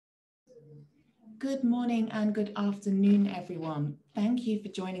Good morning and good afternoon, everyone. Thank you for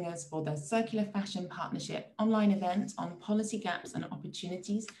joining us for the Circular Fashion Partnership online event on policy gaps and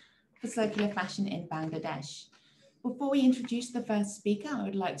opportunities for circular fashion in Bangladesh. Before we introduce the first speaker, I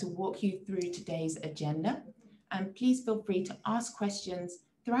would like to walk you through today's agenda, and please feel free to ask questions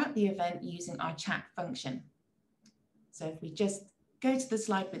throughout the event using our chat function. So if we just go to the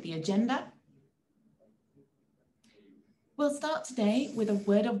slide with the agenda. We'll start today with a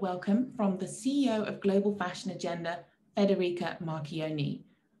word of welcome from the CEO of Global Fashion Agenda, Federica Marchionni,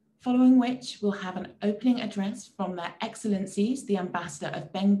 following which we'll have an opening address from their excellencies, the Ambassador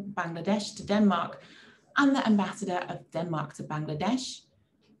of Bangladesh to Denmark and the Ambassador of Denmark to Bangladesh.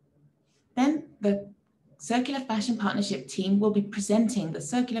 Then the Circular Fashion Partnership team will be presenting the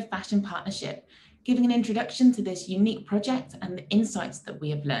Circular Fashion Partnership, giving an introduction to this unique project and the insights that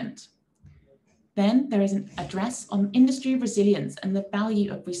we have learned. Then there is an address on industry resilience and the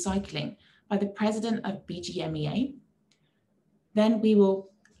value of recycling by the president of BGMEA. Then we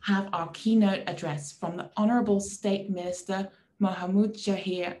will have our keynote address from the Honorable State Minister Mohammad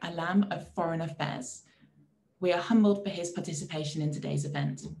Jahir Allama of Foreign Affairs. We are humbled for his participation in today's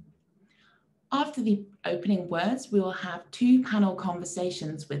event. After the opening words, we will have 2 panel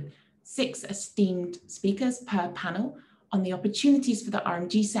conversations with 6 esteemed speakers per panel on the opportunities for the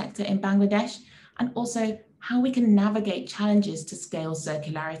RMG sector in Bangladesh, and also how we can navigate challenges to scale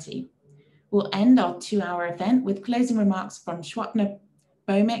circularity. We'll end our 2-hour event with closing remarks from Swapna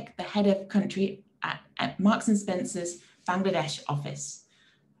Bomik, the head of country at Marks & Spencer's Bangladesh office.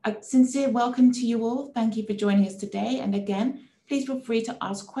 A sincere welcome to you all. Thank you for joining us today. And again, please feel free to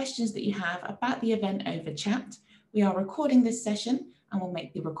ask questions that you have about the event over chat. We are recording this session and we'll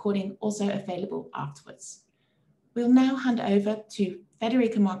make the recording also available afterwards. We'll now hand over to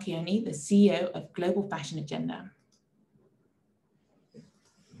Federica Marchionni, the CEO of Global Fashion Agenda.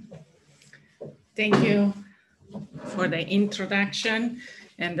 Thank you for the introduction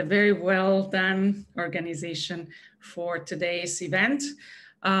and the very well done organization for today's event.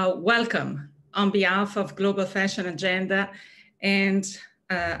 Welcome on behalf of Global Fashion Agenda and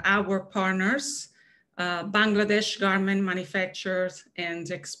our partners, Bangladesh Garment Manufacturers and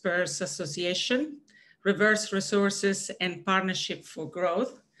Experts Association, Reverse Resources and Partnership for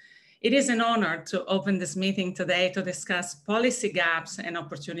Growth. It is an honor to open this meeting today to discuss policy gaps and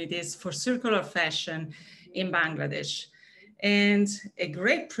opportunities for circular fashion in Bangladesh. And a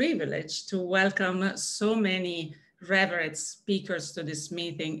great privilege to welcome so many revered speakers to this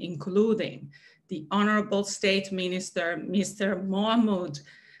meeting, including the Honorable State Minister, Mr. Mohammad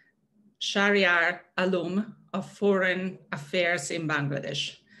Jahir Allama of Foreign Affairs in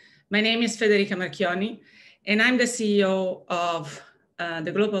Bangladesh. My name is Federica Marchionni, and I'm the CEO of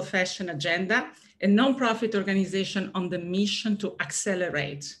the Global Fashion Agenda, a nonprofit organization on the mission to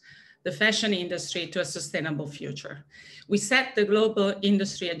accelerate the fashion industry to a sustainable future. We set the global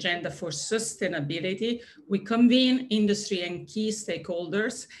industry agenda for sustainability. We convene industry and key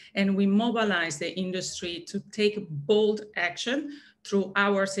stakeholders, and we mobilize the industry to take bold action through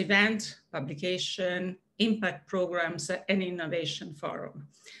our event, publication, impact programs, and innovation forum.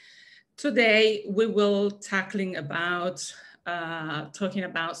 Today, we will talking about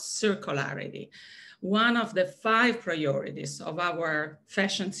circularity, one of the 5 priorities of our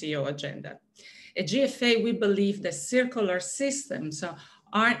Fashion CEO agenda. At GFA, we believe that circular systems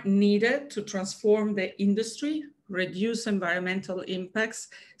are needed to transform the industry, reduce environmental impacts,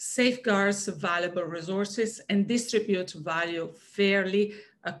 safeguards valuable resources, and distribute value fairly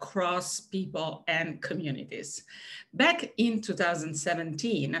across people and communities. Back in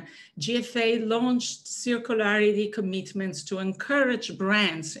 2017, GFA launched circularity commitments to encourage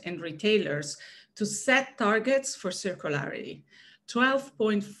brands and retailers to set targets for circularity.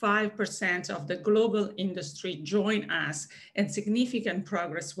 12.5% of the global industry joined us, and significant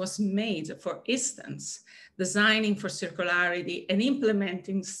progress was made, for instance, designing for circularity and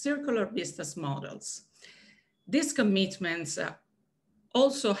implementing circular business models. These commitments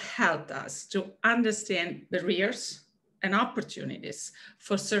also helped us to understand barriers and opportunities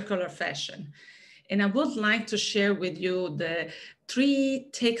for circular fashion. And I would like to share with you the 3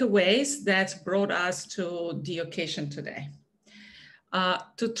 takeaways that brought us to the occasion today.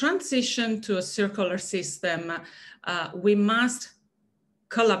 To transition to a circular system, we must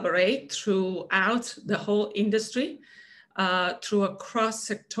collaborate throughout the whole industry through a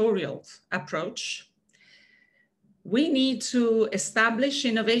cross-sectorial approach. We need to establish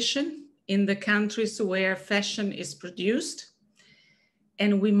innovation in the countries where fashion is produced,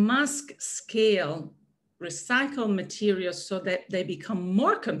 and we must scale recycled materials so that they become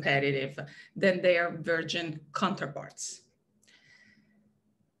more competitive than their virgin counterparts.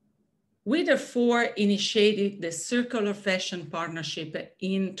 We therefore initiated the Circular Fashion Partnership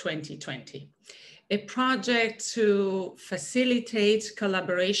in 2020, a project to facilitate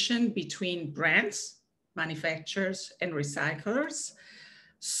collaboration between brands, manufacturers, and recyclers,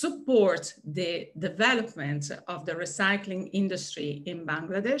 support the development of the recycling industry in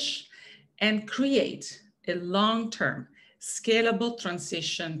Bangladesh, and create a long-term, scalable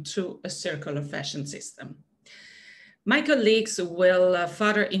transition to a circular fashion system. My colleagues will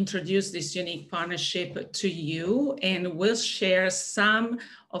further introduce this unique partnership to you and will share some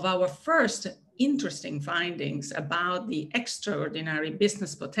of our first interesting findings about the extraordinary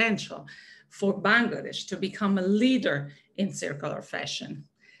business potential for Bangladesh to become a leader in circular fashion,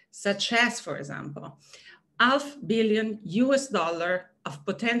 such as, for example, $500 million of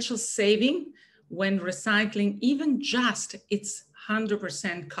potential saving when recycling even just its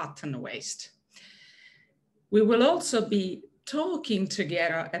 100% cotton waste. We will also be talking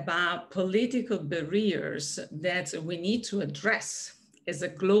together about political barriers that we need to address as a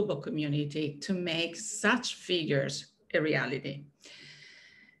global community to make such figures a reality.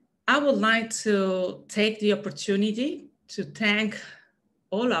 I would like to take the opportunity to thank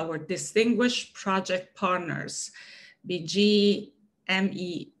all our distinguished project partners, BGMEA,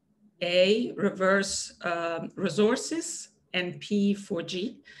 Reverse Resources, and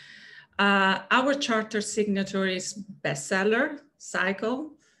P4G, our charter signatories, Bestseller,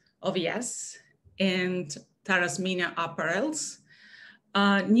 Cycle, OVS, and Tarasmina Apparels,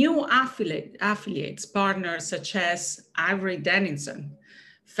 new affiliates, partners such as Ivory Dennison,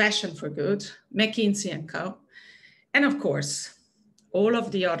 Fashion for Good, McKinsey & Co., and of course, all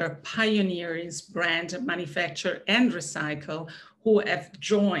of the other pioneers, brand, manufacture, and recycle who have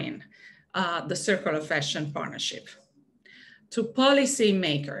joined the Circular Fashion Partnership. To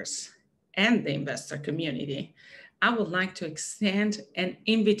policymakers and the investor community, I would like to extend an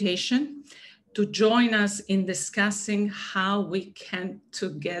invitation to join us in discussing how we can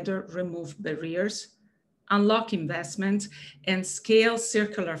together remove barriers, unlock investment, and scale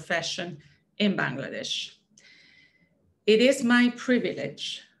circular fashion in Bangladesh. It is my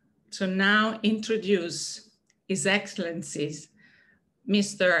privilege to now introduce His Excellency,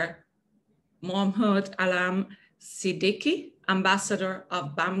 Mr. Mohammed Allama Siddiki, Ambassador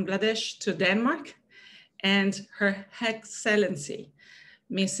of Bangladesh to Denmark, and Her Excellency,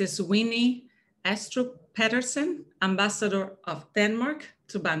 Mrs. Winnie Estrup Petersen, Ambassador of Denmark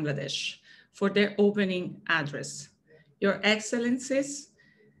to Bangladesh, for their opening address. Your Excellencies,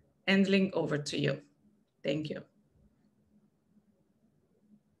 handing over to you. Thank you.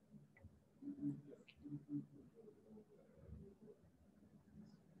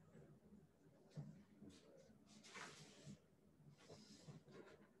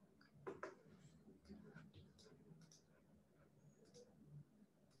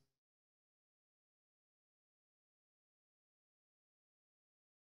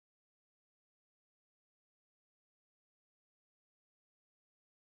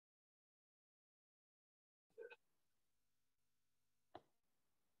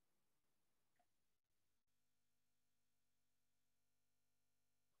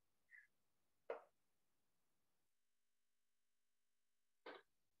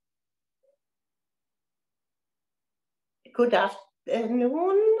 Good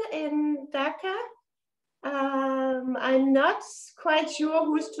afternoon in Dhaka. I'm not quite sure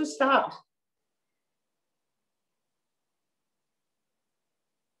who's to start.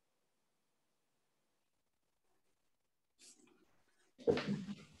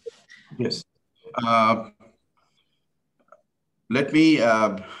 Yes. Let me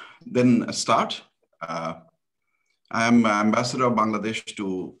then start. I am Ambassador of Bangladesh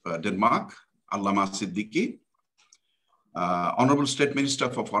to Denmark, Allama Siddiki. Honorable State Minister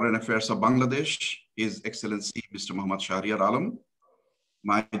for Foreign Affairs of Bangladesh, His Excellency Mr. Muhammad Shahriar Alam,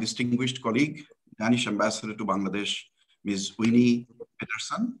 my distinguished colleague, Danish Ambassador to Bangladesh, Ms. Winnie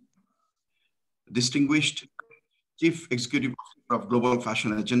Petersen, distinguished Chief Executive Officer of Global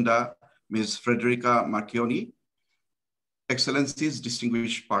Fashion Agenda, Ms. Federica Marchionni, Excellencies,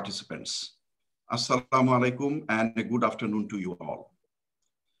 distinguished participants. Assalamu alaikum and a good afternoon to you all.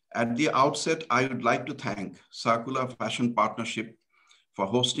 At the outset, I would like to thank Circular Fashion Partnership for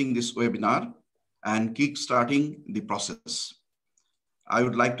hosting this webinar and kickstarting the process. I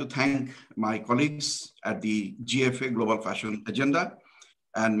would like to thank my colleagues at the GFA Global Fashion Agenda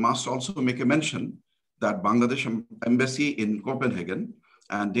and must also make a mention that Bangladesh Embassy in Copenhagen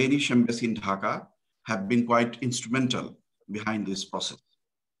and Danish Embassy in Dhaka have been quite instrumental behind this process.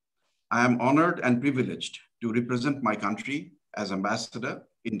 I am honored and privileged to represent my country as ambassador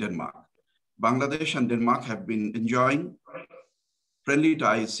in Denmark. Bangladesh and Denmark have been enjoying friendly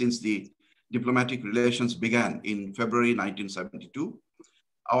ties since the diplomatic relations began in February 1972.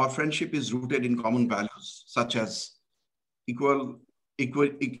 Our friendship is rooted in common values such as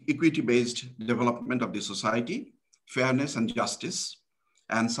equity-based development of the society, fairness and justice,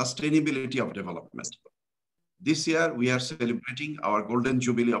 and sustainability of development. This year, we are celebrating our Golden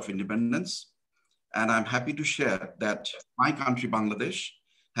Jubilee of Independence, and I'm happy to share that my country, Bangladesh,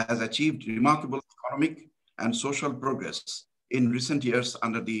 has achieved remarkable economic and social progress in recent years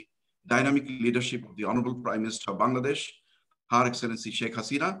under the dynamic leadership of the Honorable Prime Minister of Bangladesh, Her Excellency Sheikh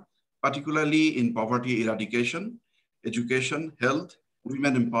Hasina, particularly in poverty eradication, education, health,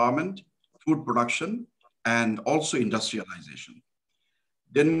 women empowerment, food production, and also industrialization.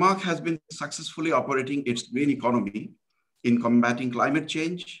 Denmark has been successfully operating its green economy in combating climate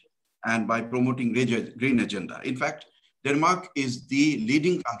change and by promoting green agenda. In fact, Denmark is the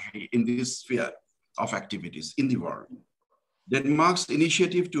leading country in this sphere of activities in the world. Denmark's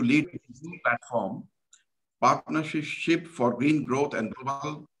initiative to lead a new platform, Partnership for Green Growth and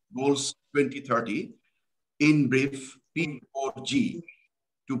Global Goals 2030, in brief, P4G,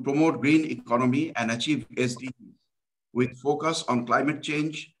 to promote green economy and achieve SDGs with focus on climate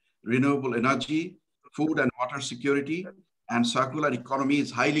change, renewable energy, food and water security, and circular economy is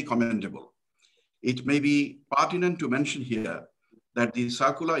highly commendable. It may be pertinent to mention here that the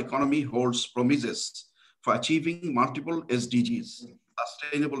circular economy holds promises for achieving multiple SDGs,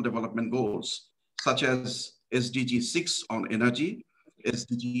 Sustainable Development Goals, such as SDG 6 on energy,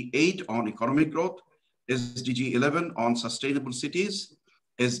 SDG 8 on economic growth, SDG 11 on sustainable cities,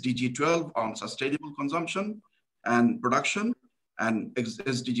 SDG 12 on sustainable consumption and production, and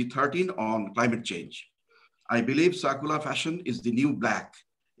SDG 13 on climate change. I believe circular fashion is the new black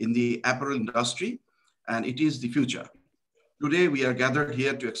in the apparel industry, and it is the future. Today, we are gathered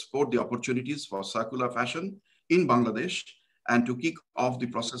here to explore the opportunities for circular fashion in Bangladesh and to kick off the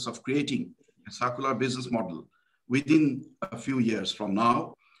process of creating a circular business model within a few years from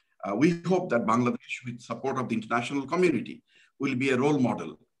now. We hope that Bangladesh, with support of the international community, will be a role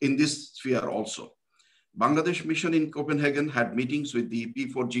model in this sphere also. Bangladesh mission in Copenhagen had meetings with the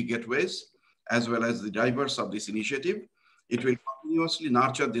P4G gateways, as well as the drivers of this initiative. It will continuously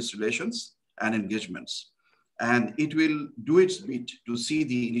nurture these relations and engagements, and it will do its bit to see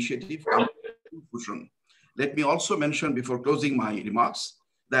the initiative come to fruition. Let me also mention before closing my remarks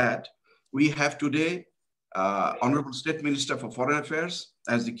that we have today Honorable State Minister for Foreign Affairs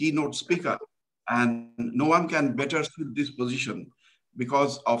as the keynote speaker, and no one can better suit this position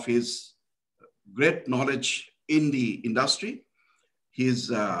because of his great knowledge in the industry,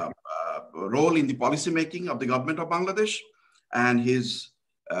 his role in the policymaking of the government of Bangladesh, and his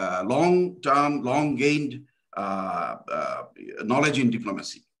long-term, long-gained knowledge in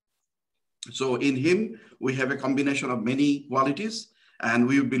diplomacy. So in him, we have a combination of many qualities, and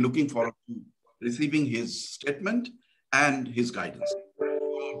we will be looking forward to receiving his statement and his guidance.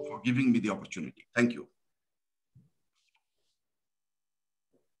 For giving me the opportunity. Thank you.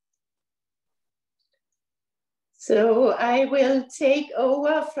 So I will take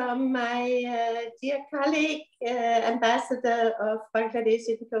over from my dear colleague, Ambassador of Bangladesh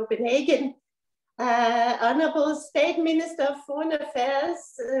in Copenhagen, Honorable State Minister of Foreign Affairs,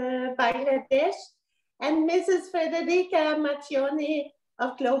 Bangladesh, and Mrs. Federica Marchionni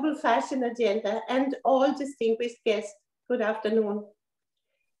of Global Fashion Agenda, and all distinguished guests. Good afternoon.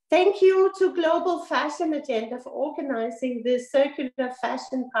 Thank you to Global Fashion Agenda for organizing this Circular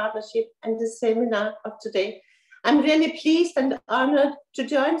Fashion Partnership and the seminar of today. I'm really pleased and honored to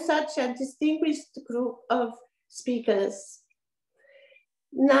join such a distinguished group of speakers.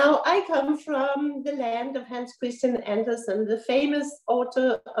 Now, I come from the land of Hans Christian Andersen, the famous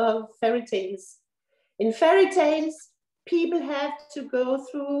author of fairy tales. In fairy tales, people have to go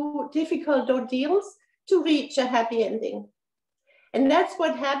through difficult ordeals to reach a happy ending. And that's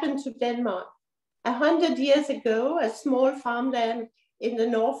what happened to Denmark. 100 years ago, a small farmland in the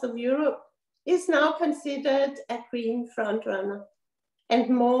north of Europe is now considered a green frontrunner. And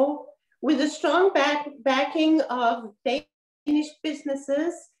more, with a strong backing of Danish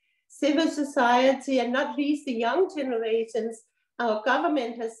businesses, civil society, and not least the young generations, our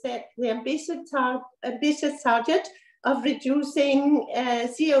government has set the ambitious target of reducing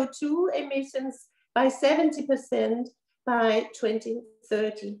CO2 emissions by 70% by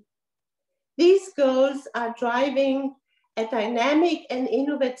 2030. These goals are driving a dynamic and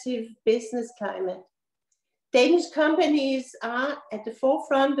innovative business climate. Danish companies are at the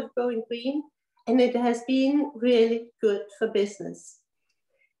forefront of going green, and it has been really good for business.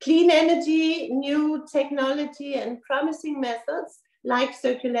 Clean energy, new technology, and promising methods like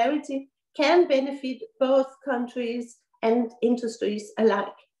circularity can benefit both countries and industries alike.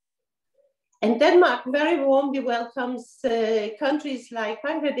 And Denmark very warmly welcomes countries like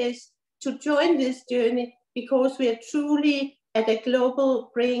Bangladesh to join this journey because we are truly at a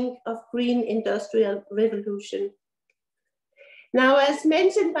global brink of green industrial revolution. Now, as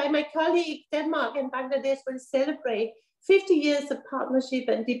mentioned by my colleague, Denmark and Bangladesh will celebrate 50 years of partnership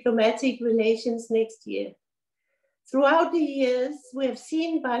and diplomatic relations next year. Throughout the years, we have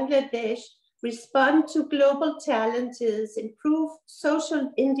seen Bangladesh respond to global challenges, improve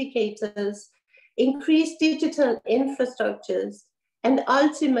social indicators, increase digital infrastructures, and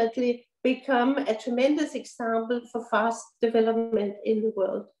ultimately become a tremendous example for fast development in the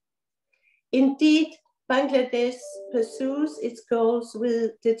world. Indeed, Bangladesh pursues its goals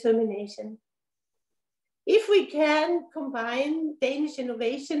with determination. If we can combine Danish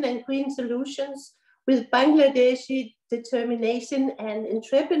innovation and green solutions with Bangladeshi determination and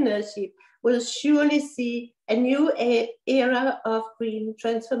entrepreneurship, we'll surely see a new era of green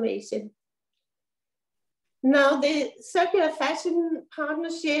transformation. Now, the Circular Fashion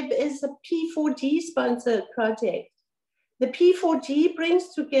Partnership is a P4G sponsored project. The P4G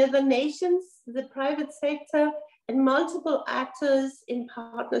brings together nations, the private sector, and multiple actors in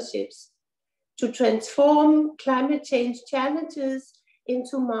partnerships to transform climate change challenges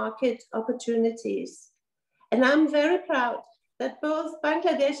into market opportunities. And I'm very proud that both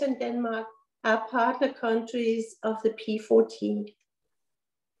Bangladesh and Denmark are partner countries of the P4G.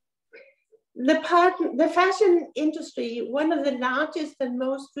 The fashion industry, one of the largest and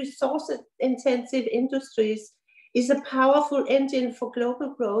most resource-intensive industries, is a powerful engine for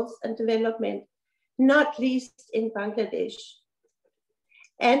global growth and development, not least in Bangladesh.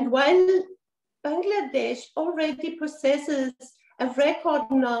 And while Bangladesh already possesses a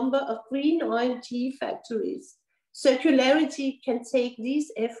record number of green OMG factories, circularity can take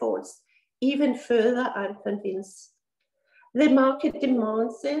these efforts even further, I'm convinced. The market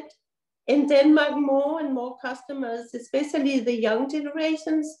demands it. In Denmark, more and more customers, especially the young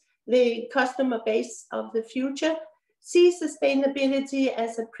generations, the customer base of the future, see sustainability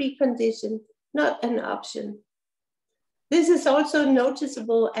as a precondition, not an option. This is also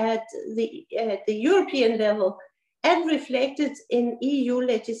noticeable at the European level and reflected in EU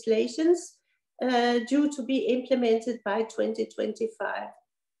legislations due to be implemented by 2025.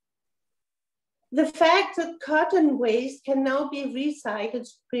 The fact that cotton waste can now be recycled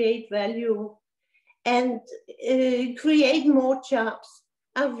to create value and create more jobs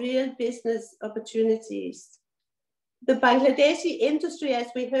are real business opportunities. The Bangladeshi industry, as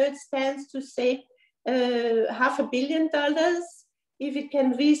we heard, stands to save $500 million if it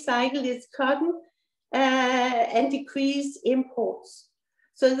can recycle its cotton and decrease imports.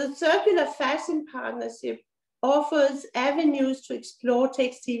 So the Circular Fashion Partnership offers avenues to explore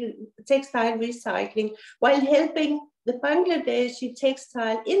textile recycling while helping the Bangladeshi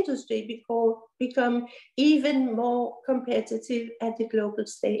textile industry become even more competitive at the global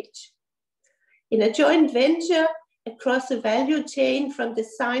stage. In a joint venture across the value chain from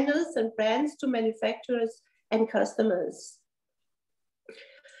designers and brands to manufacturers and customers.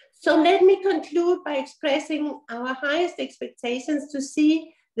 So let me conclude by expressing our highest expectations to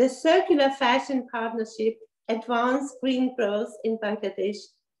see the Circular Fashion Partnership advance green growth in Bangladesh.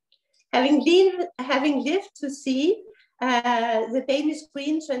 Having lived to see the Danish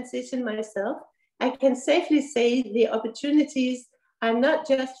green transition myself, I can safely say the opportunities are not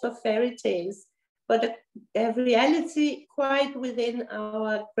just for fairy tales, but a reality quite within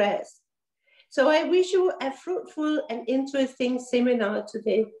our grasp. So I wish you a fruitful and interesting seminar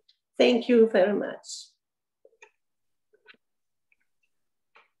today. Thank you very much.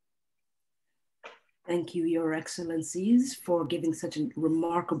 Thank you, Your Excellencies, for giving such a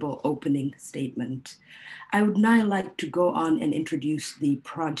remarkable opening statement. I would now like to go on and introduce the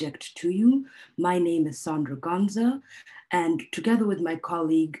project to you. My name is Sandra Gonza, and together with my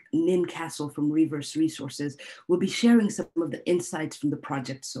colleague, Nin Castle from Reverse Resources, we'll be sharing some of the insights from the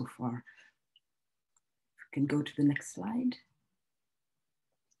project so far. You can go to the next slide.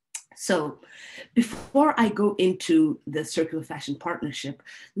 So before I go into the Circular Fashion Partnership,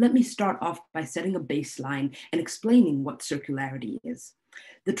 let me start off by setting a baseline and explaining what circularity is.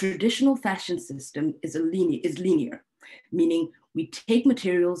 The traditional fashion system is linear, meaning we take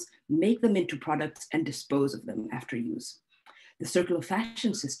materials, make them into products, and dispose of them after use. The circular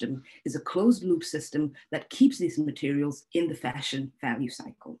fashion system is a closed loop system that keeps these materials in the fashion value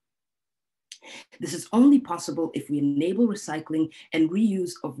cycle. This is only possible if we enable recycling and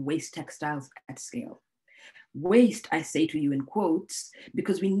reuse of waste textiles at scale. Waste, I say to you in quotes,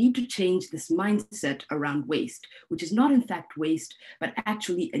 because we need to change this mindset around waste, which is not in fact waste, but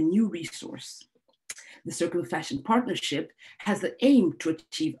actually a new resource. The Circular Fashion Partnership has the aim to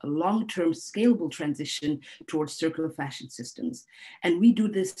achieve a long-term scalable transition towards circular fashion systems. And we do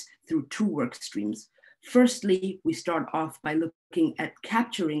this through 2 work streams. Firstly, we start off by looking at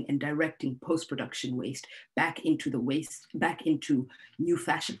capturing and directing post-production waste back into new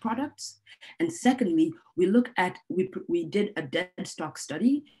fashion products. And secondly, we did a dead stock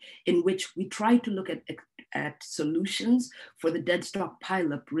study in which we tried to look at solutions for the dead stock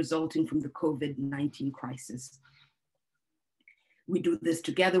pileup resulting from the COVID-19 crisis. We do this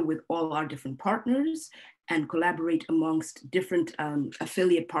together with all our different partners and collaborate amongst different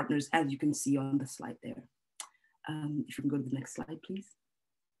affiliate partners, as you can see on the slide there. If you can go to the next slide, please.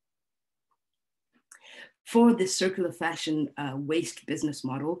 For this circular fashion waste business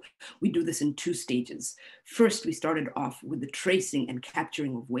model, we do this in 2 stages. First, we started off with the tracing and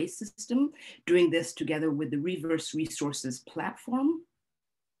capturing of waste system, doing this together with the Reverse Resources platform,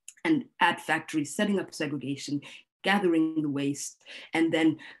 and at factories, setting up segregation, gathering the waste. And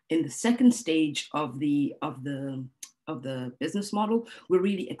then in the second stage of the business model, we're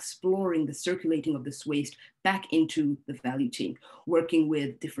really exploring the circulating of this waste back into the value chain, working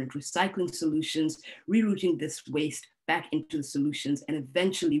with different recycling solutions, rerouting this waste back into the solutions, and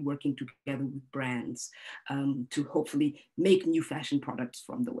eventually working together with brands to hopefully make new fashion products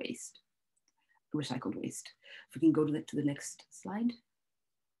from the waste, recycled waste. If we can go to the next slide.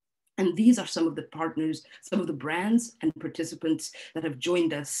 And these are some of the partners, some of the brands and participants that have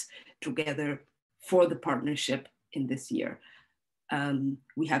joined us together for the partnership in this year.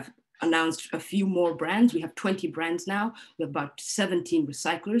 We have announced a few more brands. We have 20 brands now. We have about 17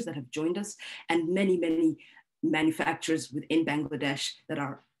 recyclers that have joined us, and many, many manufacturers within Bangladesh that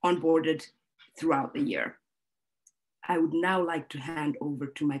are onboarded throughout the year. I would now like to hand over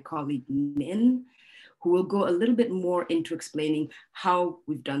to my colleague, Min, who will go a little bit more into explaining how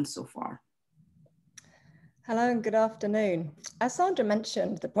we've done so far. Hello and good afternoon. As Sandra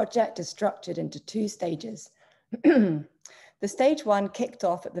mentioned, the project is structured into 2 stages. The stage 1 kicked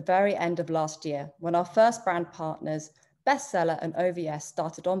off at the very end of last year when our first brand partners, Bestseller and OVS,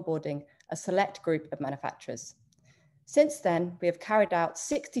 started onboarding a select group of manufacturers. Since then, we have carried out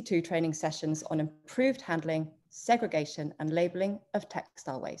 62 training sessions on improved handling, segregation and labeling of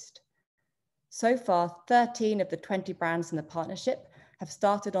textile waste. So far, 13 of the 20 brands in the partnership have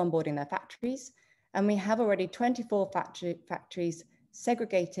started onboarding their factories, and we have already 24 factories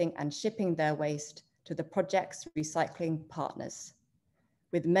segregating and shipping their waste to the project's recycling partners,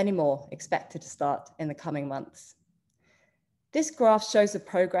 with many more expected to start in the coming months. This graph shows the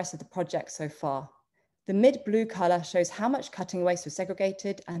progress of the project so far. The mid-blue color shows how much cutting waste was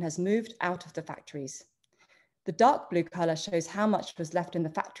segregated and has moved out of the factories. The dark blue color shows how much was left in the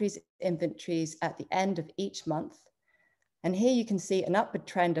factory's inventories at the end of each month. And here you can see an upward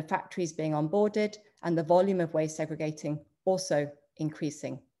trend of factories being onboarded and the volume of waste segregating also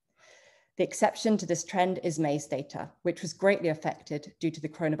increasing. The exception to this trend is May's data, which was greatly affected due to the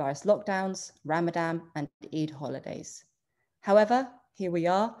coronavirus lockdowns, Ramadan and Eid holidays. However, here we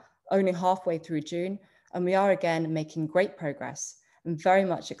are, only halfway through June, and we are again making great progress and very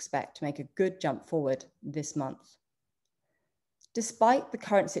much expect to make a good jump forward this month. Despite the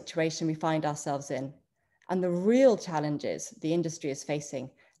current situation we find ourselves in and the real challenges the industry is facing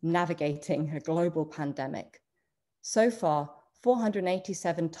navigating a global pandemic, so far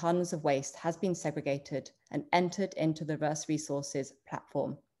 487 tons of waste has been segregated and entered into the Reverse Resources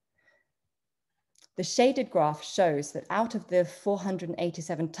platform. The shaded graph shows that out of the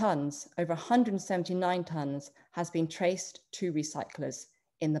 487 tons, over 179 tons has been traced to recyclers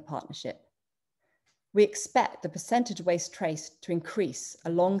in the partnership. We expect the percentage of waste traced to increase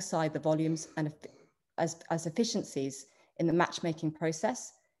alongside the volumes and as efficiencies in the matchmaking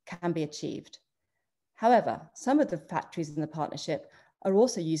process can be achieved. However, some of the factories in the partnership are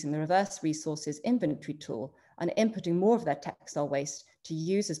also using the Reverse Resources inventory tool and inputting more of their textile waste to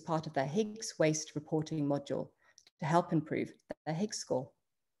use as part of their Higgs waste reporting module to help improve their Higgs score.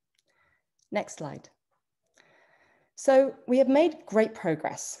 Next slide. So we have made great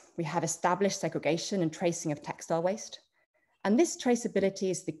progress. We have established segregation and tracing of textile waste. And this traceability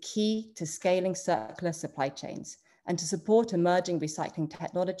is the key to scaling circular supply chains and to support emerging recycling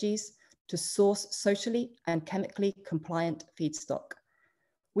technologies to source socially and chemically compliant feedstock.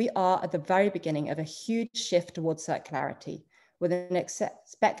 We are at the very beginning of a huge shift towards circularity, with an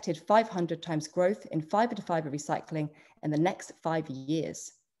expected 500 times growth in fiber-to-fiber recycling in the next 5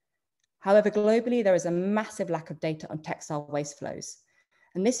 years. However, globally, there is a massive lack of data on textile waste flows,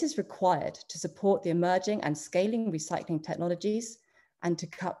 and this is required to support the emerging and scaling recycling technologies and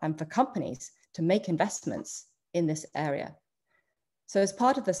for companies to make investments in this area. So as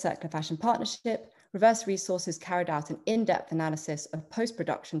part of the Circular Fashion Partnership, Reverse Resources carried out an in-depth analysis of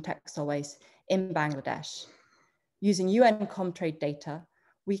post-production textile waste in Bangladesh. Using UN Comtrade data,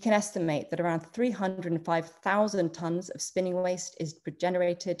 we can estimate that around 305,000 tons of spinning waste is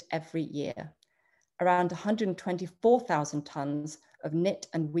generated every year. Around 124,000 tons of knit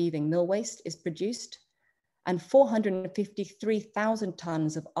and weaving mill waste is produced, and 453,000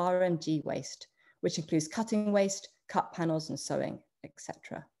 tons of RMG waste, which includes cutting waste, cut panels and sewing,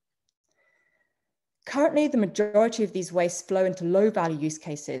 etc. Currently, the majority of these wastes flow into low-value use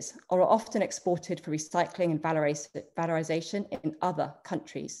cases or are often exported for recycling and valorization in other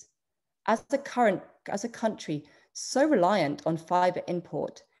countries. As a country so reliant on fiber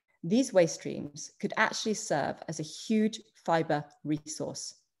import, these waste streams could actually serve as a huge fiber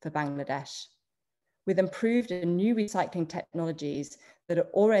resource for Bangladesh. With improved and new recycling technologies that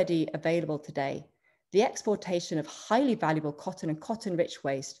are already available today, the exportation of highly valuable cotton and cotton-rich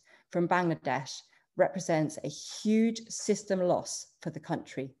waste from Bangladesh represents a huge system loss for the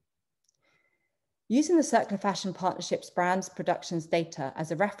country. Using the Circular Fashion Partnership's brands productions data as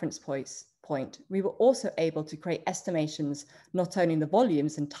a reference point, we were also able to create estimations not only in the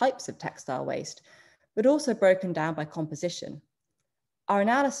volumes and types of textile waste, but also broken down by composition. Our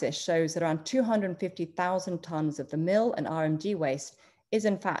analysis shows that around 250,000 tons of the mill and RMG waste is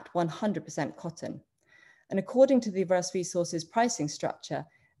in fact 100% cotton. And according to the Reverse Resources pricing structure,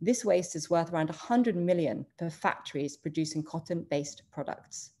 this waste is worth around 100 million for factories producing cotton-based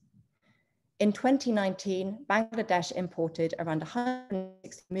products. In 2019, Bangladesh imported around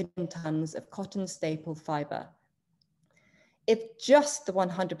 160 million tons of cotton staple fiber. If just the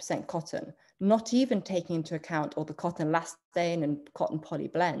 100% cotton, not even taking into account all the cotton elastane and cotton poly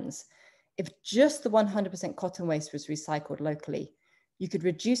blends, if just the 100% cotton waste was recycled locally, you could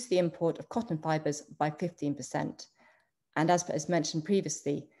reduce the import of cotton fibers by 15%. And as mentioned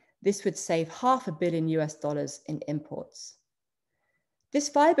previously, this would save $500 million in imports. This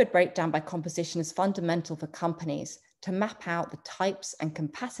fiber breakdown by composition is fundamental for companies to map out the types and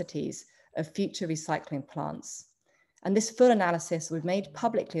capacities of future recycling plants. And this full analysis was made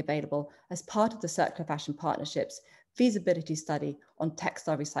publicly available as part of the Circular Fashion Partnership's feasibility study on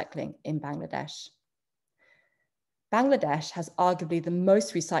textile recycling in Bangladesh. Bangladesh has arguably the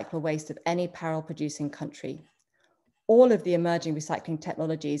most recyclable waste of any apparel producing country. All of the emerging recycling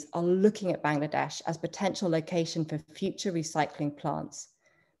technologies are looking at Bangladesh as potential location for future recycling plants,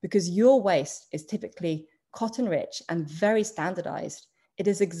 because your waste is typically cotton rich and very standardized. It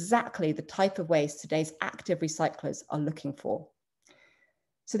is exactly the type of waste today's active recyclers are looking for.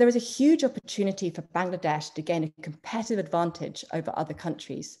 So there is a huge opportunity for Bangladesh to gain a competitive advantage over other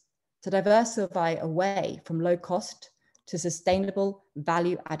countries, to diversify away from low cost to sustainable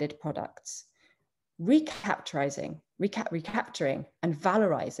value-added products. Recapturing and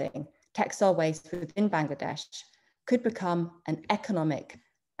valorizing textile waste within Bangladesh could become an economic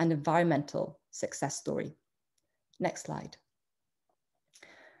and environmental success story. Next slide.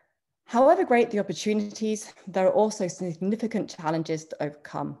 However great the opportunities, there are also significant challenges to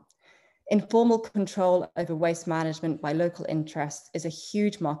overcome. Informal control over waste management by local interests is a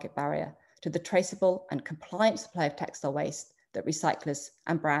huge market barrier to the traceable and compliant supply of textile waste that recyclers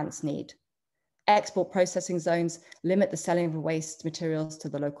and brands need. Export processing zones limit the selling of waste materials to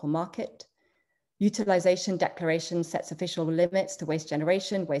the local market. Utilization declaration sets official limits to waste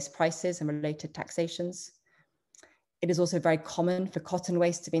generation, waste prices, and related taxations. It is also very common for cotton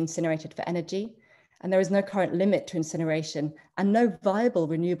waste to be incinerated for energy, and there is no current limit to incineration and no viable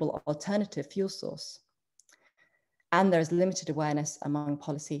renewable alternative fuel source. And there is limited awareness among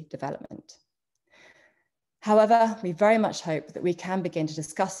policy development. However, we very much hope that we can begin to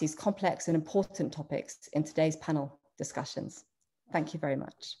discuss these complex and important topics in today's panel discussions. Thank you very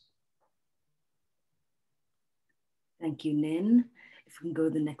much. Thank you, Nin. If we can go to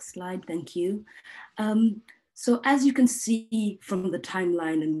the next slide, thank you. So as you can see from the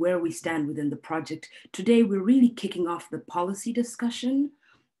timeline and where we stand within the project, today we're really kicking off the policy discussion.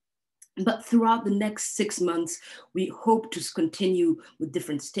 But throughout the next 6 months, we hope to continue with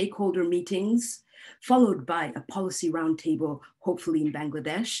different stakeholder meetings, followed by a policy roundtable, hopefully in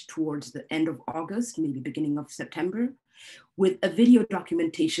Bangladesh towards the end of August, maybe beginning of September, with a video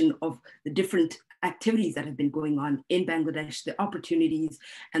documentation of the different activities that have been going on in Bangladesh, the opportunities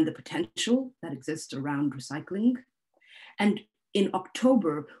and the potential that exists around recycling. And in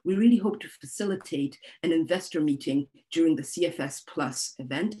October, we really hope to facilitate an investor meeting during the CFS Plus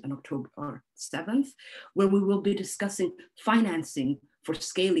event on October 7th, where we will be discussing financing for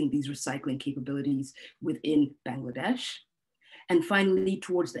scaling these recycling capabilities within Bangladesh. And finally,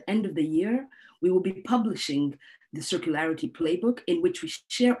 towards the end of the year, we will be publishing the circularity playbook, in which we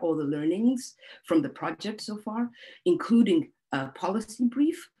share all the learnings from the project so far, including a policy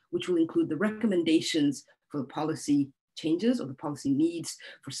brief, which will include the recommendations for the policy changes or the policy needs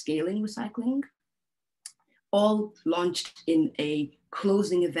for scaling recycling, all launched in a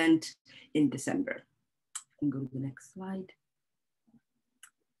closing event in December. And go to the next slide.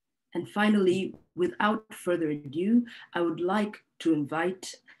 And finally, without further ado, I would like to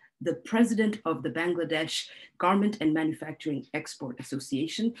invite the president of the Bangladesh Garment and Manufacturing Export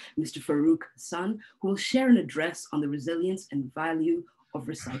Association, Mr. Faruqe Hassan, who will share an address on the resilience and value of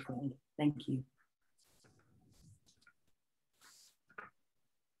recycling. Thank you.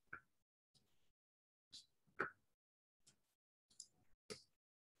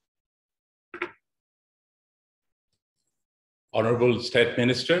 Honorable State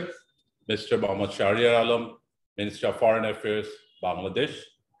Minister, Mr. Mohammad Shahriar Alam, Minister of Foreign Affairs, Bangladesh,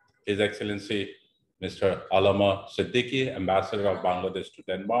 His Excellency, Mr. Allama Siddiki, Ambassador of Bangladesh to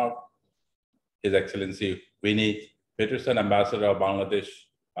Denmark, His Excellency Winnie, Petersen, Ambassador of Bangladesh,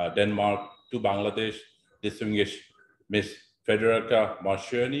 Denmark to Bangladesh, distinguished Ms. Federica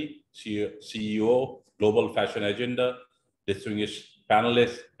Marchionni, CEO, Global Fashion Agenda, distinguished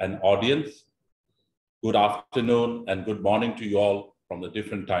panelists and audience. Good afternoon and good morning to you all from the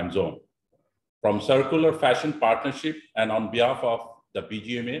different time zone. From Circular Fashion Partnership and on behalf of the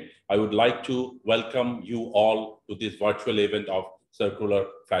BGMEA, I would like to welcome you all to this virtual event of Circular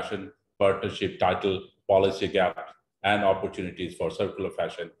Fashion Partnership titled Policy Gaps and Opportunities for Circular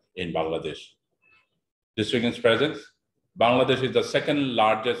Fashion in Bangladesh. Distinguished presence, Bangladesh is the second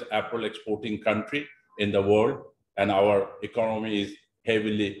largest apparel exporting country in the world, and our economy is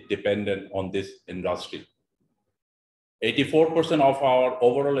heavily dependent on this industry. 84% of our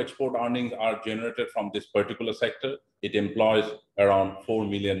overall export earnings are generated from this particular sector. It employs around 4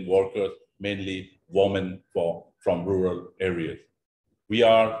 million workers, mainly women from rural areas. We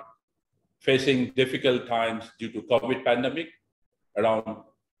are facing difficult times due to COVID pandemic. Around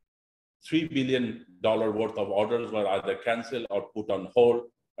 $3 billion worth of orders were either canceled or put on hold.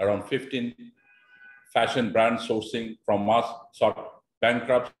 Around 15 fashion brands sourcing from us sought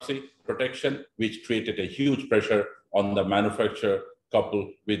bankruptcy protection, which created a huge pressure on the manufacturer, coupled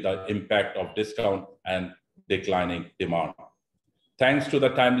with the impact of discount and declining demand. Thanks to the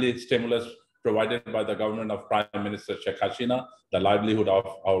timely stimulus provided by the government of Prime Minister Sheikh Hasina, the livelihood of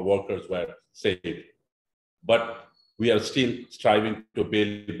our workers were saved. But we are still striving to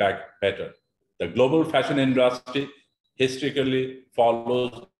build back better. The global fashion industry historically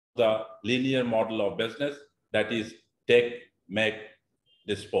follows the linear model of business, that is take, make,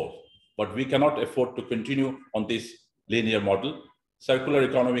 dispose. But we cannot afford to continue on this linear model. Circular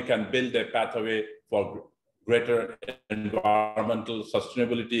economy can build a pathway for greater environmental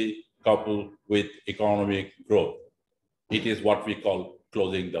sustainability coupled with economic growth. It is what we call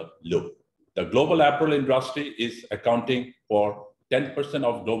closing the loop. The global apparel industry is accounting for 10%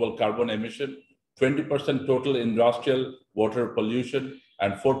 of global carbon emission, 20% total industrial water pollution,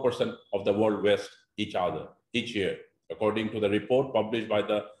 and 4% of the world waste each year. According to the report published by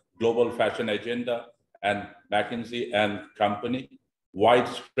the Global Fashion Agenda and McKinsey and Company,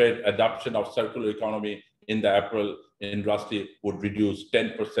 widespread adoption of circular economy in the apparel industry would reduce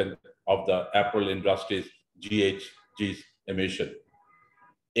 10% of the apparel industry's GHG emission.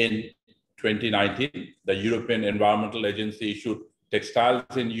 In 2019, the European Environmental Agency issued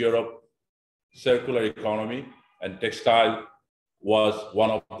Textiles in Europe, Circular Economy, and textile was one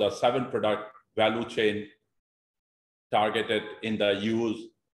of the 7 product value chain targeted in the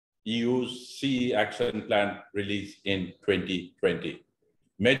EU's CE Action Plan released in 2020.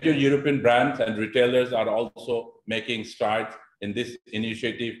 Major European brands and retailers are also making strides in this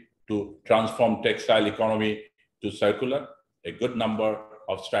initiative to transform textile economy to circular. A good number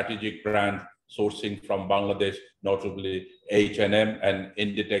of strategic brands sourcing from Bangladesh, notably H&M and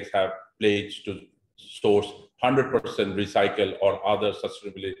Inditex, have pledged to source 100% recycled or other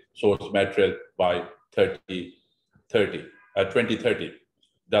sustainably sourced material by 2030.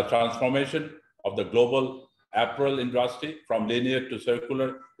 The transformation of the global apparel industry from linear to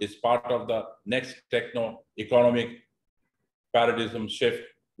circular is part of the next techno-economic paradigm shift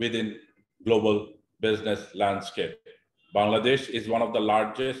within global business landscape. Bangladesh is one of the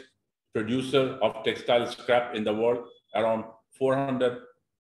largest producers of textile scrap in the world. Around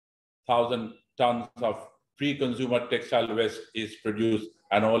 400,000 tons of pre-consumer textile waste is produced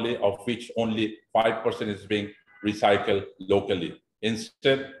annually, of which only 5% is being recycled locally.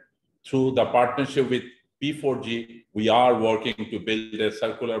 Instead, through the partnership with P4G, we are working to build a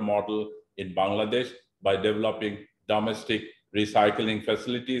circular model in Bangladesh by developing domestic recycling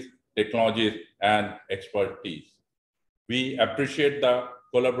facilities, technologies, and expertise. We appreciate the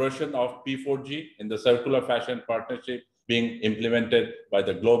collaboration of P4G in the Circular Fashion Partnership being implemented by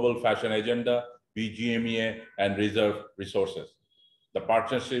the Global Fashion Agenda, BGMEA, and Reserve Resources. The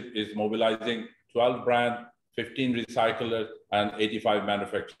partnership is mobilizing 12 brands, 15 recyclers, and 85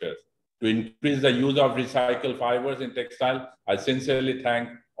 manufacturers. To increase the use of recycled fibers in textile, I sincerely thank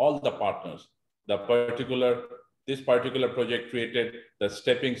all the partners. This particular project created the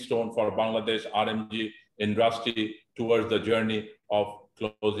stepping stone for Bangladesh RMG industry towards the journey of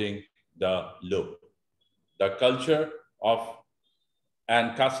closing the loop. The culture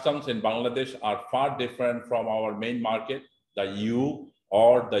and customs in Bangladesh are far different from our main market, the EU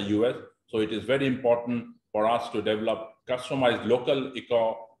or the US. So it is very important for us to develop customized local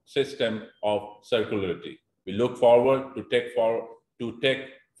ecosystem of circularity. We look forward to take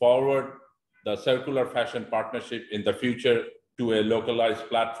forward the Circular Fashion Partnership in the future to a localized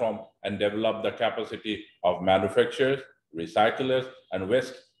platform and develop the capacity of manufacturers, recyclers, and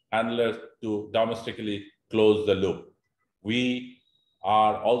waste handlers to domestically close the loop. We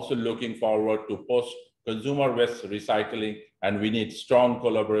are also looking forward to post-consumer waste recycling, and we need strong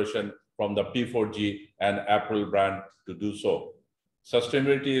collaboration from the P4G and April brand to do so.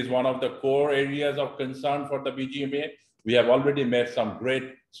 Sustainability is one of the core areas of concern for the BGMEA. We have already made some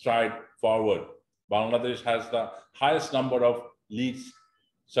great stride forward. Bangladesh has the highest number of LEED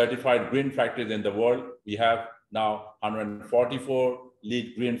certified green factories in the world. We have now 144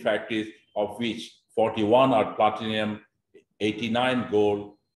 LEED green factories, of which 41 are platinum, 89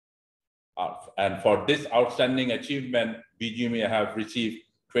 gold. And for this outstanding achievement, BGMEA have received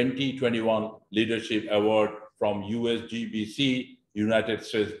 2021 Leadership Award from USGBC, United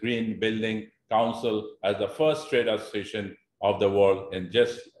States Green Building Council, as the first trade association of the world in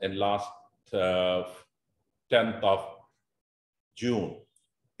last 10th of June.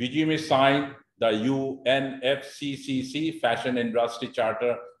 BGMEA signed the UNFCCC Fashion Industry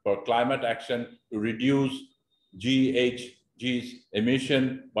Charter for Climate Action to reduce GHG's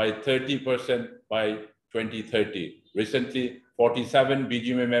emission by 30% by 2030. Recently, 47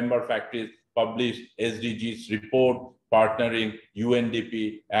 BGMEA member factories published SDGs report partnering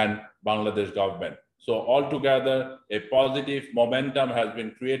UNDP and Bangladesh government. So altogether, a positive momentum has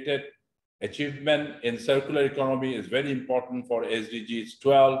been created. Achievement in circular economy is very important for SDGs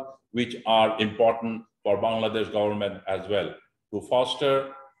 12, which are important for Bangladesh government as well. To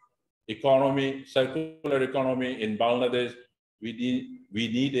foster circular economy in Bangladesh, we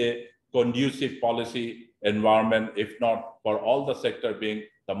need a conducive policy environment, if not for all the sector being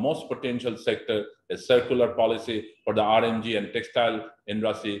the most potential sector, a circular policy for the RMG and textile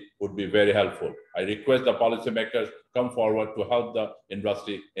industry would be very helpful. I request the policymakers come forward to help the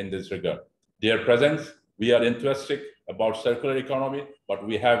industry in this regard. Dear presence, we are enthusiastic about circular economy, but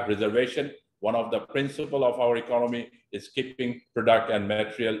we have reservation. One of the principles of our economy is keeping product and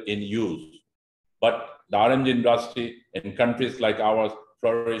material in use. But the RMG industry in countries like ours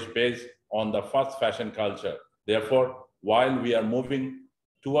flourish based on the fast fashion culture. Therefore, while we are moving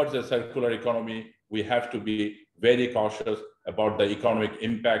towards a circular economy, we have to be very cautious about the economic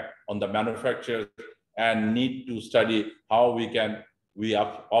impact on the manufacturers and need to study how we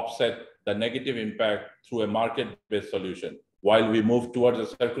offset the negative impact through a market-based solution. While we move towards a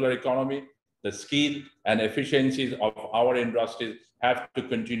circular economy, the skill and efficiencies of our industries have to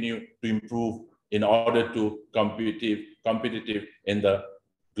continue to improve in order to competitive in the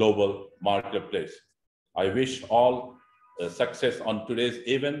global marketplace. I wish all success on today's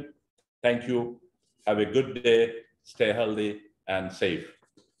event. Thank you. Have a good day. Stay healthy and safe.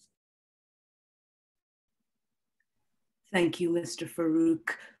 Thank you, Mr.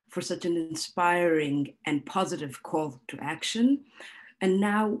 Faruqe, for such an inspiring and positive call to action. And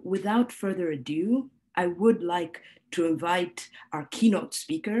now, without further ado, I would like to invite our keynote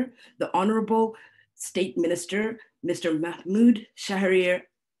speaker, the Honorable State Minister, Mr. Mahmoud Shahriar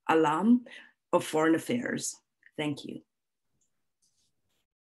Allama of Foreign Affairs. Thank you.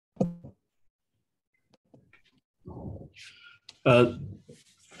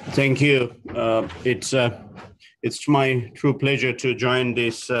 Thank you. It's my true pleasure to join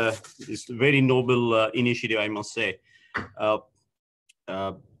this very noble initiative, I must say.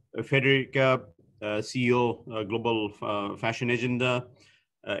 Federica, CEO, Global Fashion Agenda,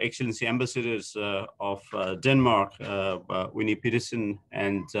 Excellency Ambassadors of Denmark, Winnie Petersen,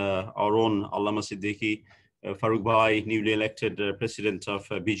 and our own Allama Siddiki, Faruqe Bhai, newly elected president of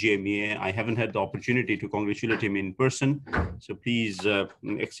BGMEA. I haven't had the opportunity to congratulate him in person, so please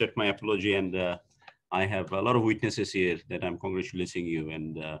accept my apology. And I have a lot of witnesses here that I'm congratulating you,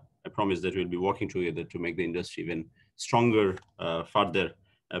 and I promise that we'll be working together to make the industry even stronger, further,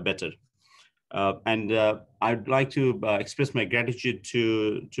 better. I'd like to express my gratitude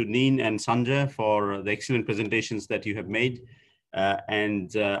to Neen and Sandra for the excellent presentations that you have made.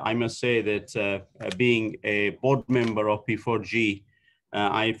 I must say that being a board member of P4G,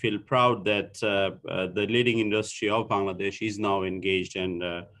 I feel proud that the leading industry of Bangladesh is now engaged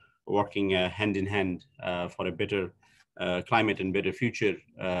and working hand in hand for a better climate and better future,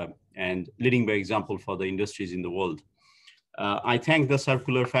 and leading by example for the industries in the world. I thank the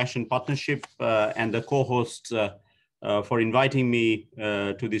Circular Fashion Partnership and the co-hosts for inviting me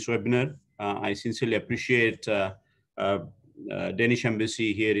to this webinar. I sincerely appreciate Danish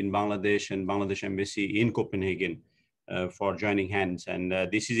Embassy here in Bangladesh and Bangladesh Embassy in Copenhagen for joining hands. And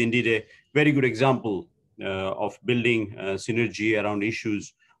this is indeed a very good example of building synergy around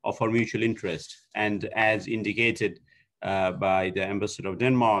issues of our mutual interest. And as indicated by the Ambassador of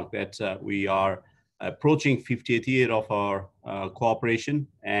Denmark, that we are approaching 50th year of our cooperation,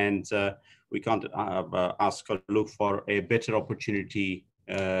 and we can't ask or look for a better opportunity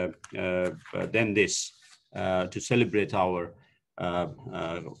than this to celebrate our,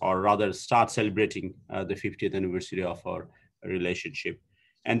 or rather start celebrating the 50th anniversary of our relationship.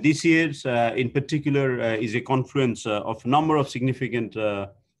 And this year in particular is a confluence of a number of significant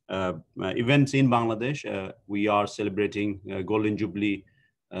events in Bangladesh. We are celebrating Golden Jubilee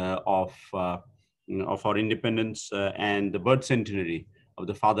of our independence and the birth centenary of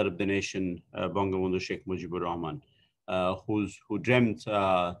the father of the nation, Bangabandhu Sheikh Mujibur Rahman, who dreamt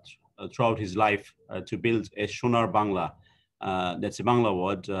throughout his life to build a Sonar Bangla. That's a Bangla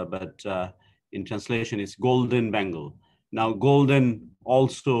word, but in translation it's golden Bengal. Now, golden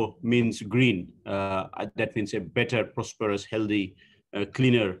also means green. That means a better, prosperous, healthy,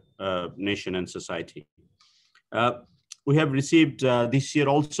 cleaner nation and society. We have received this year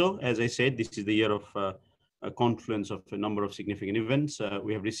also, as I said, this is the year of a confluence of a number of significant events.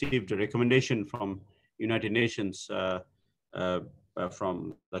 We have received a recommendation from United Nations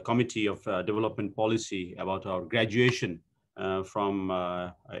from the Committee of Development Policy about our graduation from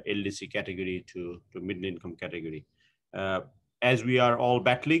LDC category to middle income category. As we are all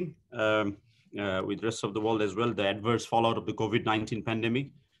battling with the rest of the world as well, the adverse fallout of the COVID-19 pandemic,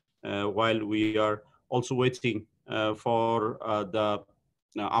 while we are also waiting for the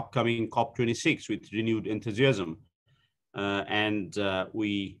upcoming COP26 with renewed enthusiasm.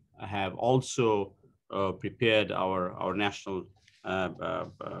 We have also prepared our national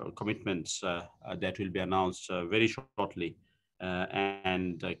commitments that will be announced very shortly,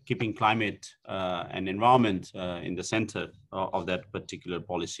 and keeping climate and environment in the center of that particular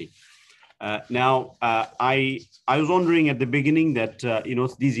policy. Now, I was wondering at the beginning that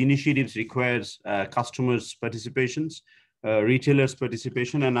these initiatives requires customers' participations, retailers'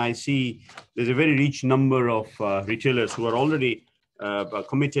 participation, and I see there's a very rich number of retailers who are already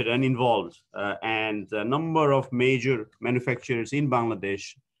committed and involved, and a number of major manufacturers in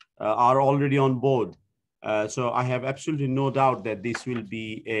Bangladesh are already on board. So I have absolutely no doubt that this will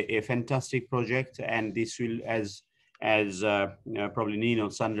be a fantastic project, and this will, as probably Nina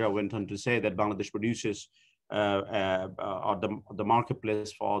or Sandra went on to say, that Bangladesh produces are the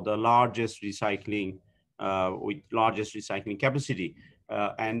marketplace for the largest recycling, with largest recycling capacity.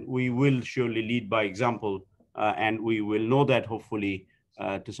 And we will surely lead by example, and we will know that hopefully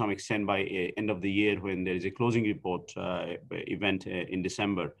to some extent by end of the year when there is a closing report event in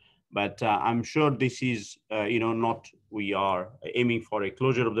December. But I'm sure this is, not we are aiming for a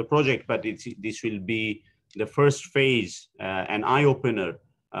closure of the project, but this will be the first phase, an eye-opener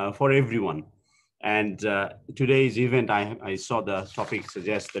for everyone. And today's event, I saw the topic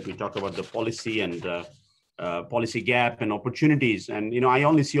suggests that we talk about the policy and policy gap and opportunities. And I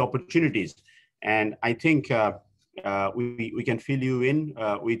only see opportunities. And I think we can fill you in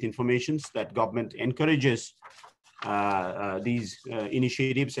with informations that government encourages these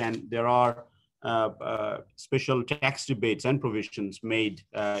initiatives, and there are special tax rebates and provisions made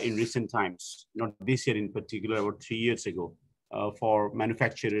in recent times, not this year in particular, or 3 years ago, for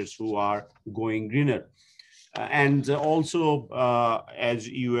manufacturers who are going greener. And also, as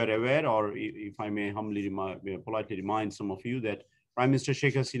you are aware, or if I may politely remind some of you, that Prime Minister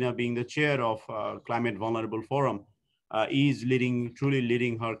Sheikh Hasina, being the chair of Climate Vulnerable Forum, is truly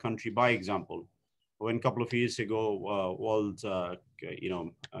leading her country by example. When a couple of years ago, world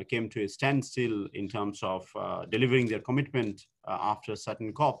came to a standstill in terms of delivering their commitment after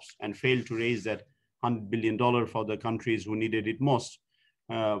certain COPs and failed to raise that $100 billion for the countries who needed it most.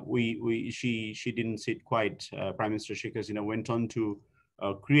 She didn't sit quiet. Prime Minister Sheikh Hasina went on to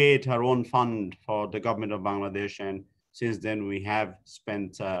create her own fund for the government of Bangladesh, and since then we have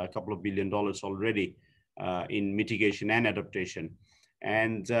spent a couple of $1 billion already in mitigation and adaptation.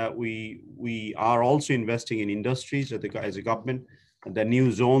 And we are also investing in industries as a government. The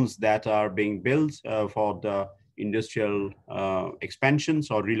new zones that are being built for the industrial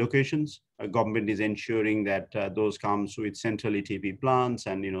expansions or relocations, government is ensuring that those comes with central ETP plants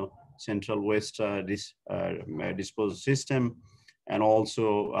and central waste disposal system, and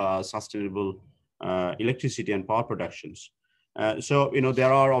also sustainable electricity and power productions. So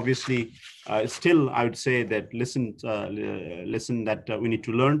there are obviously still, I would say, that lesson that we need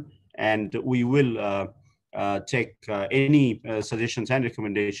to learn, and we will take any suggestions and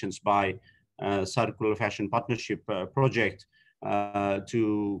recommendations by Circular Fashion Partnership Project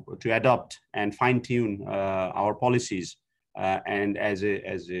to adopt and fine-tune our policies. And as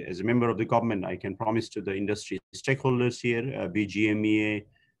a member of the government, I can promise to the industry stakeholders here, BGMEA,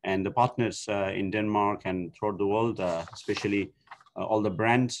 and the partners in Denmark and throughout the world, especially all the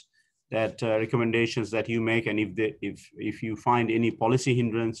brands, that recommendations that you make, and if you find any policy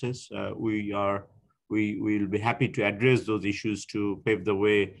hindrances, we will be happy to address those issues to pave the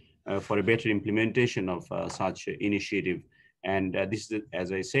way for a better implementation of such initiative. And this is,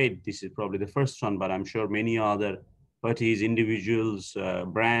 as I said, this is probably the first one, but I'm sure many other parties, individuals,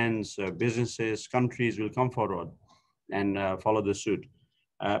 brands, businesses, countries will come forward and follow the suit.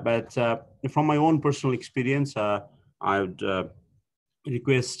 But from my own personal experience, I would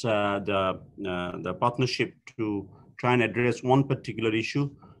request the partnership to try and address one particular issue,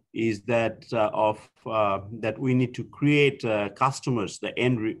 is that that we need to create customers, the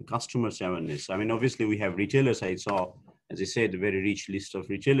customers awareness. I mean, obviously we have retailers. I saw, as I said, a very rich list of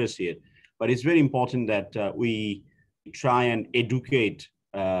retailers here, but it's very important that we try and educate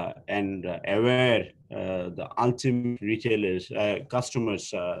and aware the ultimate retailers,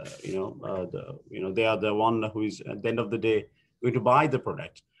 customers. They are the one who is at the end of the day going to buy the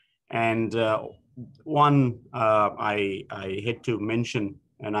product. And one I had to mention,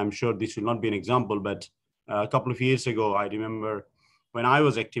 and I'm sure this will not be an example, but a couple of years ago, I remember when I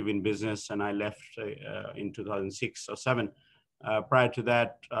was active in business and I left in 2006 or 7. Prior to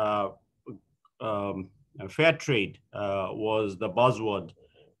that, fair trade was the buzzword,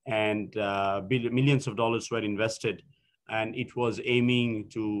 and millions of dollars were invested, and it was aiming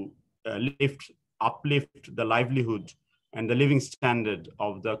to uplift the livelihood and the living standard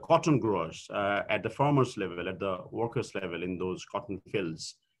of the cotton growers at the farmers level, at the workers level in those cotton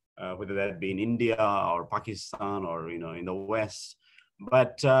fields, whether that be in India or Pakistan or in the West.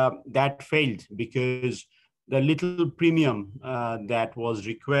 But that failed because the little premium that was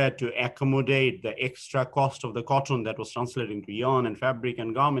required to accommodate the extra cost of the cotton that was translated into yarn and fabric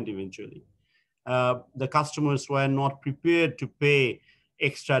and garment eventually, the customers were not prepared to pay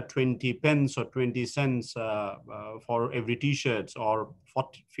extra 20 pence or 20 cents for every t-shirt, or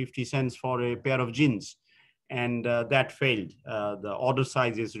 50 cents for a pair of jeans. And that failed. The order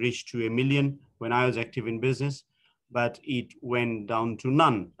sizes reached to 1 million when I was active in business, but it went down to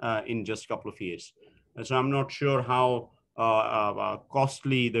none in just a couple of years. So I'm not sure how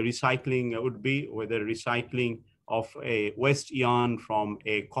costly the recycling would be, whether recycling of a waste yarn from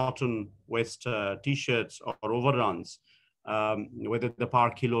a cotton waste t-shirts or overruns, whether the per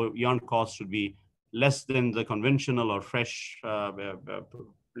kilo yarn cost should be less than the conventional or fresh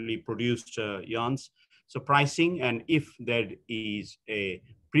produced yarns. So pricing, and if there is a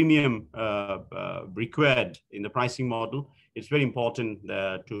premium required in the pricing model, it's very important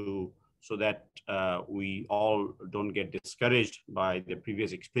so that we all don't get discouraged by the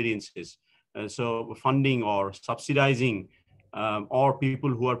previous experiences. So funding or subsidizing or people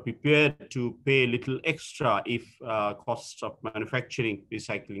who are prepared to pay a little extra if costs of manufacturing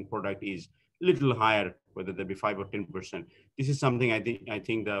recycling product is a little higher, whether that be 5 or 10%. This is something I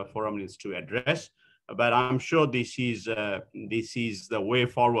think the forum needs to address, but I'm sure this is the way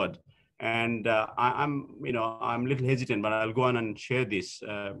forward. And I'm a little hesitant, but I'll go on and share this.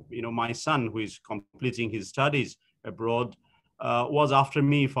 My son, who is completing his studies abroad, was after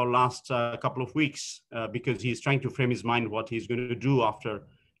me for last couple of weeks because he's trying to frame his mind what he's going to do after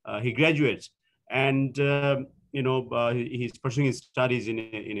he graduates. And he's pursuing his studies in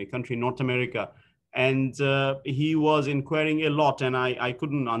a country in North America, and he was inquiring a lot, and I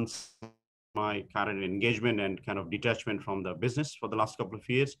couldn't answer my current engagement and kind of detachment from the business for the last couple of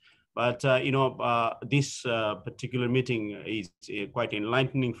years. But this particular meeting is quite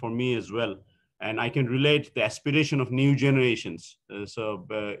enlightening for me as well. And I can relate the aspiration of new generations.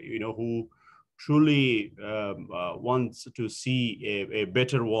 Who truly wants to see a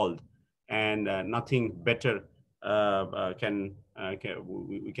better world, and nothing better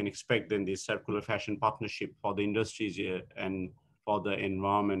we can expect than this circular fashion partnership for the industries and for the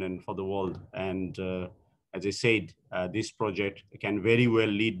environment and for the world. And as I said, this project can very well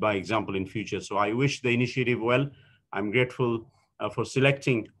lead by example in future. So I wish the initiative well. I'm grateful for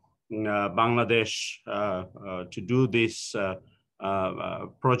selecting Bangladesh to do this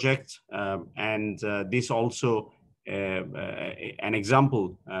project. And this also an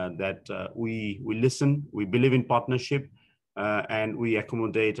example that we listen, we believe in partnership, and we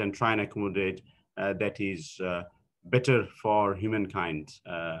accommodate and try and accommodate that is better for humankind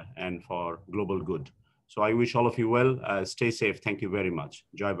and for global good. So I wish all of you well. Stay safe. Thank you very much.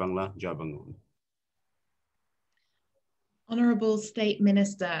 Jai Bangla, Jai Bangla. Honourable State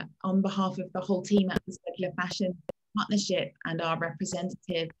Minister, on behalf of the whole team at the Circular Fashion Partnership and our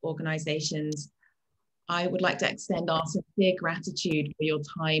representative organisations, I would like to extend our sincere gratitude for your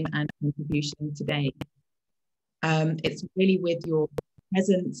time and contribution today. It's really with your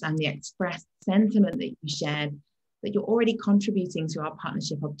presence and the expressed sentiment that you shared that you're already contributing to our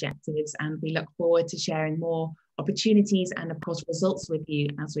partnership objectives, and we look forward to sharing more opportunities and of course results with you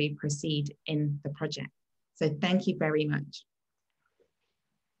as we proceed in the project. So thank you very much.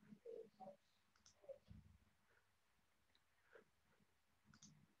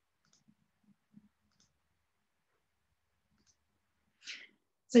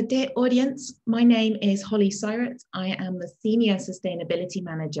 So dear audience, my name is Holly Syrat. I am the Senior Sustainability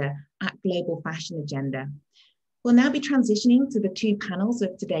Manager at Global Fashion Agenda. We'll now be transitioning to the two panels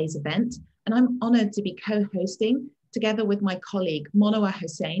of today's event, and I'm honoured to be co-hosting together with my colleague Monoa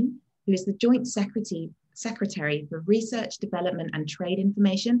Hossain, who is the Joint Secretary for Research, Development and Trade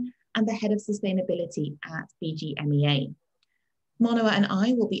Information and the Head of Sustainability at BGMEA. Monoa and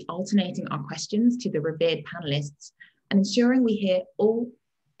I will be alternating our questions to the revered panellists and ensuring we hear all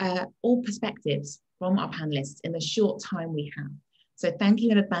perspectives from our panellists in the short time we have. So thank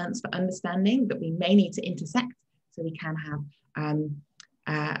you in advance for understanding that we may need to intersect so we can have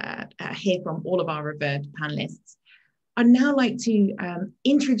hear from all of our revered panellists. I'd now like to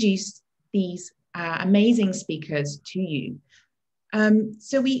introduce these amazing speakers to you.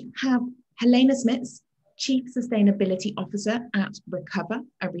 So we have Helena Smits, Chief Sustainability Officer at Recover,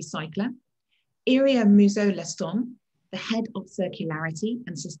 a recycler, Iria Muzo-Leston, the Head of Circularity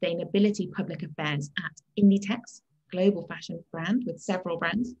and Sustainability Public Affairs at Inditex, global fashion brand with several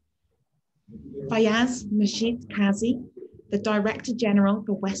brands, Fayaz Mashid Kazi, the Director General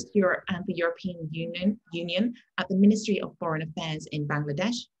for West Europe and the European Union at the Ministry of Foreign Affairs in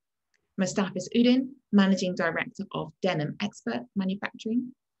Bangladesh, Mustafis Udin, Managing Director of Denim Expert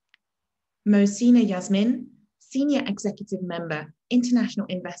Manufacturing, Mohsina Yasmin, Senior Executive Member, International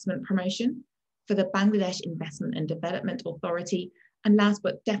Investment Promotion for the Bangladesh Investment and Development Authority, and last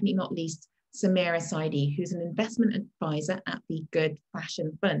but definitely not least, Samira Saidi, who's an investment advisor at the Good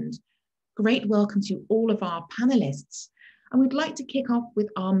Fashion Fund. Great welcome to all of our panelists. And we'd like to kick off with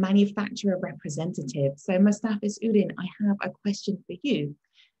our manufacturer representative. So Mustafis Udin, I have a question for you.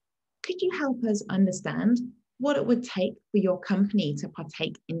 Could you help us understand what it would take for your company to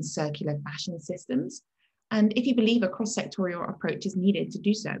partake in circular fashion systems? And if you believe a cross-sectorial approach is needed to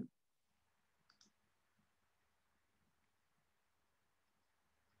do so?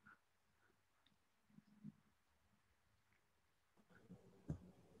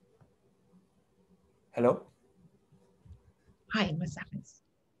 Hello. Hi, Mustafis.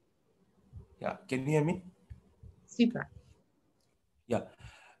 Yeah, can you hear me? Super.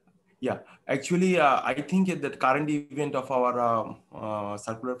 Yeah. Actually, I think that current event of our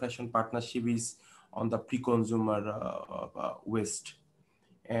circular fashion partnership is on the pre-consumer waste,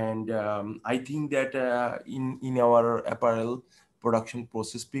 and I think that in our apparel production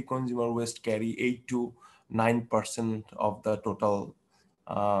process, pre-consumer waste carry 8 to 9% of the total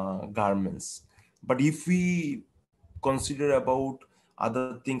garments. But if we consider about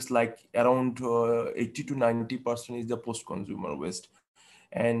other things like around 80 to 90% is the post-consumer waste.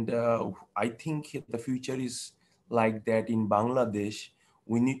 And I think the future is like that in Bangladesh.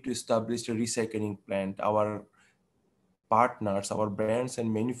 We need to establish a recycling plant. Our partners, our brands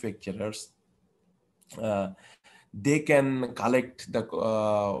and manufacturers, they can collect the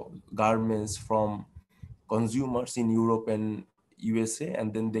garments from consumers in Europe and USA,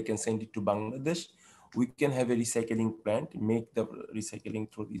 and then they can send it to Bangladesh. We can have a recycling plant, make the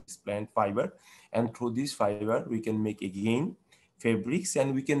recycling through this plant fiber, and through this fiber we can make again fabrics,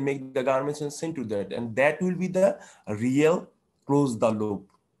 and we can make the garments and send to that, and that will be the real close the loop.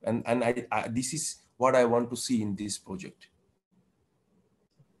 And this is what I want to see in this project.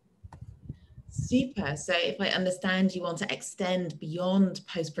 Super. So if I understand, you want to extend beyond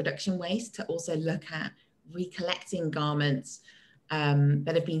post-production waste to also look at recollecting garments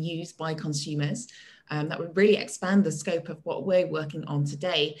that have been used by consumers. That would really expand the scope of what we're working on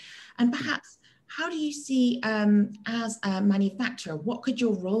today. And perhaps How do you see, as a manufacturer, what could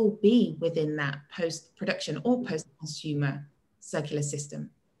your role be within that post-production or post-consumer circular system?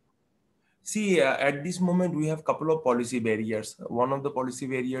 See, at this moment, we have a couple of policy barriers. One of the policy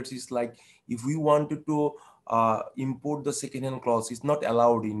barriers is like, if we wanted to import the second-hand clothes, it's not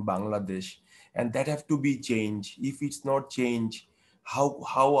allowed in Bangladesh. And that have to be changed. If it's not changed,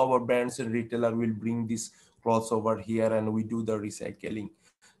 how our brands and retailer will bring this clothes over here and we do the recycling.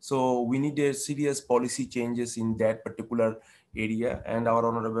 So we need a serious policy changes in that particular area. And our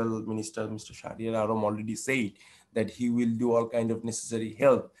Honorable Minister, Mr. Shahriar Aram, already said that he will do all kind of necessary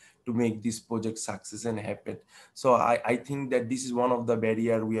help to make this project success and happen. So I think that this is one of the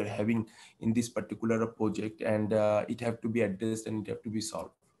barrier we are having in this particular project, and it have to be addressed and it have to be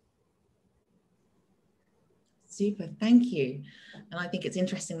solved. Super, thank you. And I think it's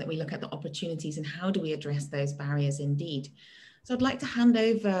interesting that we look at the opportunities and how do we address those barriers indeed. So I'd like to hand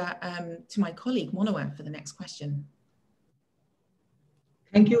over to my colleague, Monoa, for the next question.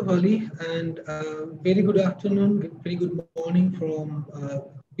 Thank you, Holly, and very good afternoon, very good morning from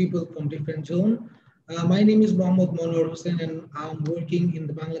people from different zones. My name is Mohammad Monor Hussain, and I'm working in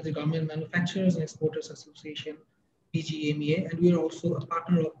the Bangladesh Garment Manufacturers and Exporters Association, BGMEA, and we are also a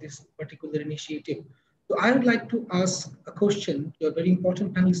partner of this particular initiative. So I would like to ask a question to a very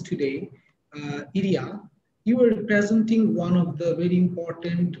important panelist today. Iria, you are representing one of the very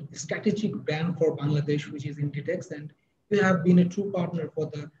important strategic brand for Bangladesh, which is Inditex, and you have been a true partner for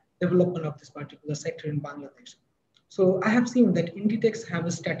the development of this particular sector in Bangladesh. So I have seen that Inditex have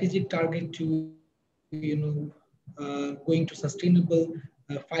a strategic target to, going to sustainable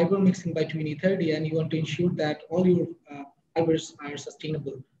fiber mixing by 2030, and you want to ensure that all your fibers are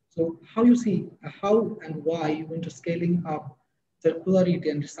sustainable. So how you see, how and why you want to scaling up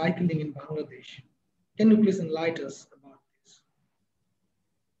circularity and recycling in Bangladesh? Can you please enlighten us about this?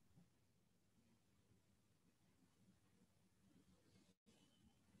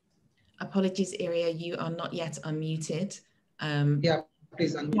 Apologies, Iria, you are not yet unmuted. Yeah,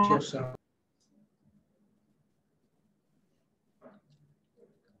 please unmute yourself.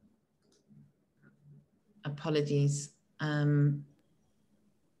 Apologies.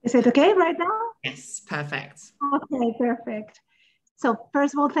 Is it okay right now? Yes, perfect. Okay, perfect. So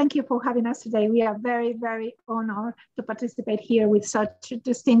first of all, thank you for having us today. We are very, very honored to participate here with such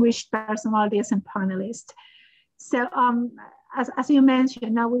distinguished personalities and panelists. So as you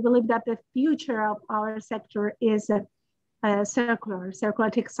mentioned, now we believe that the future of our sector is circular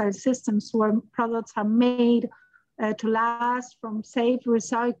textile systems where products are made to last from safe,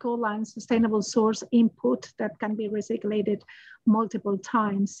 recycle, and sustainable source input that can be recycled multiple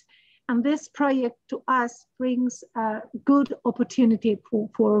times. And this project to us brings a good opportunity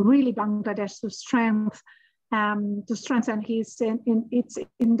for really Bangladesh to strengthen its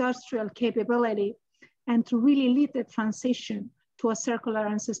industrial capability and to really lead the transition to a circular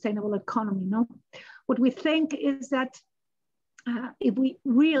and sustainable economy. No? What we think is that if we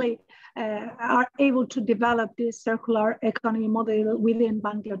really are able to develop this circular economy model within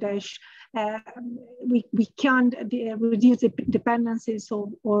Bangladesh, we can reduce the dependencies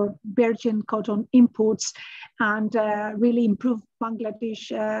or virgin cotton imports and really improve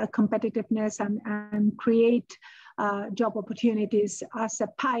Bangladesh competitiveness and create job opportunities as a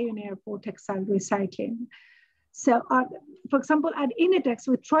pioneer for textile recycling. So, for example, at Inditex,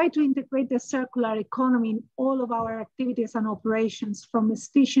 we try to integrate the circular economy in all of our activities and operations, from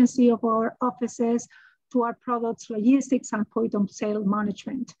efficiency of our offices to our products, logistics, and point of sale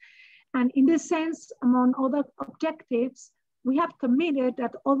management. And in this sense, among other objectives, we have committed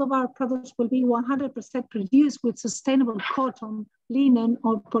that all of our products will be 100% produced with sustainable cotton, linen,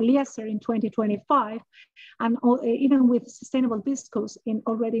 or polyester in 2025, and even with sustainable viscose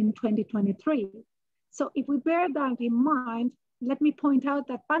already in 2023. So if we bear that in mind, let me point out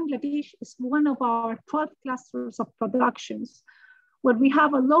that Bangladesh is one of our 12 clusters of productions, where we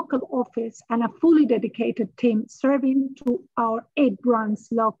have a local office and a fully dedicated team serving to our 8 brands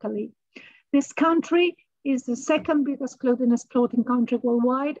locally. This country is the second biggest clothing exporting country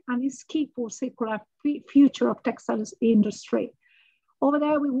worldwide and is key for circular future of textiles industry. Over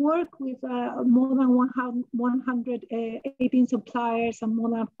there, we work with more than 118 suppliers and more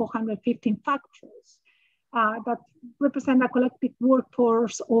than 415 factories that represent a collective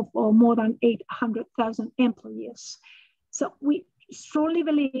workforce of more than 800,000 employees. So we strongly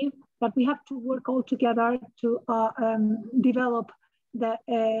believe that we have to work all together to develop the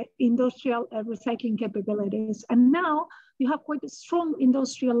industrial recycling capabilities. And now you have quite a strong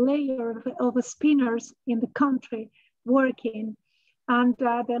industrial layer of spinners in the country working And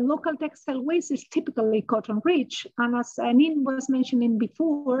the local textile waste is typically cotton rich. And as Nin was mentioning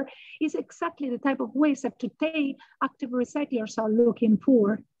before, is exactly the type of waste that today active recyclers are looking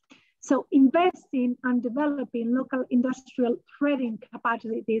for. So investing and developing local industrial threading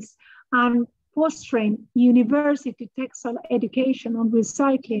capacities and fostering university textile education on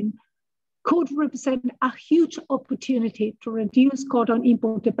recycling could represent a huge opportunity to reduce cotton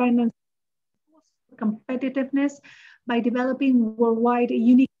import dependence, competitiveness by developing worldwide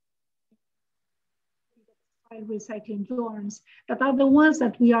unique recycling norms that are the ones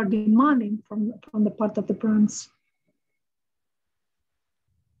that we are demanding from the part of the brands.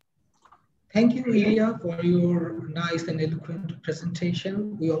 Thank you, Ilya, for your nice and eloquent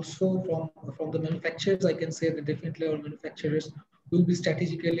presentation. We also, from the manufacturers, I can say that definitely our manufacturers will be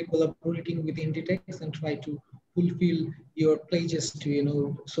strategically collaborating with Inditex and try to fulfill your pledges to,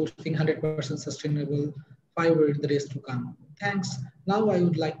 sourcing 100% sustainable fiber in the days to come. Thanks. Now I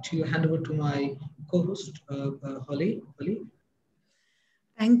would like to hand over to my co-host, Holly.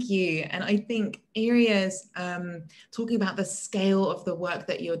 Thank you. And I think Iria's talking about the scale of the work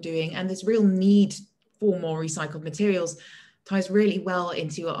that you're doing and this real need for more recycled materials ties really well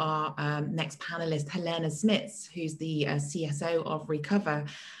into our next panelist, Helena Smits, who's the CSO of Recover.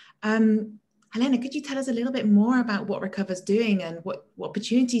 Helena, could you tell us a little bit more about what Recover's doing and what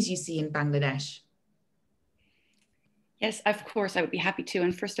opportunities you see in Bangladesh? Yes, of course, I would be happy to.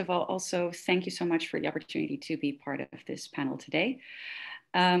 And first of all, also, thank you so much for the opportunity to be part of this panel today.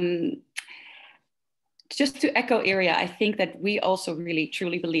 Just to echo Iria, I think that we also really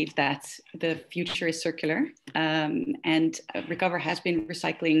truly believe that the future is circular, and Recover has been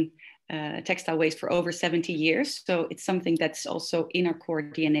recycling textile waste for over 70 years. So it's something that's also in our core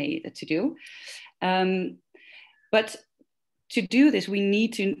DNA to do. But to do this, we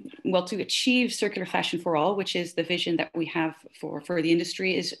need to achieve circular fashion for all, which is the vision that we have for the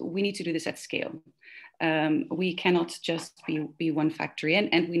industry, is we need to do this at scale. We cannot just be one factory,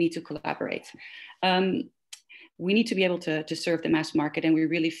 and we need to collaborate. We need to be able to serve the mass market, and we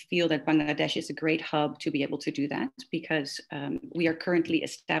really feel that Bangladesh is a great hub to be able to do that, because we are currently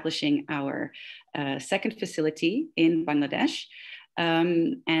establishing our second facility in Bangladesh.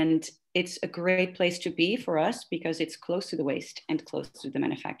 And it's a great place to be for us because it's close to the waste and close to the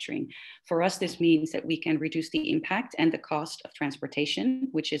manufacturing. For us, this means that we can reduce the impact and the cost of transportation,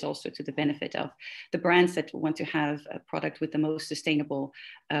 which is also to the benefit of the brands that want to have a product with the most sustainable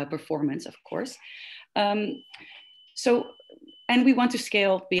performance, of course. And we want to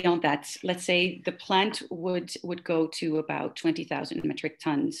scale beyond that. Let's say the plant would go to about 20,000 metric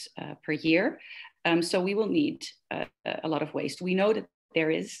tons per year. So we will need a lot of waste. We know that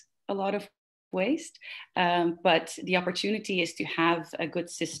there is a lot of waste, but the opportunity is to have a good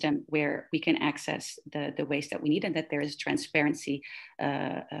system where we can access the waste that we need, and that there is transparency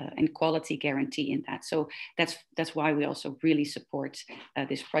and quality guarantee in that. So that's why we also really support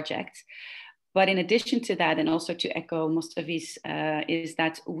this project. But in addition to that, and also to echo Mustafi's, is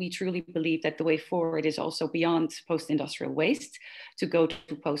that we truly believe that the way forward is also beyond post-industrial waste to go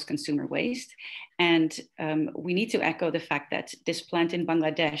to post-consumer waste. And we need to echo the fact that this plant in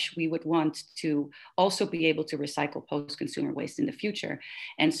Bangladesh, we would want to also be able to recycle post-consumer waste in the future.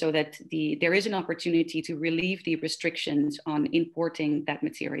 And so that there is an opportunity to relieve the restrictions on importing that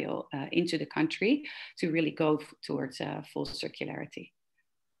material into the country to really go towards full circularity.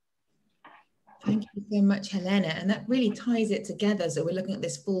 Thank you so much, Helena. And that really ties it together. So we're looking at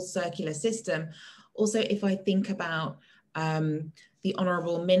this full circular system. Also, if I think about the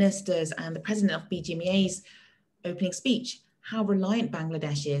honourable ministers and the president of BGMEA's opening speech, how reliant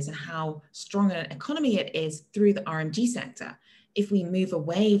Bangladesh is and how strong an economy it is through the RMG sector. If we move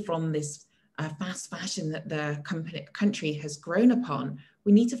away from this fast fashion that the country has grown upon,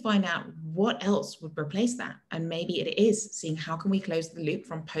 we need to find out what else would replace that. And maybe it is seeing how can we close the loop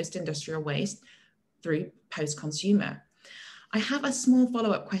from post-industrial waste through post-consumer. I have a small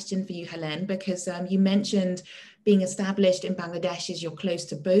follow-up question for you, Helen, because you mentioned being established in Bangladesh as you're close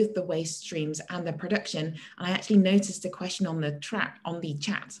to both the waste streams and the production. And I actually noticed a question on the chat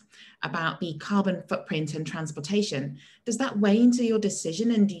about the carbon footprint and transportation. Does that weigh into your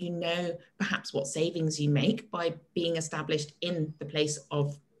decision? And do you know perhaps what savings you make by being established in the place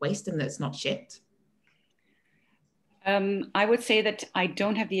of waste and that's not shipped? I would say that I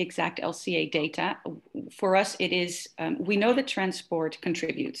don't have the exact LCA data. For us, it is, we know that transport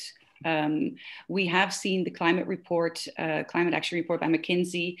contributes. We have seen the climate action report by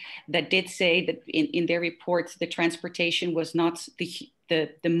McKinsey that did say that in their report, the transportation was not the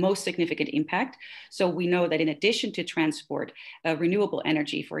the most significant impact. So we know that in addition to transport, renewable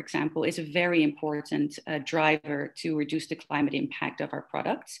energy, for example, is a very important driver to reduce the climate impact of our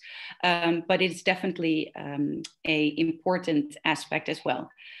products. But it's definitely an important aspect as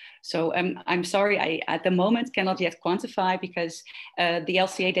well. So I'm sorry, I at the moment cannot yet quantify, because the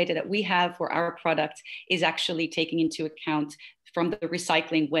LCA data that we have for our product is actually taking into account from the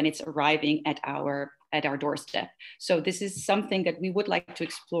recycling when it's arriving at our doorstep. So this is something that we would like to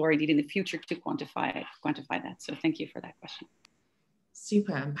explore indeed in the future to quantify that. So thank you for that question.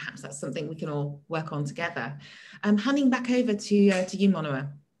 Super, and perhaps that's something we can all work on together. Handing back over to you, Monora.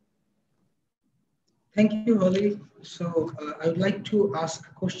 Thank you, Holly. So I would like to ask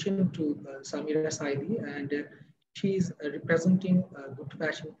a question to Samira Saidi, and she's representing Good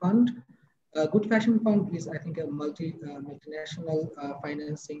Fashion Fund. Good Fashion Fund is, I think, a multinational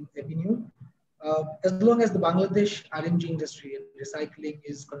financing avenue. As long as the Bangladesh RMG industry and recycling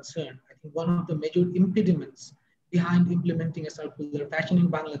is concerned, I think one of the major impediments behind implementing a circular fashion in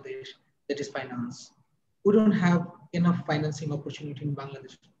Bangladesh, that is finance. We don't have enough financing opportunity in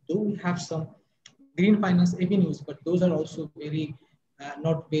Bangladesh. Though we have some green finance avenues, but those are also very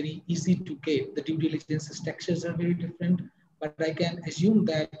not very easy to get. The due diligence structures are very different, but I can assume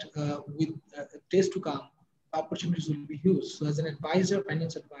that with days to come, opportunities will be huge. So as an advisor,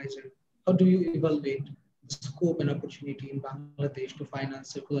 finance advisor, how do you evaluate the scope and opportunity in Bangladesh to finance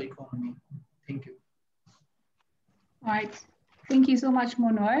circular economy? Thank you. All right. Thank you so much,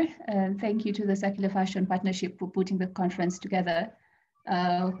 Monor, and thank you to the Circular Fashion Partnership for putting the conference together.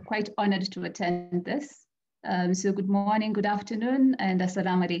 Quite honored to attend this. So good morning, good afternoon, and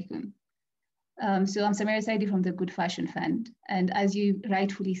assalamu alaikum. So I'm Samira Saidi from the Good Fashion Fund. And as you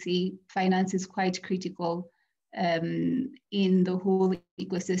rightfully say, finance is quite critical in the whole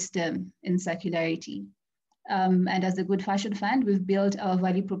ecosystem in circularity. And as the Good Fashion Fund, we've built our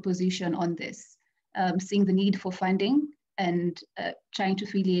value proposition on this, seeing the need for funding and trying to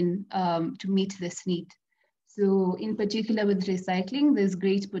fill in to meet this need. So in particular with recycling, there's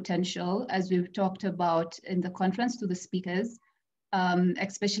great potential, as we've talked about in the conference to the speakers,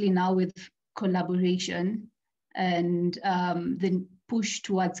 especially now with collaboration and the push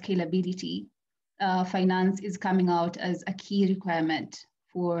towards scalability. Finance is coming out as a key requirement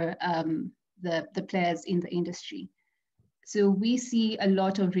for the players in the industry. So we see a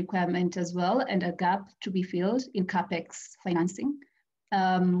lot of requirement as well and a gap to be filled in CapEx financing.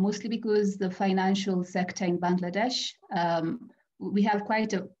 Mostly because the financial sector in Bangladesh, we have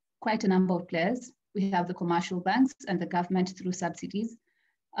quite a number of players. We have the commercial banks and the government through subsidies.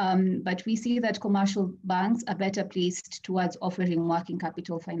 But we see that commercial banks are better placed towards offering working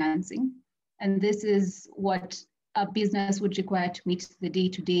capital financing. And this is what a business would require to meet the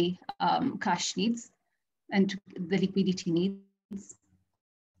day-to-day cash needs and the liquidity needs.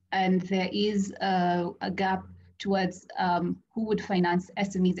 And there is a gap towards who would finance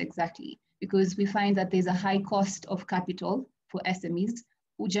SMEs exactly, because we find that there's a high cost of capital for SMEs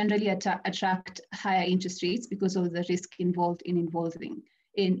who generally attract higher interest rates because of the risk involved in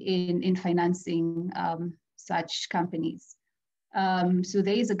financing such companies. So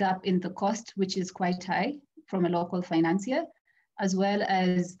there is a gap in the cost, which is quite high from a local financier, as well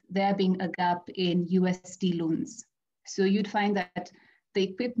as there being a gap in USD loans. So you'd find that the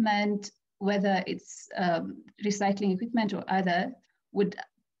equipment, whether it's recycling equipment or other, would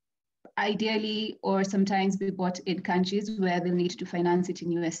ideally or sometimes be bought in countries where they need to finance it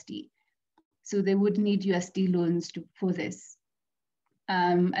in USD. So they would need USD loans for this.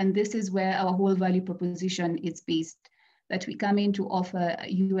 And this is where our whole value proposition is based, that we come in to offer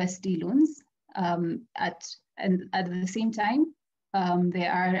USD loans and at the same time, they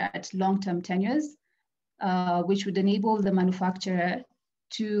are at long-term tenures, which would enable the manufacturer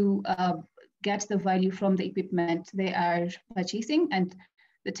to get the value from the equipment they are purchasing, and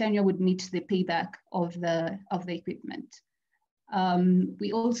the tenure would meet the payback of the equipment.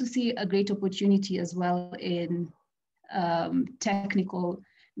 We also see a great opportunity as well in technical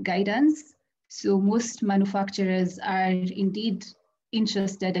guidance. So most manufacturers are indeed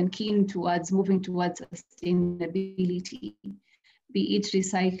interested and keen towards moving towards sustainability, be it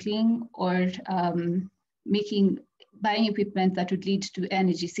recycling or buying equipment that would lead to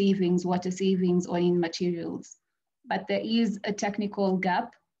energy savings, water savings, or in materials. But there is a technical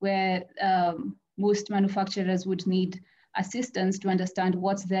gap where most manufacturers would need assistance to understand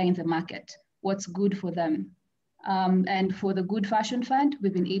what's there in the market, what's good for them. And for the Good Fashion Fund,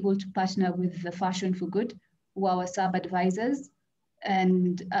 we've been able to partner with the Fashion for Good, who are our sub-advisors.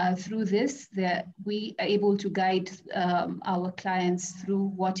 And through this, we are able to guide our clients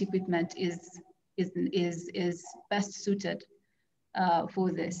through what equipment is best suited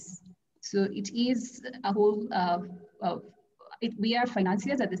for this. So it is a whole, we are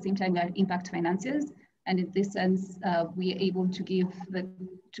financiers, at the same time we are impact financiers. And in this sense, we are able to give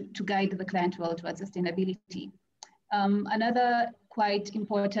to guide the client well towards sustainability. Another quite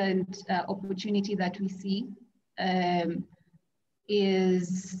important opportunity that we see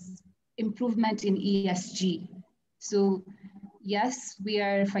is improvement in ESG. So yes, we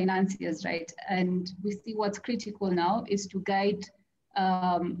are financiers, right? And we see what's critical now is to guide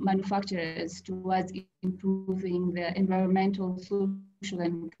manufacturers towards improving their environmental, social,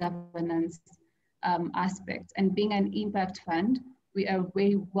 and governance aspects. And being an impact fund, we are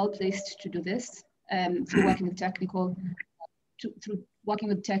very well placed to do this through working with technical,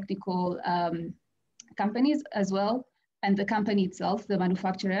 companies as well. And the company itself, the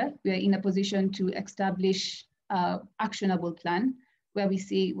manufacturer, we are in a position to establish actionable plan where we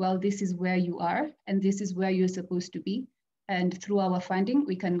say, well, this is where you are and this is where you're supposed to be. And through our funding,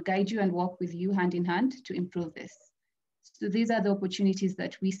 we can guide you and work with you hand in hand to improve this. So these are the opportunities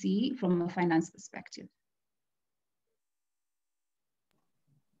that we see from a finance perspective.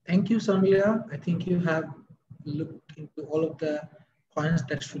 Thank you, Sandra. I think you have looked into all of the points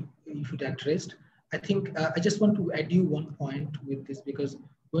that you should address. I think I just want to add you one point with this, because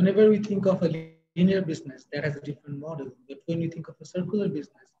whenever we think of a linear business, that has a different model. But when we think of a circular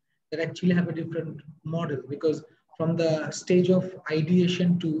business, that actually have a different model, because from the stage of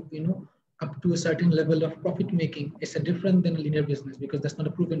ideation to, up to a certain level of profit making, it's a different than a linear business, because that's not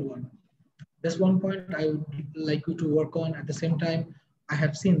a proven one. That's one point I would like you to work on. At the same time, I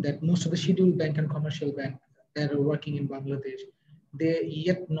have seen that most of the scheduled bank and commercial bank that are working in Bangladesh, they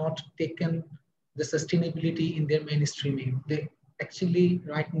yet not taken the sustainability in their mainstreaming. They actually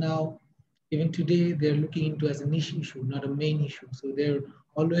right now, even today, they're looking into as a niche issue, not a main issue. So they're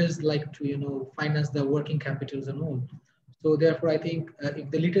always like to, finance the working capitals and all. So therefore, I think if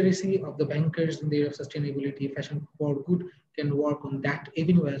the literacy of the bankers in the area of sustainability, fashion for good can work on that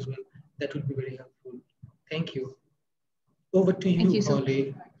avenue as well, that would be very helpful. Thank you. Over to you,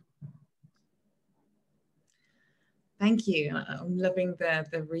 Holly. Thank you. I'm loving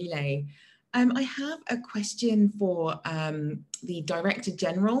the relay. I have a question for the Director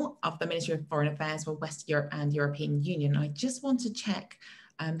General of the Ministry of Foreign Affairs for West Europe and European Union. I just want to check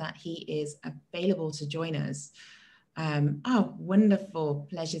that he is available to join us. Oh, wonderful.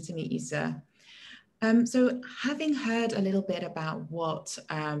 Pleasure to meet you, sir. So having heard a little bit about what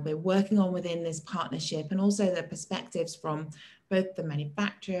we're working on within this partnership, and also the perspectives from both the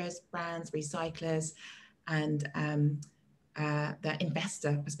manufacturers, brands, recyclers, and the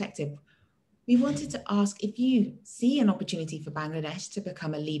investor perspective, we wanted to ask if you see an opportunity for Bangladesh to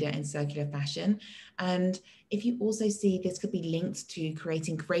become a leader in circular fashion, and if you also see this could be linked to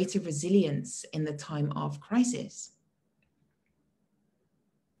creating greater resilience in the time of crisis.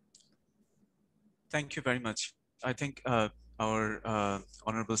 Thank you very much. I think our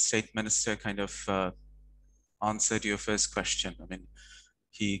Honorable State Minister kind of answered your first question. I mean,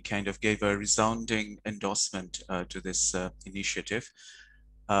 he kind of gave a resounding endorsement to this initiative.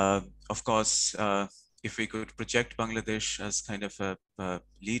 Of course, if we could project Bangladesh as kind of a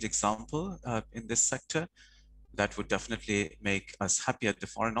lead example in this sector, that would definitely make us happy at the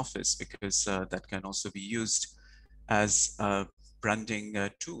Foreign Office, because that can also be used as a branding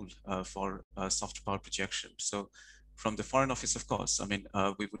tool for soft power projection. So from the Foreign Office, of course, I mean,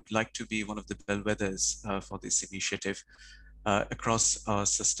 we would like to be one of the bellwethers for this initiative across our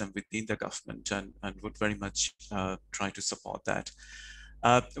system within the government, and would very much try to support that.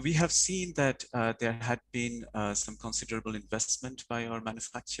 We have seen that there had been some considerable investment by our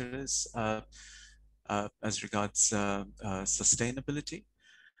manufacturers as regards sustainability.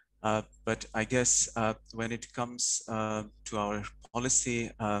 But I guess when it comes to our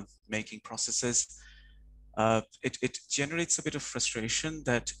policy making processes, it generates a bit of frustration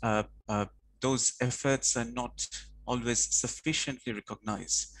that those efforts are not always sufficiently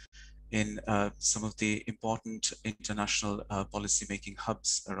recognized in some of the important international policy-making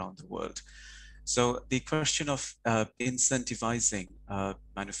hubs around the world. So the question of incentivizing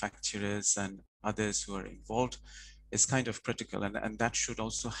manufacturers and others who are involved is kind of critical, and that should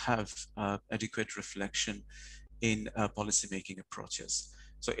also have adequate reflection in policy-making approaches.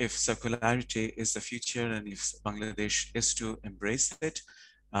 So if circularity is the future, and if Bangladesh is to embrace it,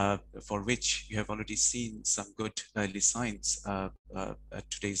 for which you have already seen some good early signs at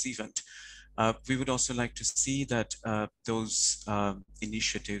today's event, we would also like to see that those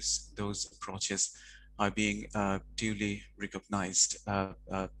initiatives, those approaches are being duly recognized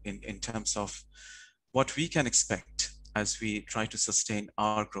in terms of what we can expect as we try to sustain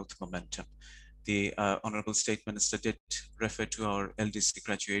our growth momentum. The Honorable State Minister did refer to our LDC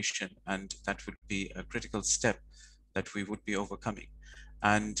graduation, and that would be a critical step that we would be overcoming.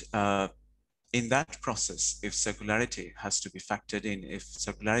 And in that process, if circularity has to be factored in, if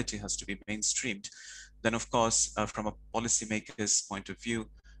circularity has to be mainstreamed, then of course, from a policymaker's point of view,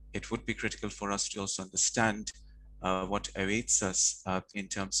 it would be critical for us to also understand what awaits us in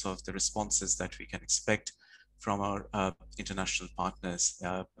terms of the responses that we can expect from our international partners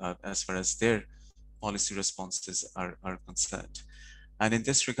as far as their policy responses are concerned. And in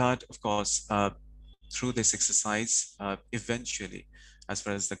this regard, of course, through this exercise, eventually, as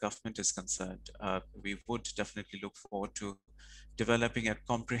far as the government is concerned, we would definitely look forward to developing a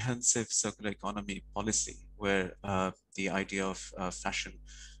comprehensive circular economy policy where the idea of fashion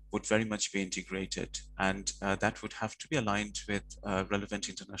would very much be integrated, and that would have to be aligned with relevant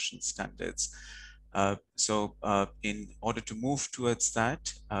international standards. So in order to move towards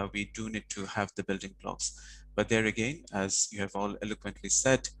that, we do need to have the building blocks. But there again, as you have all eloquently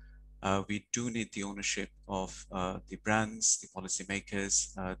said, we do need the ownership of the brands, the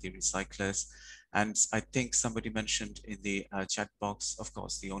policymakers, the recyclers. And I think somebody mentioned in the chat box, of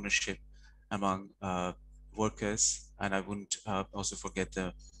course, the ownership among workers. And I wouldn't also forget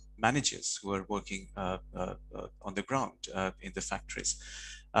the managers who are working on the ground in the factories.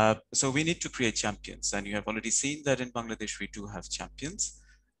 So we need to create champions. And you have already seen that in Bangladesh, we do have champions.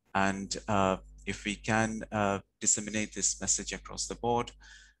 And if we can disseminate this message across the board,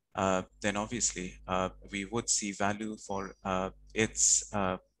 then obviously we would see value for its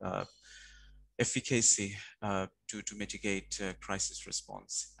efficacy to mitigate crisis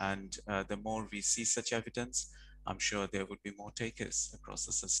response. And the more we see such evidence, I'm sure there would be more takers across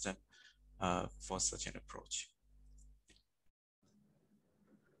the system for such an approach.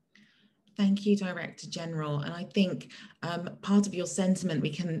 Thank you, Director General. And I think part of your sentiment we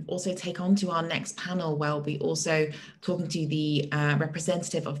can also take on to our next panel, where we'll be also talking to the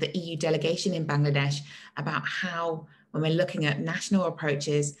representative of the EU delegation in Bangladesh about how, when we're looking at national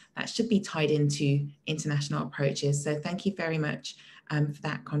approaches, that should be tied into international approaches. So thank you very much for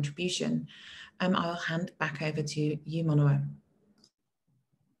that contribution. I'll hand back over to you, Monroe.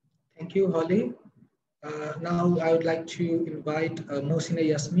 Thank you, Holly. Now I would like to invite Mohsina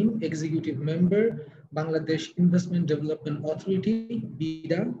Yasmin, Executive Member, Bangladesh Investment Development Authority,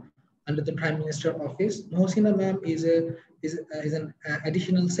 BIDA, under the Prime Minister Office. Mohsina ma'am is an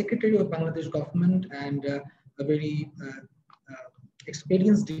additional Secretary of Bangladesh government and a very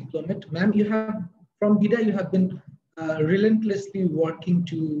experienced diplomat. Ma'am, you have, from BIDA, you have been relentlessly working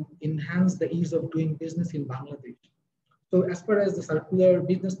to enhance the ease of doing business in Bangladesh. So as far as the circular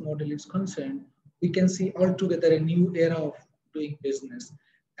business model is concerned, we can see altogether a new era of doing business.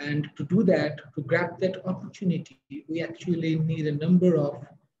 And to do that, to grab that opportunity, we actually need a number of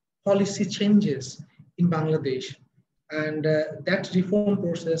policy changes in Bangladesh. And that reform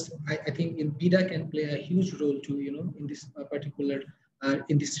process, I think in BIDA can play a huge role too, in this particular,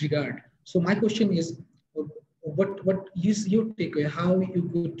 in this regard. So my question is, what is your takeaway? How you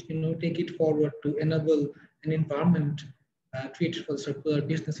could, take it forward to enable an environment created for circular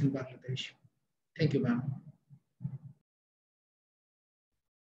business in Bangladesh? Thank you, ma'am.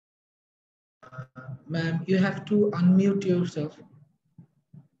 Ma'am, you have to unmute yourself.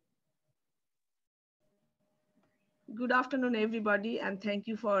 Good afternoon, everybody, and thank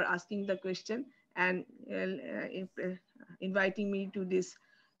you for asking the question and inviting me to this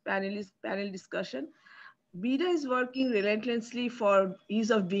panel discussion. BIDA is working relentlessly for ease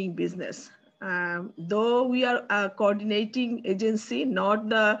of doing business. Though we are a coordinating agency, not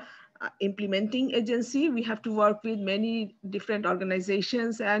the implementing agency, we have to work with many different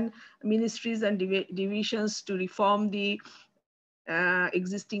organizations and ministries and divisions to reform the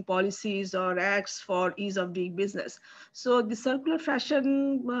existing policies or acts for ease of doing business. So the circular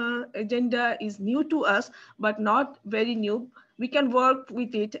fashion agenda is new to us, but not very new. We can work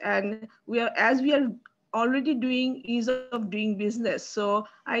with it, and we are already doing ease of doing business. So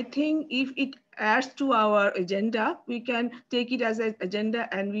I think if it adds to our agenda, we can take it as an agenda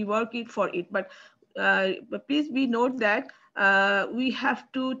and we work it for it. But please be note that we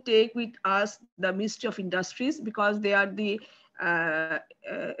have to take with us the Ministry of Industries, because they are the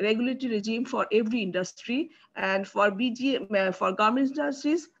regulatory regime for every industry. And for BGMEA, for government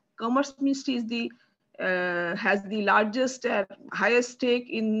industries, Commerce Ministry is the has the largest and highest stake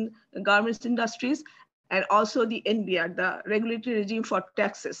in garments industries, and also the NBR, the regulatory regime for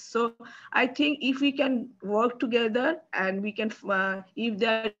taxes. So I think if we can work together and we can, if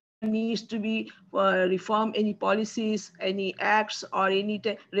there needs to be reform any policies, any acts, or any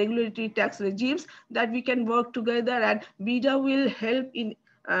regulatory tax regimes, that we can work together, and BIDA will help in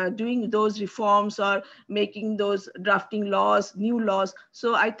doing those reforms or making those drafting laws, new laws.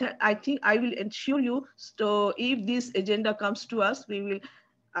 So I think I will ensure you, so if this agenda comes to us, we will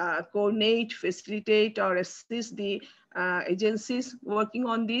coordinate, facilitate, or assist the agencies working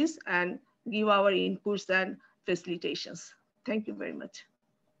on this and give our inputs and facilitations. Thank you very much.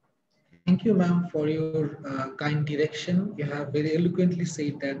 Thank you, ma'am, for your kind direction. You have very eloquently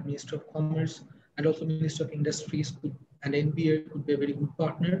said that Minister of Commerce and also Minister of Industries and NBA could be a very good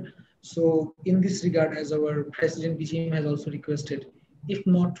partner. So in this regard, as our President BGMEA has also requested, if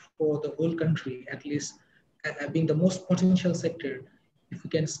not for the whole country, at least being the most potential sector, if we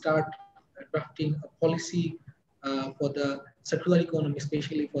can start drafting a policy for the circular economy,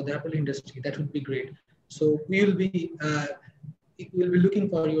 especially for the apparel industry, that would be great. So we will be looking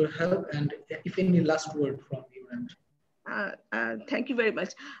for your help, and if any last word from you. Thank you very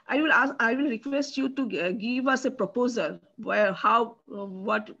much. I will request you to give us a proposal where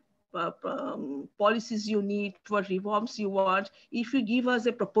what policies you need, what reforms you want. If you give us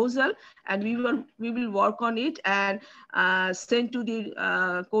a proposal, and we will work on it and send to the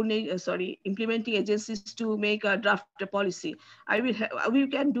implementing agencies to make a draft policy. We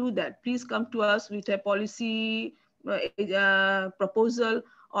can do that. Please come to us with a policy proposal,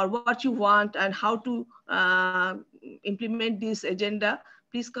 or what you want and how to implement this agenda.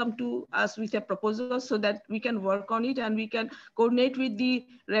 Please come to us with a proposal so that we can work on it and we can coordinate with the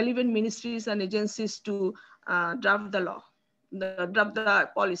relevant ministries and agencies to draft the law, draft the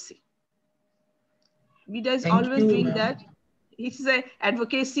policy. BIDA is always doing that. It's an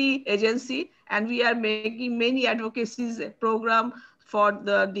advocacy agency, and we are making many advocacies program for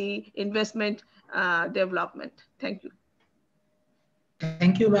the investment development. Thank you.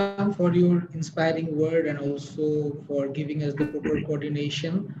 Thank you, ma'am, for your inspiring word and also for giving us the proper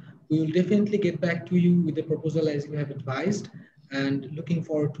coordination. We will definitely get back to you with the proposal as you have advised, and looking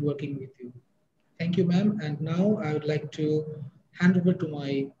forward to working with you. Thank you, ma'am. And now I would like to hand over to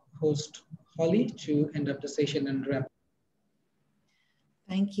my host, Holly, to end up the session and wrap.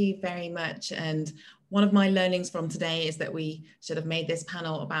 Thank you very much. And one of my learnings from today is that we should have made this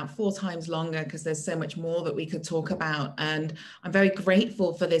panel about 4 times longer, because there's so much more that we could talk about. And I'm very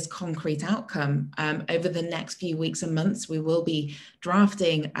grateful for this concrete outcome. Over the next few weeks and months, we will be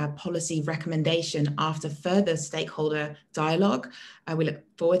drafting a policy recommendation after further stakeholder dialogue. We look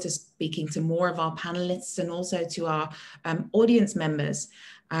forward to speaking to more of our panelists and also to our audience members.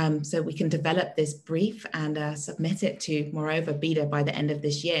 So we can develop this brief and submit it to, moreover, BIDA by the end of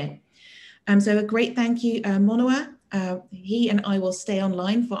this year. So a great thank you, Monoa. He and I will stay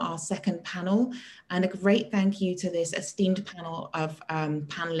online for our second panel, and a great thank you to this esteemed panel of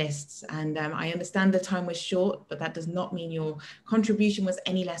panelists. And I understand the time was short, but that does not mean your contribution was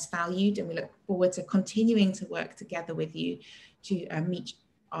any less valued, and we look forward to continuing to work together with you to meet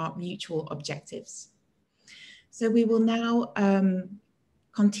our mutual objectives. So we will now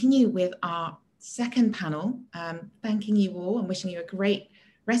continue with our second panel, thanking you all and wishing you a great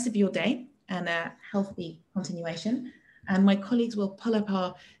rest of your day and a healthy continuation. And my colleagues will pull up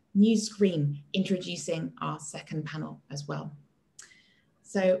our new screen introducing our second panel as well.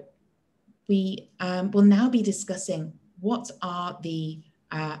 So we will now be discussing what are the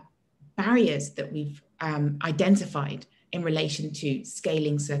barriers that we've identified in relation to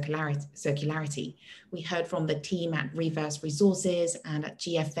scaling circularity. We heard from the team at Reverse Resources and at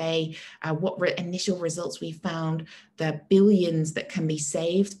GFA what initial results we found, the billions that can be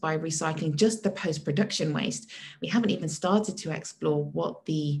saved by recycling just the post-production waste. We haven't even started to explore what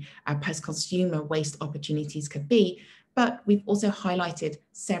the post-consumer waste opportunities could be, but we've also highlighted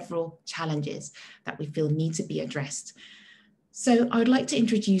several challenges that we feel need to be addressed. So I would like to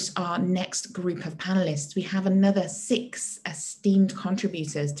introduce our next group of panelists. We have another 6 esteemed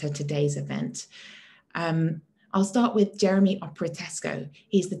contributors to today's event. I'll start with Jeremy Opritesco.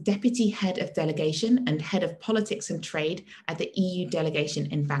 He's the Deputy Head of Delegation and Head of Politics and Trade at the EU Delegation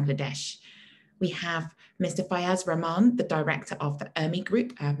in Bangladesh. We have Mr. Fayaz Rahman, the Director of the ERMI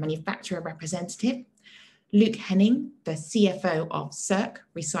Group, a manufacturer representative. Luke Henning, the CFO of Circ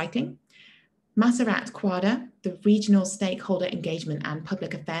Recycling. Masarat Quada, the Regional Stakeholder Engagement and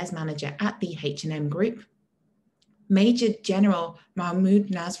Public Affairs Manager at the H&M Group. Major General Mahmoud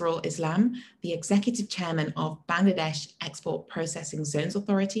Nazrul Islam, the Executive Chairman of Bangladesh Export Processing Zones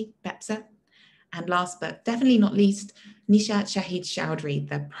Authority, BEPSA. And last but definitely not least, Nishat Shahid Chowdhury,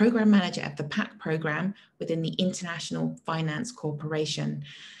 the Program Manager of the PAC Program within the International Finance Corporation.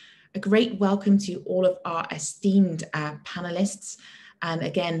 A great welcome to all of our esteemed panelists. And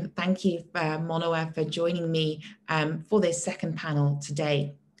again, thank you, Monoa, for joining me for this second panel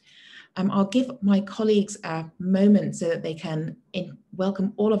today. I'll give my colleagues a moment so that they can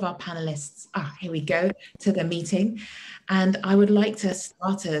welcome all of our panelists. Here we go, to the meeting. And I would like to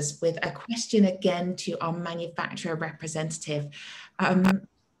start us with a question again to our manufacturer representative. Mr.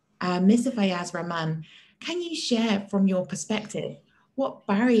 Fayaz Rahman, can you share from your perspective what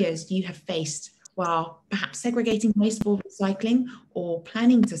barriers you have faced while perhaps segregating waste for recycling or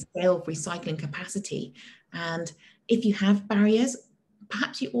planning to scale recycling capacity? And if you have barriers,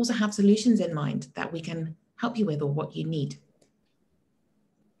 perhaps you also have solutions in mind that we can help you with or what you need.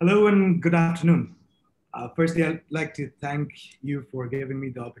 Hello and good afternoon. Firstly, I'd like to thank you for giving me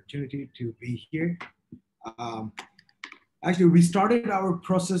the opportunity to be here. Actually, we started our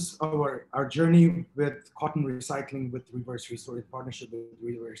process, our journey with cotton recycling with reverse resource partnership with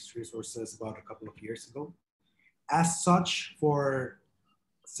reverse resources about a couple of years ago. As such, for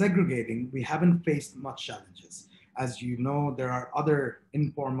segregating, we haven't faced much challenges. As you know, there are other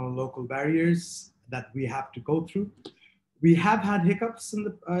informal local barriers that we have to go through. We have had hiccups in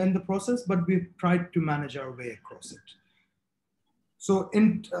the process, but we've tried to manage our way across it. So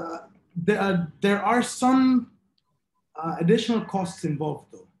there are some additional costs involved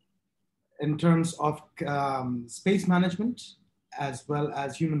though, in terms of space management, as well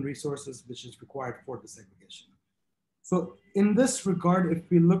as human resources, which is required for the segregation. So in this regard, if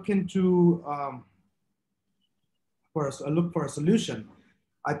we look into, look for a solution,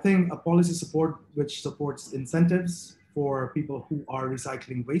 I think a policy support which supports incentives for people who are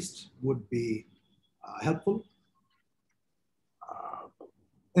recycling waste would be helpful.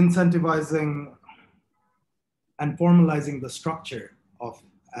 Incentivizing and formalizing the structure of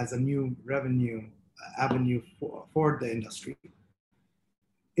as a new revenue avenue for the industry.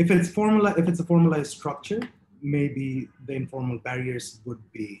 If it's a formalized structure, maybe the informal barriers would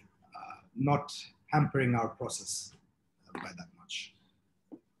be not hampering our process by that much.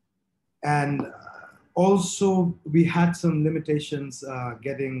 And also, we had some limitations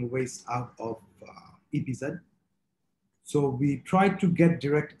getting waste out of EPZ. So we tried to get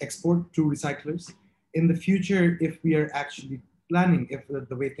direct export to recyclers. In the future, if we are actually planning, if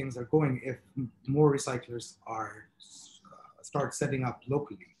the way things are going, if more recyclers start setting up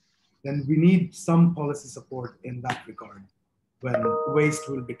locally, then we need some policy support in that regard when waste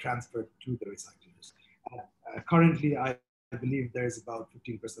will be transferred to the recyclers. Currently, I believe there's about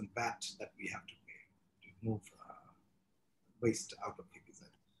 15% VAT that we have to pay to move waste out of EPZ.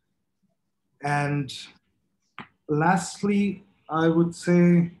 And lastly, I would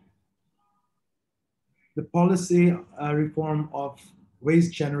say the policy reform of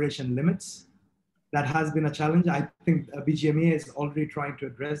waste generation limits, that has been a challenge. I think BGMEA is already trying to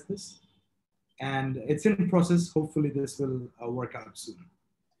address this, and it's in process. Hopefully this will work out soon.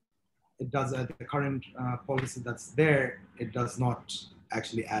 It does, the current policy that's there, it does not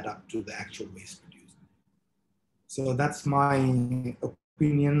actually add up to the actual waste produced. So that's my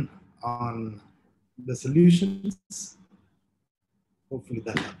opinion on the solutions. Hopefully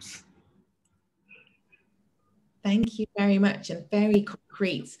that helps. Thank you very much, and very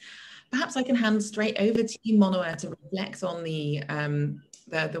concrete. Perhaps I can hand straight over to you, Monoa, to reflect on the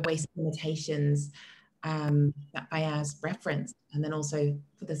waste limitations that Fayaz referenced, and then also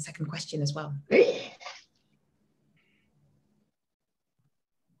for the second question as well.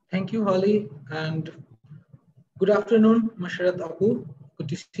 Thank you, Holly, and good afternoon, Masharat Apu. Good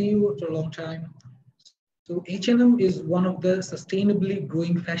to see you after a long time. So H&M is one of the sustainably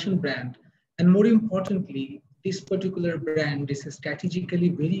growing fashion brand, and more importantly, this particular brand is strategically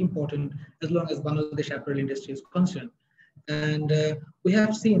very important as long as Bangladesh apparel industry is concerned. And we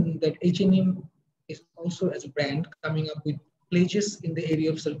have seen that H&M is also as a brand coming up with pledges in the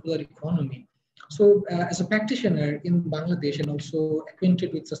area of circular economy. So as a practitioner in Bangladesh and also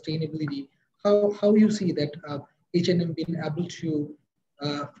acquainted with sustainability, how you see that H&M being able to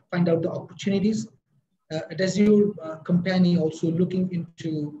find out the opportunities? Does your company also looking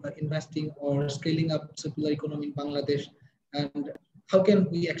into investing or scaling up circular economy in Bangladesh? And how can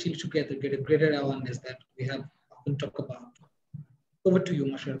we actually together get a greater awareness that we have often talked about? Over to you,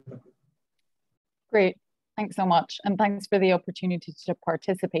 Masha. Great. Thanks so much. And thanks for the opportunity to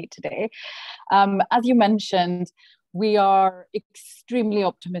participate today. As you mentioned, we are extremely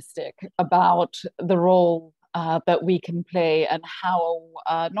optimistic about the role that we can play, and how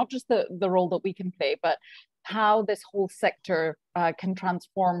not just the role that we can play, but how this whole sector can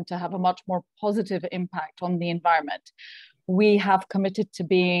transform to have a much more positive impact on the environment. We have committed to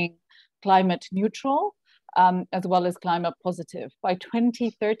being climate neutral as well as climate positive. By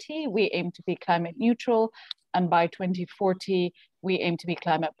 2030, we aim to be climate neutral, and by 2040, we aim to be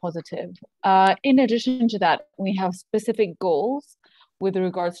climate positive. In addition to that, we have specific goals with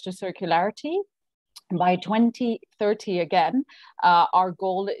regards to circularity. By 2030, again, our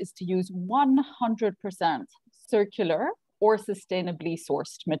goal is to use 100% circular or sustainably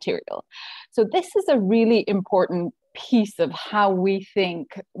sourced material. So this is a really important piece of how we think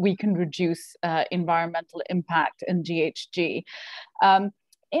we can reduce environmental impact in GHG.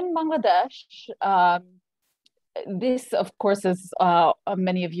 In Bangladesh, this, of course, as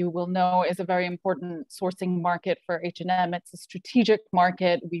many of you will know, is a very important sourcing market for H&M. It's a strategic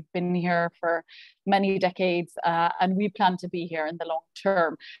market. We've been here for many decades, and we plan to be here in the long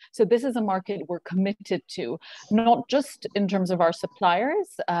term. So this is a market we're committed to, not just in terms of our suppliers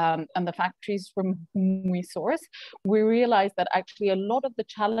and the factories from whom we source. We realize that actually a lot of the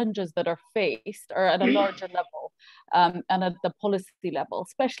challenges that are faced are at a larger level and at the policy level,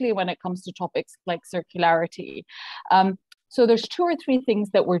 especially when it comes to topics like circularity. So there's 2 or 3 things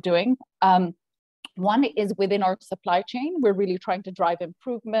that we're doing. One is within our supply chain. We're really trying to drive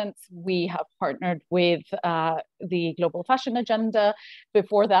improvements. We have partnered with the Global Fashion Agenda.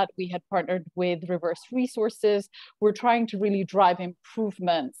 Before that, we had partnered with Reverse Resources. We're trying to really drive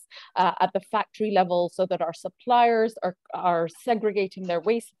improvements at the factory level so that our suppliers are segregating their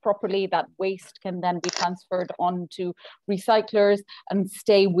waste properly. That waste can then be transferred on to recyclers and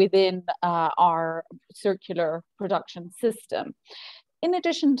stay within our circular production system. In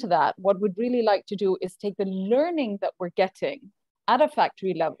addition to that, what we'd really like to do is take the learning that we're getting at a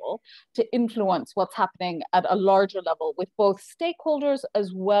factory level to influence what's happening at a larger level with both stakeholders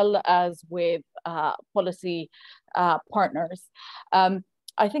as well as with policy partners.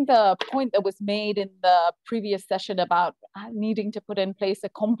 I think the point that was made in the previous session about needing to put in place a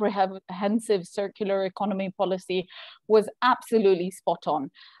comprehensive circular economy policy was absolutely spot on.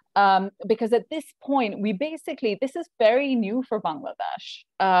 Because at this point, this is very new for Bangladesh.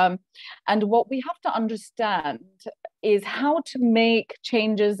 And what we have to understand is how to make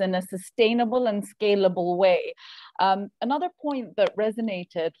changes in a sustainable and scalable way. Another point that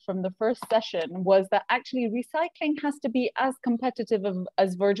resonated from the first session was that actually recycling has to be as competitive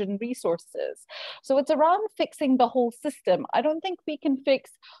as virgin resources. So it's around fixing the whole system. I don't think we can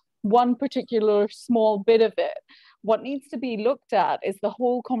fix one particular small bit of it. What needs to be looked at is the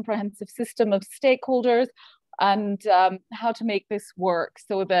whole comprehensive system of stakeholders and how to make this work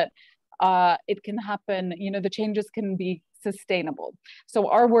so that it can happen, the changes can be sustainable. So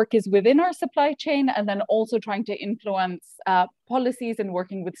our work is within our supply chain and then also trying to influence policies and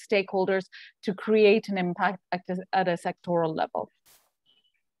working with stakeholders to create an impact at a sectoral level.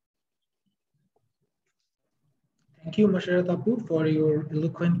 Thank you, Masharat Apu, for your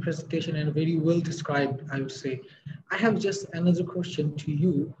eloquent presentation and very well described, I would say. I have just another question to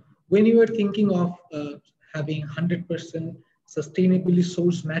you. When you were thinking of having 100% sustainably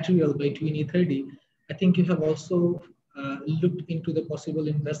sourced material by 2030, I think you have also looked into the possible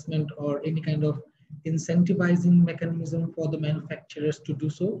investment or any kind of incentivizing mechanism for the manufacturers to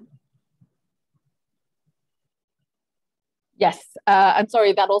do so. Yes, I'm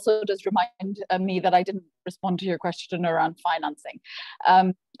sorry, that also does remind me that I didn't respond to your question around financing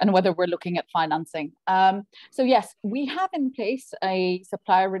and whether we're looking at financing. So yes, we have in place a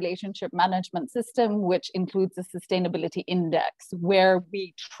supplier relationship management system, which includes a sustainability index where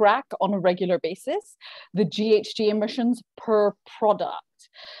we track on a regular basis the GHG emissions per product.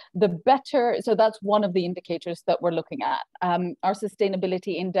 So that's one of the indicators that we're looking at. Our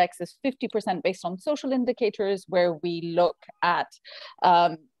sustainability index is 50% based on social indicators, where we look at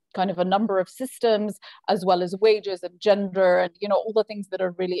kind of a number of systems, as well as wages and gender and all the things that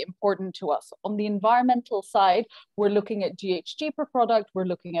are really important to us. On the environmental side, we're looking at GHG per product, we're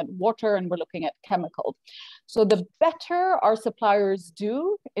looking at water, and we're looking at chemical. So the better our suppliers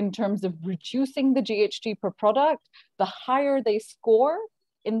do in terms of reducing the GHG per product, the higher they score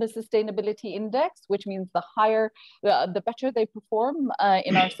in the sustainability index, which means the better they perform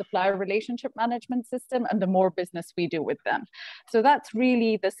in our supplier relationship management system and the more business we do with them. So that's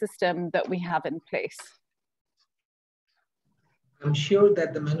really the system that we have in place. I'm sure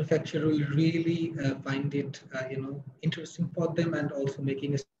that the manufacturer will really find it interesting for them and also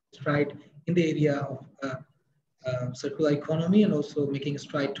making a stride in the area of circular economy and also making a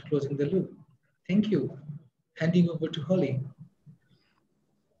stride to closing the loop. Thank you. Handing over to Holly.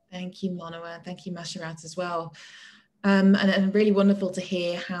 Thank you, Monoa. Thank you, Masharat, as well. And really wonderful to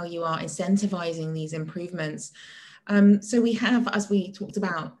hear how you are incentivizing these improvements. So we have, as we talked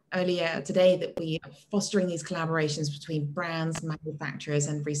about earlier today, that we are fostering these collaborations between brands, manufacturers,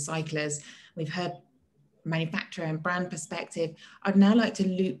 and recyclers. We've heard manufacturer and brand perspective. I'd now like to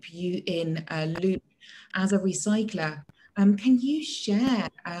loop you in, Luke, as a recycler. Can you share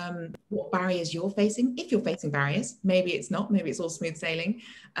what barriers you're facing, if you're facing barriers? Maybe it's not, maybe it's all smooth sailing,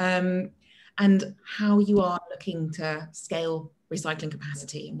 and how you are looking to scale recycling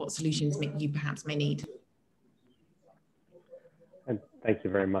capacity and what solutions you perhaps may need. And thank you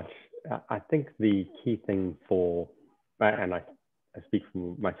very much. I think the key thing for, and I speak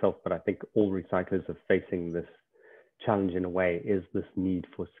for myself, but I think all recyclers are facing this challenge in a way, is this need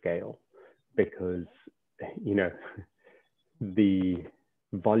for scale, because, you know, the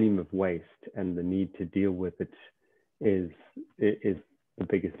volume of waste and the need to deal with it is the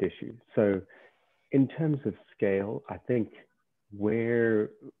biggest issue. So in terms of scale, I think where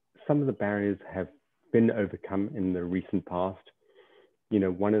some of the barriers have been overcome in the recent past, you know,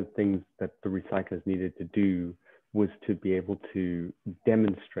 one of the things that the recyclers needed to do was to be able to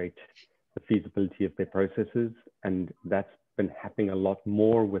demonstrate the feasibility of their processes. And that's been happening a lot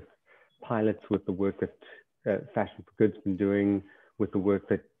more with pilots, with the work that Fashion for Good's been doing, with the work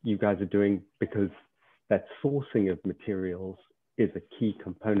that you guys are doing, because that sourcing of materials is a key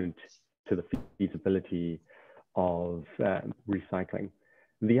component to the feasibility of recycling.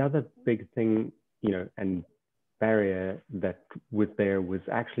 The other big thing, you know, and barrier that was there was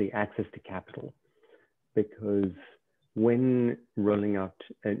actually access to capital, because when rolling out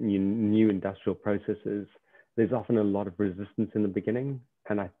new industrial processes, there's often a lot of resistance in the beginning.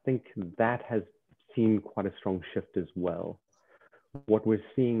 And I think that has seen quite a strong shift as well. What we're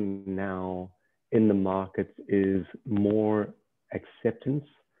seeing now in the markets is more acceptance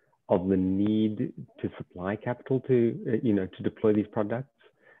of the need to supply capital to, you know, to deploy these products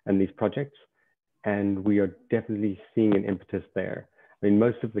and these projects. And we are definitely seeing an impetus there. I mean,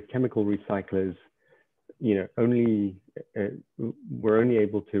 most of the chemical recyclers, you know, were only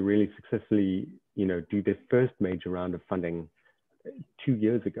able to really successfully, you know, do their first major round of funding 2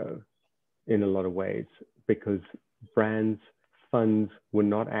 years ago in a lot of ways, because brands, funds were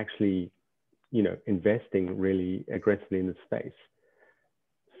not actually, you know, investing really aggressively in the space.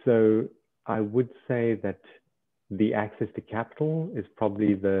 So I would say that the access to capital is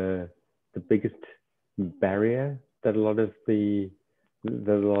probably the biggest barrier that a lot of the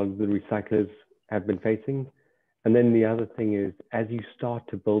recyclers have been facing. And then the other thing is, as you start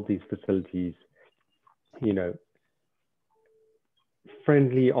to build these facilities, you know,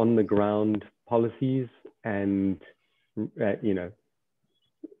 friendly on the ground policies and, you know,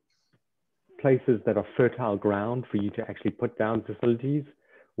 places that are fertile ground for you to actually put down facilities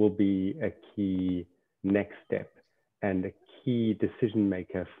will be a key next step and a key decision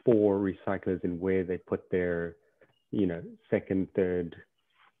maker for recyclers in where they put their, you know, second, third,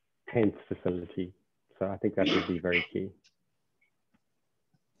 10th facility. So I think that will be very key.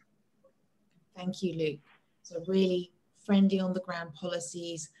 Thank you, Luke. So really friendly on the ground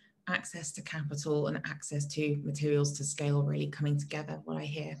policies, access to capital and access to materials to scale really coming together, what I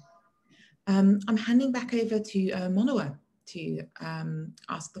hear. I'm handing back over to Monoa to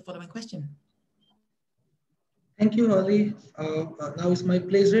ask the following question. Thank you, Holly. Now it's my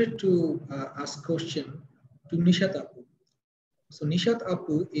pleasure to ask a question to Nishat Apu. So Nishat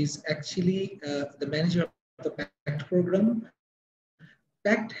Apu is actually the manager of the PACT program.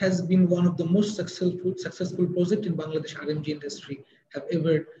 PACT has been one of the most successful projects in Bangladesh RMG industry have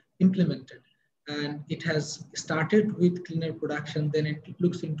ever implemented. And it has started with cleaner production, then it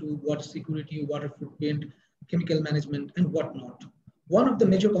looks into water security, water footprint, chemical management, and whatnot. One of the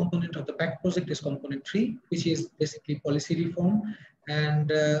major components of the PACT project is component 3, which is basically policy reform.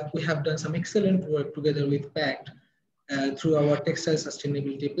 And we have done some excellent work together with PACT through our textile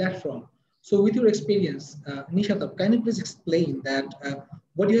sustainability platform. So with your experience, Nishat, can you please explain that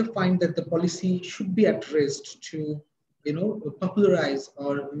what do you find that the policy should be addressed to, you know, popularize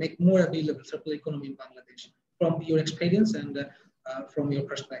or make more available circular economy in Bangladesh from your experience and from your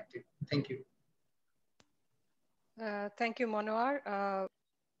perspective? Thank you. Thank you, Manohar.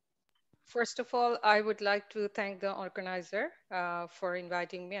 First of all, I would like to thank the organizer for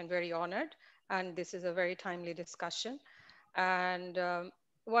inviting me. I'm very honored. And this is a very timely discussion. And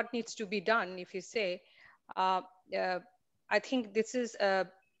what needs to be done, if you say, I think this is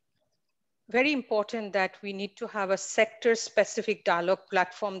very important that we need to have a sector-specific dialogue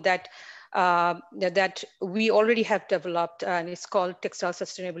platform that that we already have developed, and it's called Textile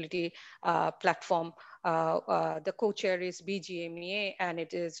Sustainability Platform. The co-chair is BGMEA, and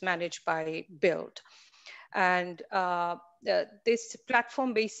it is managed by Build. And this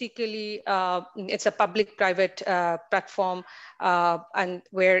platform basically, it's a public-private platform, and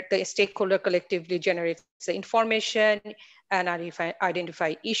where the stakeholder collectively generates the information and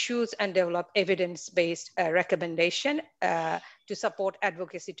identify issues and develop evidence-based recommendation to support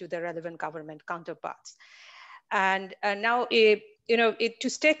advocacy to the relevant government counterparts. And now, to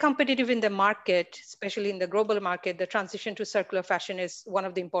stay competitive in the market, especially in the global market, the transition to circular fashion is one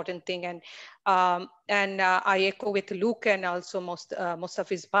of the important thing. And I echo with Luke and also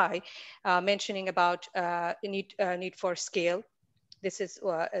Mustafiz's mentioning about need for scale. This is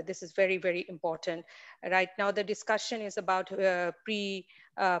very, very important. Right now, the discussion is about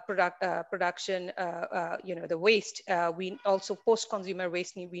production, the waste. We also post-consumer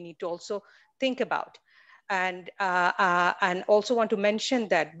waste we need to also think about. And also want to mention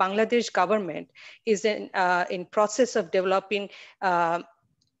that Bangladesh government is in process of developing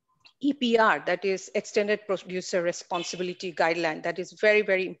EPR, that is Extended Producer Responsibility Guideline. That is very,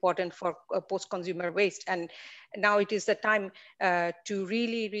 very important for post-consumer waste. And now it is the time to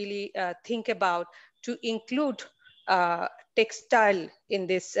really think about to include textile in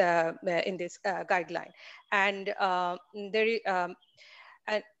this guideline. And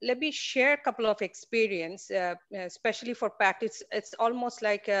let me share a couple of experience, especially for PACT. It's almost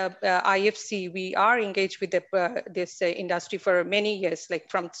like IFC. We are engaged with this industry for many years, like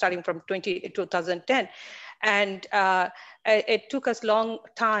starting from 2010. And it took us long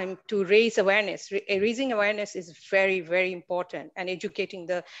time to raise awareness. Raising awareness is very, very important, and educating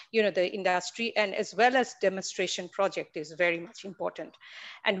the industry, and as well as demonstration project is very much important.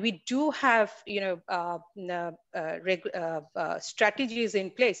 And we do have strategies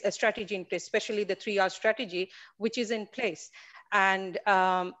in place, a strategy in place, especially the 3R strategy, which is in place. And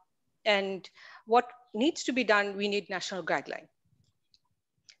what needs to be done, we need national guideline.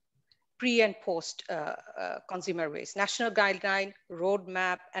 Pre and post consumer waste, national guideline,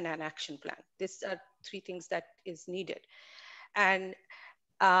 roadmap, and an action plan. These are three things that is needed. And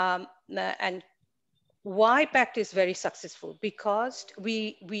why PACT is very successful? Because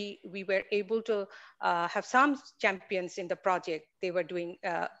we were able to have some champions in the project. They were doing,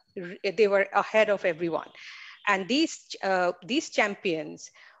 they were ahead of everyone. And these champions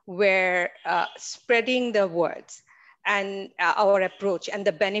were spreading the words and our approach and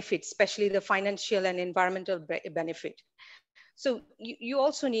the benefits, especially the financial and environmental benefit. So you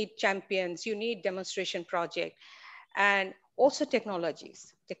also need champions, you need demonstration project, and also technology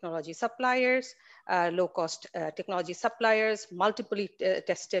suppliers, low-cost technology suppliers, multiply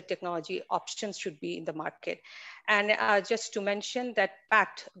tested technology options should be in the market. And just to mention that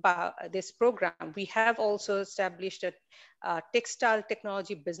PACT, this program, we have also established a textile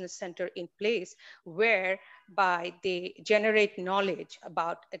technology business center in place, whereby they generate knowledge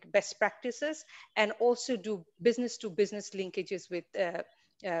about best practices and also do business-to-business linkages with the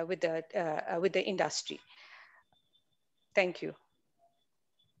industry. Thank you.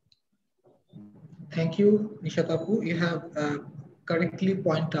 Thank you, Nishatapu. You have correctly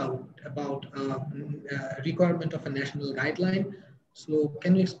pointed out about requirement of a national guideline. So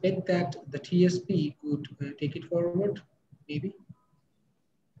can we expect that the TSP could take it forward, maybe?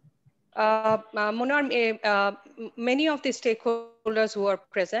 Monar, many of the stakeholders who are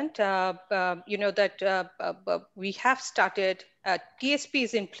present, that we have started, TSP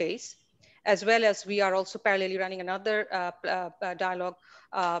is in place, as well as we are also parallelly running another dialogue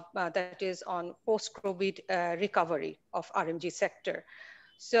that is on post-COVID recovery of RMG sector.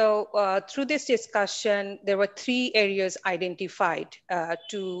 So through this discussion, there were 3 areas identified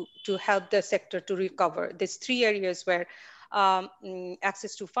to help the sector to recover. These 3 areas were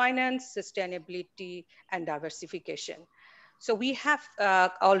access to finance, sustainability, and diversification. So we have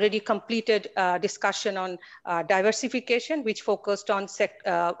already completed discussion on diversification, which focused on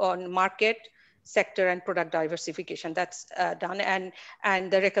market, sector, and product diversification. That's done, and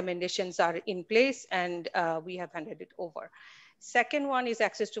the recommendations are in place, and we have handed it over. Second one is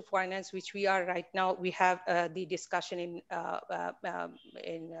access to finance, which we are right now. We have the discussion in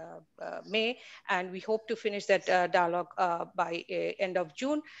May, and we hope to finish that dialogue by end of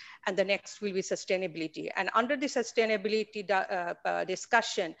June. And the next will be sustainability. And under the sustainability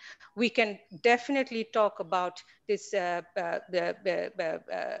discussion, we can definitely talk about this,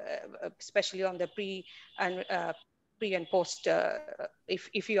 especially on the pre and post,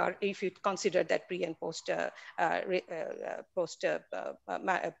 if you consider that pre and post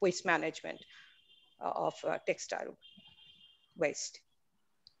waste management of textile waste.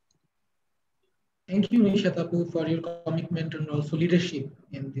 Thank you, Nishatapu, for your commitment and also leadership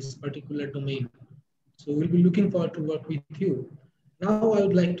in this particular domain. So we'll be looking forward to work with you. Now I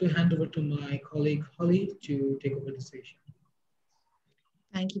would like to hand over to my colleague Holly to take over the session.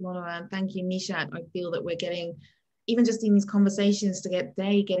 Thank you, Mono, and thank you, Nishat. I feel that we're getting, even just in these conversations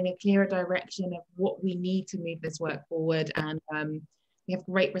today, getting a clearer direction of what we need to move this work forward. And we have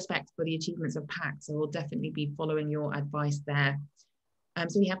great respect for the achievements of PACT, so we'll definitely be following your advice there.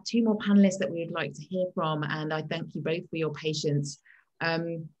 So we have two more panelists that we would like to hear from, and I thank you both for your patience. I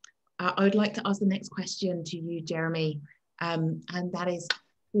would like to ask the next question to you, Jeremy, and that is,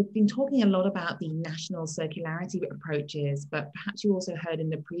 we've been talking a lot about the national circularity approaches, but perhaps you also heard in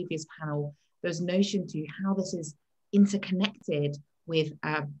the previous panel, there's notion to how this is interconnected with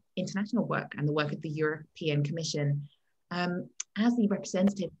international work and the work of the European Commission. As the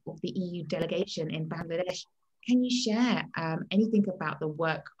representative of the EU delegation in Bangladesh, can you share anything about the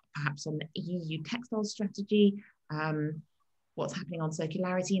work perhaps on the EU textile strategy, what's happening on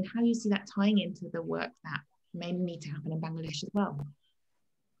circularity, and how you see that tying into the work that may need to happen in Bangladesh as well?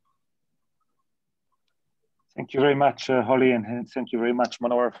 Thank you very much, Holly, and thank you very much,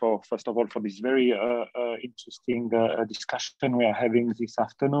 Manor, for first of all for this very interesting discussion we are having this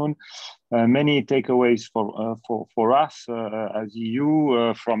afternoon. Many takeaways for us as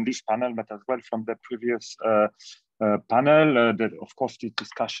EU from this panel, but as well from the previous panel. That of course this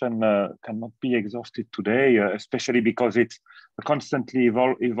discussion cannot be exhausted today, especially because it's a constantly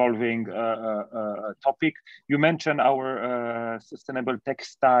evolving topic. You mentioned our sustainable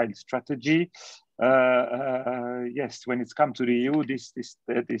textile strategy. Yes, when it's come to the EU, this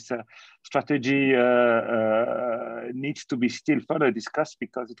strategy needs to be still further discussed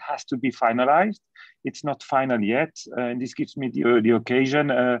because it has to be finalized. It's not final yet, and this gives me the occasion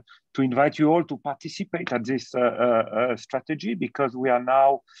to invite you all to participate at this strategy, because we are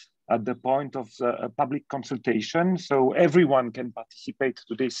now at the point of public consultation. So everyone can participate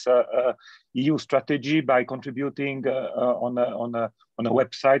to this EU strategy by contributing on a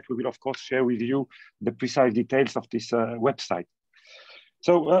website. We will of course share with you the precise details of this website.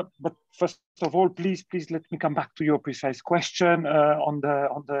 So, but first of all, please let me come back to your precise question on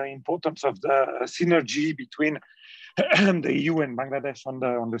the importance of the synergy between the EU and Bangladesh on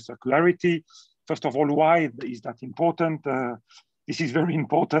the circularity. First of all, why is that important? This is very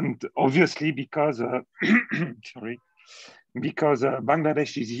important, obviously, because sorry, because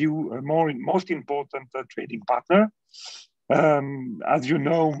Bangladesh is EU's most important trading partner. As you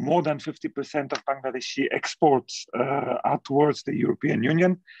know, more than 50% of Bangladeshi exports are towards the European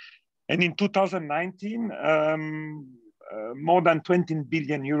Union, and in 2019, more than 20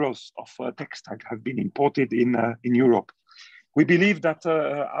 billion euros of textile have been imported in Europe. We believe that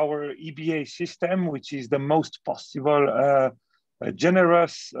our EBA system, which is the most possible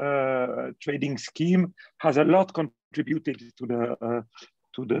generous trading scheme, has a lot contributed to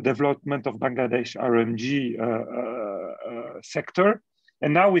the development of Bangladesh RMG sector.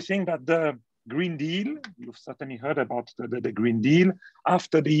 And now we think that the Green Deal, you've certainly heard about the Green Deal,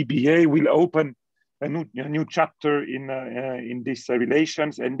 after the EBA will open a new chapter in these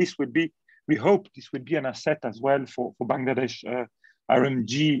relations, and this will be, we hope this will be an asset as well for Bangladesh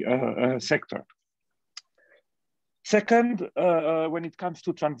RMG sector. Second, when it comes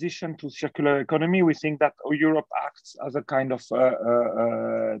to transition to circular economy, we think that Europe acts as a kind of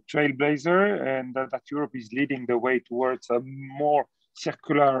trailblazer, and that Europe is leading the way towards a more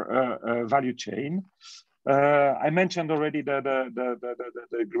circular value chain. I mentioned already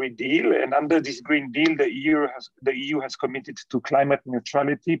the Green Deal, and under this Green Deal, the EU has committed to climate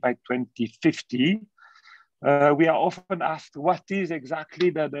neutrality by 2050. We are often asked, what is exactly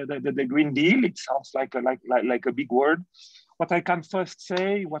the Green Deal? It sounds like a big word. What I can first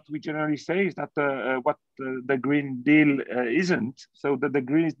say, what we generally say, is that what the Green Deal isn't. So the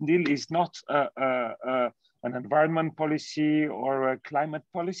Green Deal is not an environment policy or a climate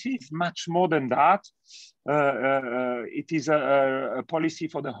policy. It's much more than that. It is a policy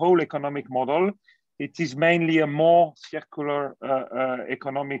for the whole economic model. It is mainly a more circular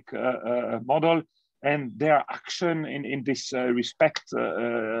economic model. And their action in this respect,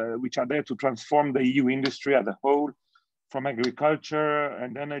 which are there to transform the EU industry as a whole, from agriculture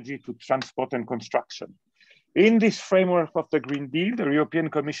and energy to transport and construction. In this framework of the Green Deal, the European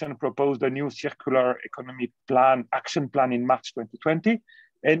Commission proposed a new circular economy plan, action plan in March 2020.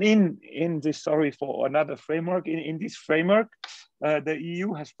 And in this, sorry for another framework, in this framework, the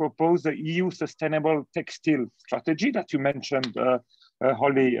EU has proposed the EU Sustainable Textile Strategy that you mentioned,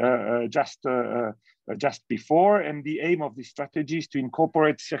 Holly, just before. And the aim of this strategy is to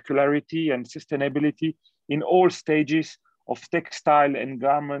incorporate circularity and sustainability in all stages of textile and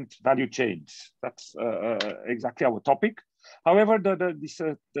garment value chains. That's exactly our topic. However,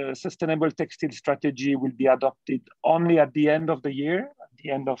 the Sustainable Textile Strategy will be adopted only at the end of the year, at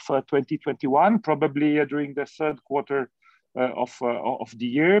the end of 2021, probably during the third quarter of the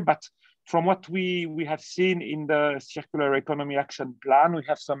year. But from what we have seen in the Circular Economy Action Plan, we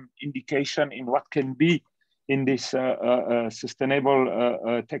have some indication in what can be in this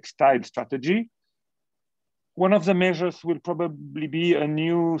sustainable textile strategy. One of the measures will probably be a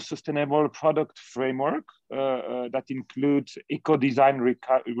new sustainable product framework that includes eco-design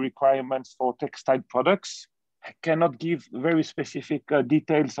requirements for textile products. I cannot give very specific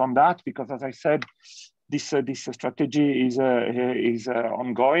details on that because, as I said, this strategy is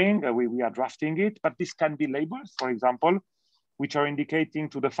ongoing. We are drafting it, but this can be labels, for example, which are indicating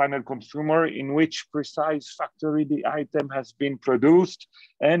to the final consumer in which precise factory the item has been produced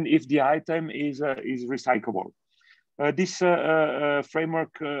and if the item is recyclable. This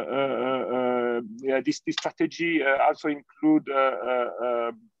framework, this strategy also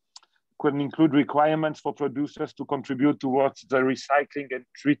could include requirements for producers to contribute towards the recycling and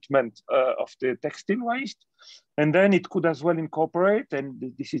treatment of the textile waste. And then it could as well incorporate, and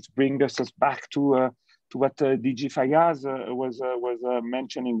this is bringing us back to what DG Fayaz was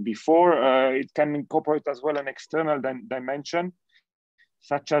mentioning before, it can incorporate as well an external dimension,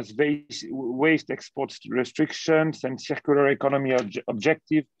 such as waste export restrictions and circular economy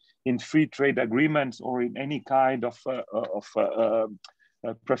objective in free trade agreements or in any kind of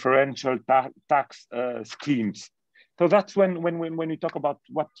preferential tax schemes. So that's when we talk about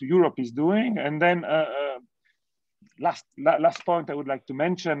what Europe is doing. And then last point I would like to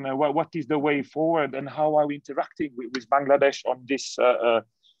mention, what is the way forward and how are we interacting with Bangladesh on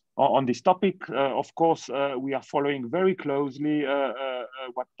this topic. Of course, we are following very closely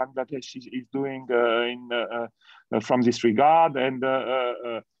what Bangladesh is doing from this regard. And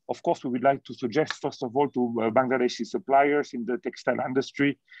of course, we would like to suggest, first of all, to Bangladeshi suppliers in the textile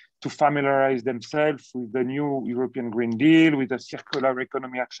industry to familiarize themselves with the new European Green Deal, with the Circular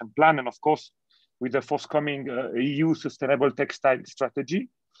Economy Action Plan, and of course, with the forthcoming EU Sustainable Textile Strategy.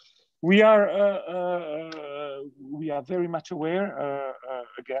 We are very much aware,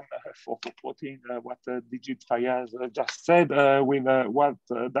 again, for quoting what Digit Fayaz just said, with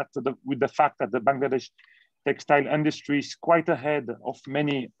the fact that the Bangladesh textile industry is quite ahead of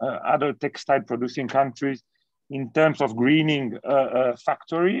many other textile producing countries in terms of greening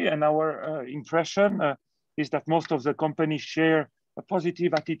factory. And our impression is that most of the companies share a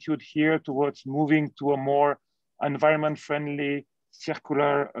positive attitude here towards moving to a more environment-friendly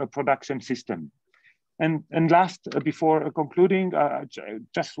circular production system. And last, before concluding, I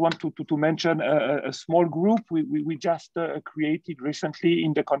just want to mention a small group we just created recently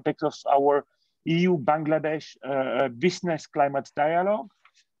in the context of our EU-Bangladesh Business Climate Dialogue.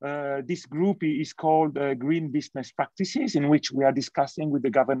 This group is called Green Business Practices, in which we are discussing with the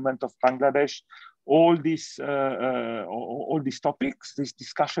government of Bangladesh all these topics. This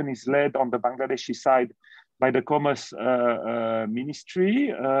discussion is led on the Bangladeshi side by the Commerce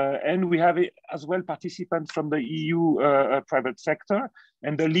Ministry, and we have as well participants from the EU private sector,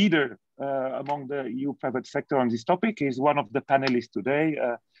 and the leader among the EU private sector on this topic is one of the panelists today,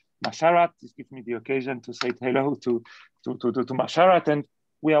 Masharat. This gives me the occasion to say hello to Masharat, and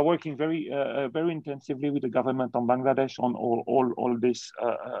we are working very intensively with the government of Bangladesh on all this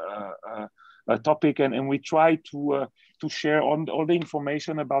topic, and we try to share all the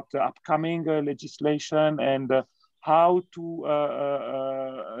information about the upcoming legislation and how to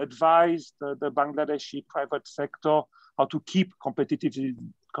advise the Bangladeshi private sector how to keep competitiveness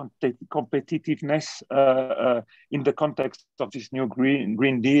in the context of this new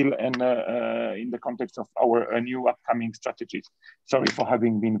Green Deal and in the context of our new upcoming strategies. Sorry for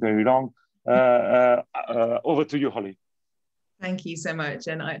having been very long. Over to you, Holly. Thank you so much.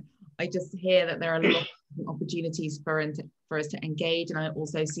 And I just hear that there are a lot of opportunities for us to engage. And I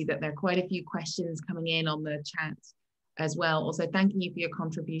also see that there are quite a few questions coming in on the chat as well. Also, thanking you for your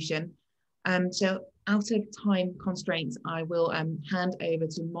contribution. So out of time constraints, I will hand over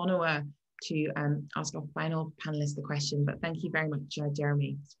to Monua to ask our final panelist the question. But thank you very much,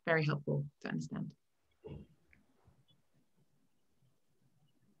 Jeremy. It's very helpful to understand.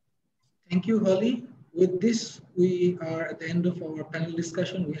 Thank you, Holly. With this, we are at the end of our panel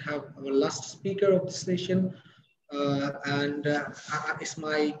discussion. We have our last speaker of the session, and it's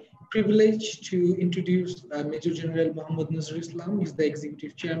my privilege to introduce Major General Muhammad Nazrul Islam. He's the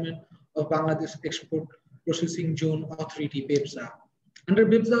Executive Chairman of Bangladesh Export Processing Zone Authority, BGMEA. Under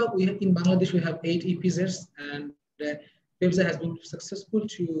BGMEA, in Bangladesh, we have 8 EPZs, and BGMEA has been successful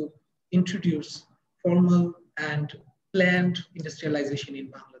to introduce formal and planned industrialization in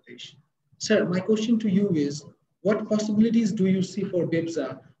Bangladesh. Sir, my question to you is, what possibilities do you see for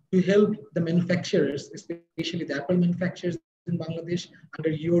BGMEA to help the manufacturers, especially the apparel manufacturers in Bangladesh, under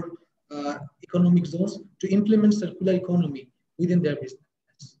your economic zones, to implement circular economy within their business?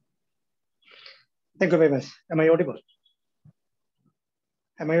 Thank you very much. Am I audible?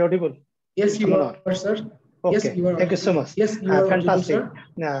 Am I audible? Yes, you are, sir. Okay. Yes, you are. Thank you so much. Yes, you are fantastic. audible,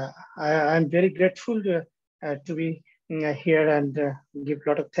 sir. I'm very grateful to be here and give a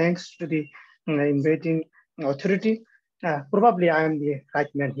lot of thanks to the inviting authority. Probably I am the right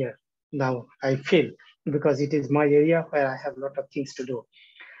man here now, I feel, because it is my area where I have a lot of things to do.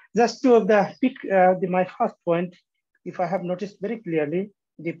 Just to pick my first point, if I have noticed very clearly,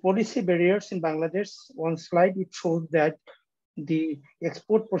 the policy barriers in Bangladesh, one slide, it shows that the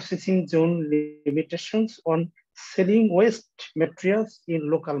export processing zone limitations on selling waste materials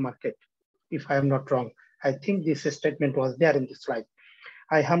in local market, if I am not wrong. I think this statement was there in the slide.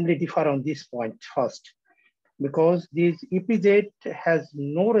 I humbly differ on this point first, because this EPZ has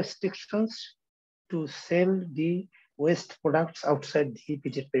no restrictions to sell the waste products outside the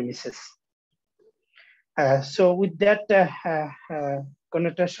EPZ premises. So with that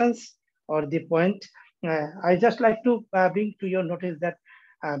connotations or the point, I just like to bring to your notice that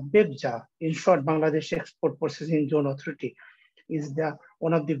BGMEA, in short, Bangladesh Export Processing Zone Authority, is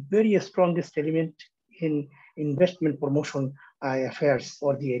one of the very strongest element in investment promotion affairs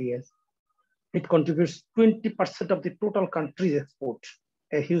or the areas. It contributes 20% of the total country's export,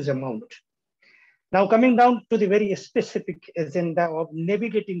 a huge amount. Now coming down to the very specific agenda of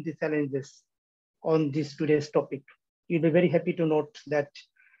navigating the challenges on this today's topic, you'll be very happy to note that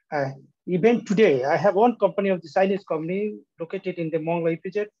even today, I have one company of the Chinese company located in the Mongla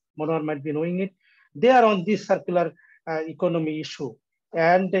EPZ, Monor might be knowing it. They are on this circular economy issue.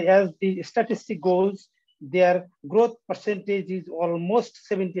 And as the statistic goes, their growth percentage is almost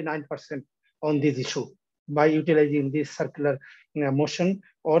 79% on this issue by utilizing this circular motion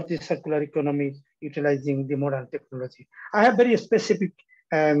or the circular economy utilizing the modern technology. I have very specific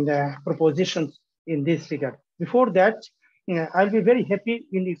propositions in this regard. Before that, I'll be very happy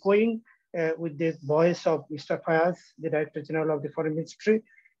in echoing with the voice of Mr. Fayaz, the Director General of the Foreign Ministry.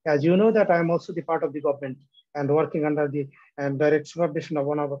 As you know that I am also the part of the government and working under the direct supervision of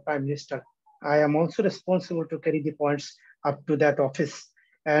one of our Prime Minister. I am also responsible to carry the points up to that office.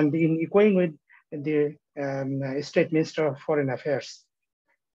 And in echoing with the State Minister of Foreign Affairs,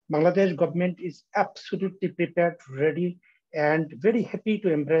 Bangladesh government is absolutely prepared, ready, and very happy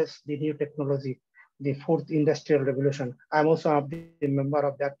to embrace the new technology, the fourth industrial revolution. I'm also a member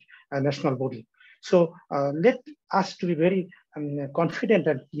of that national body. So let us to be very confident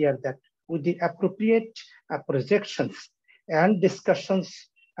and clear that with the appropriate projections and discussions,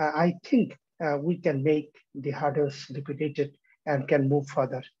 I think we can make the hurdles liquidated and can move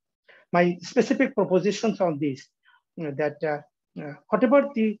further. My specific propositions on this, that whatever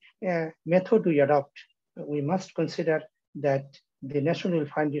the method we adopt, we must consider that the nation will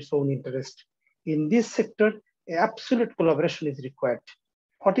find its own interest. In this sector, absolute collaboration is required.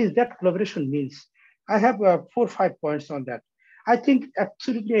 What is that collaboration means? I have 4 or 5 points on that. I think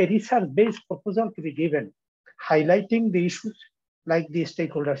absolutely a research-based proposal to be given, highlighting the issues like the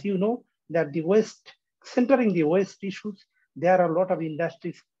stakeholders. You know that the waste, centering the waste issues, there are a lot of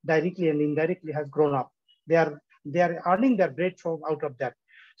industries directly and indirectly has grown up. They are earning their bread from out of that.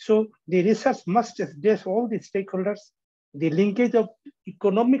 So the research must address all the stakeholders, the linkage of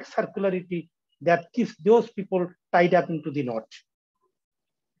economic circularity that keeps those people tied up into the knot.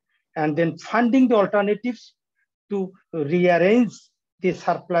 And then funding the alternatives to rearrange the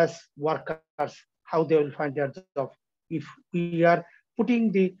surplus workers, how they will find their job. If we are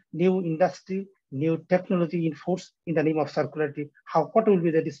putting the new industry, new technology in force in the name of circularity, what will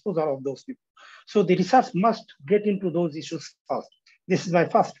be the disposal of those people? So the research must get into those issues first. This is my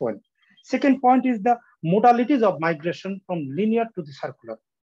first point. Second point is the modalities of migration from linear to the circular.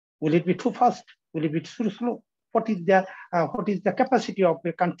 Will it be too fast? Will it be too slow? What is the capacity of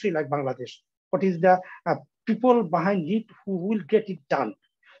a country like Bangladesh? What is the people behind it who will get it done?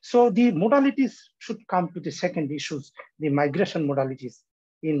 So the modalities should come to the second issues, the migration modalities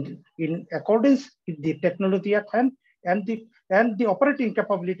in accordance with the technology at hand and the operating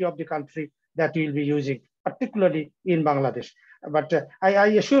capability of the country that we will be using, particularly in Bangladesh. But I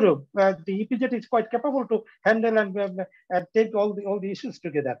assure you, the EPZ is quite capable to handle and take all the issues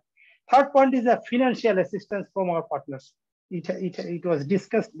together. Third point is the financial assistance from our partners. It was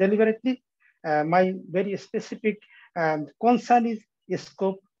discussed deliberately. My very specific concern is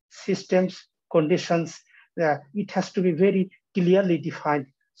scope, systems, conditions. It has to be very clearly defined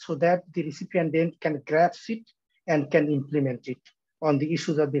so that the recipient then can grasp it and can implement it on the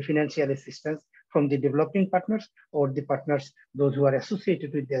issues of the financial assistance from the developing partners or the partners, those who are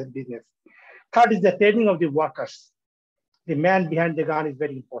associated with their business. Third is the training of the workers. The man behind the gun is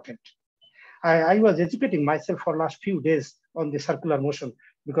very important. I was educating myself for last few days on the circular motion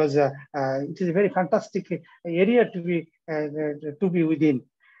because it is a very fantastic area to be within.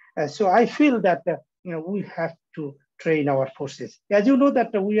 So I feel that we have to train our forces. As you know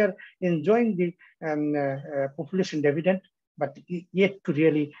that we are enjoying the population dividend, but yet to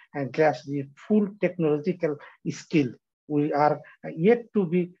really grasp the full technological skill. We are yet to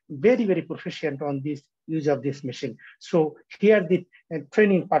be very, very proficient on this use of this machine. So here the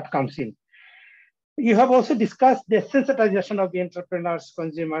training part comes in. You have also discussed the sensitization of the entrepreneurs,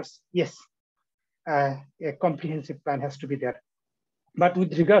 consumers. Yes, a comprehensive plan has to be there. But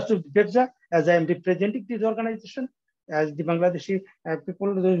with regards to BGMEA, as I am representing this organization, as the Bangladeshi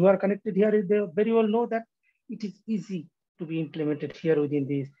people, those who are connected here, they very well know that it is easy to be implemented here within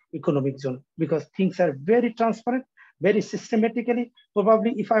this economic zone because things are very transparent, very systematically.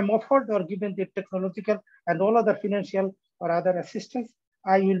 Probably if I'm offered or given the technological and all other financial or other assistance,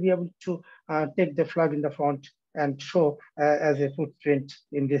 I will be able to take the flag in the front and show as a footprint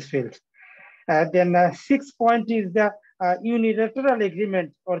in this field. Then 6th point is the unilateral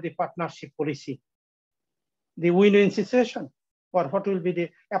agreement or the partnership policy, the win-win situation, or what will be the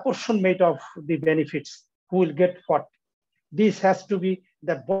apportionment of the benefits, who will get what. This has to be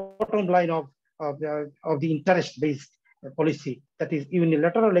the bottom line of the interest-based policy, that is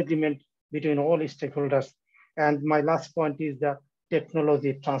unilateral agreement between all stakeholders. And my last point is the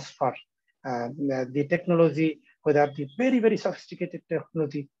technology transfer. The technology, whether the very, very sophisticated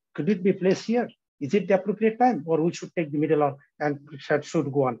technology, could it be placed here? Is it the appropriate time, or we should take the middle on and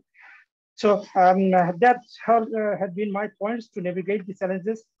should go on? So that had been my points to navigate the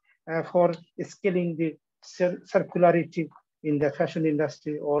challenges for scaling the circularity in the fashion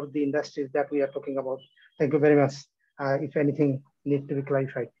industry or the industries that we are talking about. Thank you very much. If anything needs to be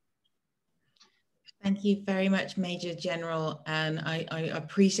clarified. Thank you very much, Major General. And I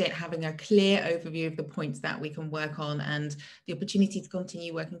appreciate having a clear overview of the points that we can work on and the opportunity to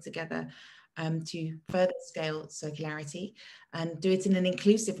continue working together to further scale circularity and do it in an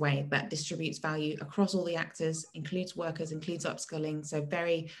inclusive way that distributes value across all the actors, includes workers, includes upskilling. So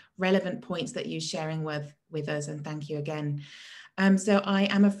very relevant points that you're sharing with us, and thank you again. So I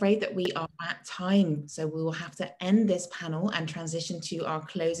am afraid that we are at time, so we will have to end this panel and transition to our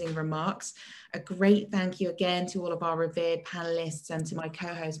closing remarks. A great thank you again to all of our revered panelists and to my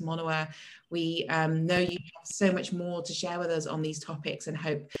co-host Monoa. We know you have so much more to share with us on these topics and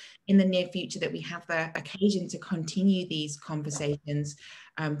hope in the near future that we have the occasion to continue these conversations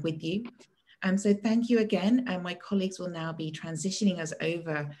with you. So thank you again, and my colleagues will now be transitioning us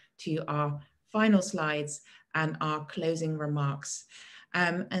over to our final slides and our closing remarks.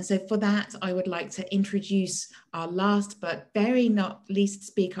 And so for that, I would like to introduce our last but very not least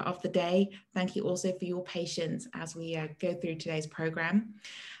speaker of the day. Thank you also for your patience as we go through today's program.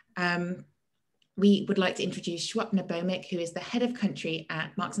 We would like to introduce Swapna Bhowmik, who is the head of country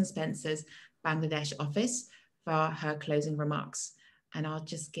at Marks & Spencer's Bangladesh office, for her closing remarks. And I'll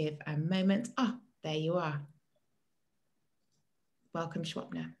just give a moment. Oh, there you are. Welcome,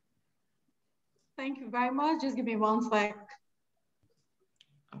 Swapna. Thank you very much. Just give me one sec.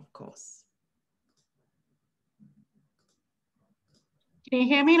 Of course. Can you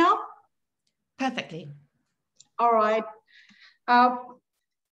hear me now? Perfectly. All right.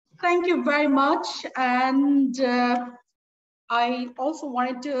 Thank you very much. And I also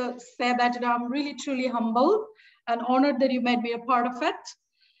wanted to say that I'm really, truly humbled and honored that you made me a part of it.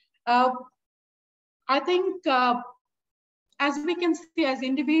 I think as we can see as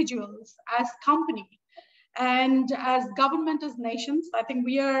individuals, as company, and as government, as nations, I think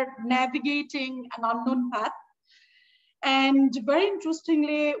we are navigating an unknown path. And very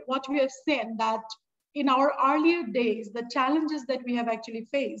interestingly, what we have seen that in our earlier days, the challenges that we have actually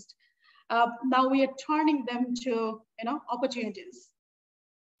faced, now we are turning them to opportunities.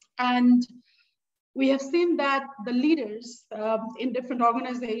 And we have seen that the leaders in different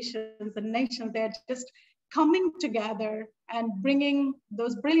organizations and nations, they're just coming together and bringing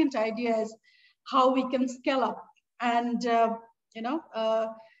those brilliant ideas, how we can scale up and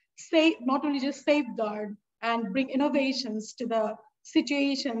not only just safeguard and bring innovations to the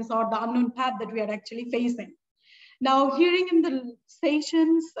situations or the unknown path that we are actually facing. Now, hearing in the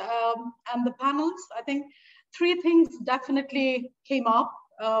sessions and the panels, I think three things definitely came up.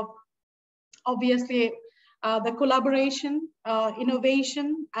 Obviously, the collaboration,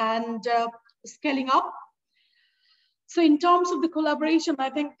 innovation, and scaling up. So in terms of the collaboration, I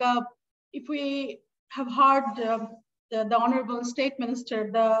think if we have heard the Honorable State Minister,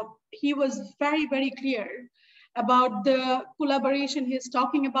 he was very, very clear about the collaboration he is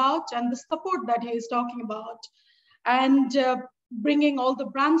talking about and the support that he is talking about, and bringing all the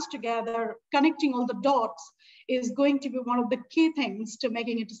brands together, connecting all the dots is going to be one of the key things to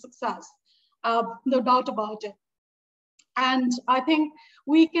making it a success, no doubt about it. And I think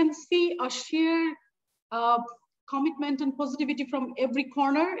we can see a sheer commitment and positivity from every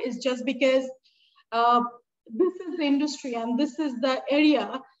corner is just because this is the industry and this is the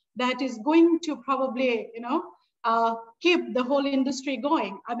area that is going to probably, keep the whole industry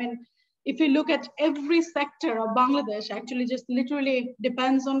going. I mean, if you look at every sector of Bangladesh, actually just literally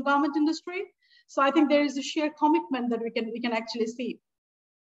depends on garment industry. So I think there is a sheer commitment that we can actually see.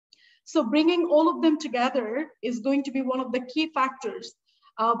 So bringing all of them together is going to be one of the key factors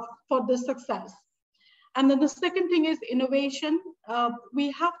for the success. And then the second thing is innovation.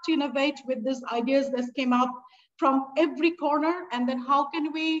 We have to innovate with these ideas that came up from every corner, and then how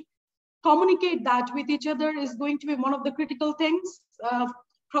can we communicate that with each other is going to be one of the critical things,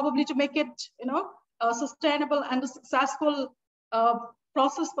 probably to make it, a sustainable and a successful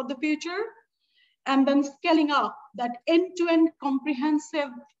process for the future. And then scaling up, that end-to-end comprehensive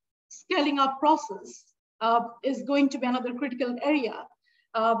scaling up process is going to be another critical area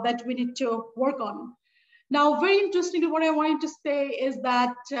that we need to work on. Now, very interestingly, what I wanted to say is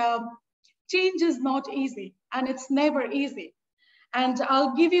that change is not easy, and it's never easy. And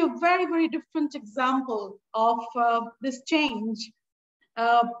I'll give you a very, very different example of this change,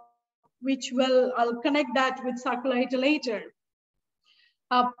 which I'll connect that with circularity later.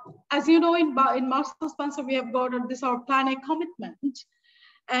 As you know, in Master Spencer, we have got this our Plan A commitment.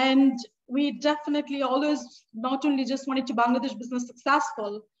 And we definitely always not only just wanted to Bangladesh business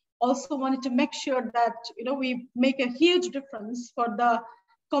successful, also wanted to make sure that we make a huge difference for the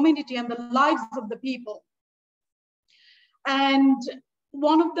community and the lives of the people. And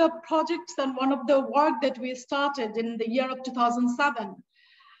one of the projects and one of the work that we started in the year of 2007,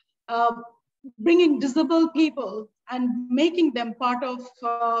 bringing disabled people and making them part of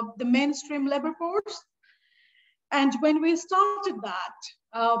the mainstream labor force. And when we started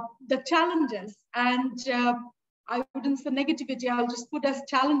that, the challenges and I wouldn't say negativity, I'll just put as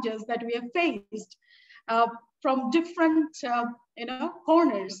challenges that we have faced from different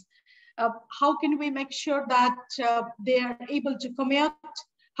corners. How can we make sure that they are able to commute?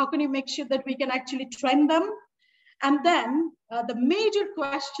 How can we make sure that we can actually train them? And then the major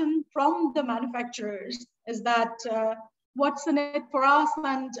question from the manufacturers is that what's in it for us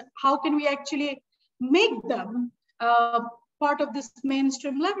and how can we actually make them part of this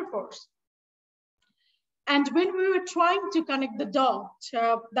mainstream labor force? And when we were trying to connect the dots,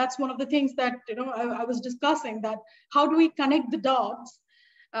 that's one of the things that I was discussing, that how do we connect the dots?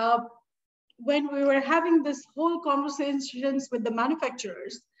 When we were having this whole conversations with the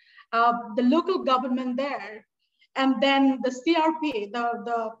manufacturers, the local government there, and then the CRP,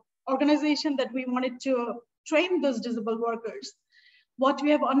 the organization that we wanted to train those disabled workers, what we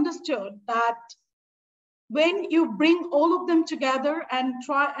have understood that when you bring all of them together and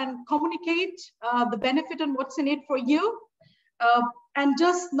try and communicate the benefit and what's in it for you, and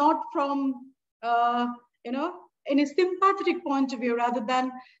just not from in a sympathetic point of view, rather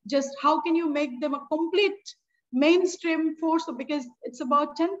than just how can you make them a complete mainstream force, because it's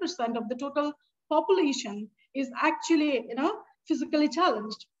about 10% of the total population is actually physically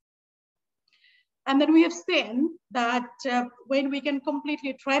challenged. And then we have seen that when we can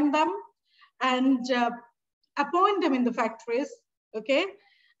completely train them and appoint them in the factories, okay,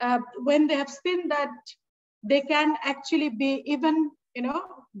 when they have seen that they can actually be even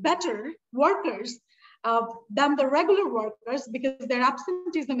better workers than the regular workers, because their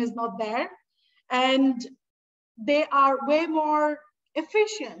absenteeism is not there and they are way more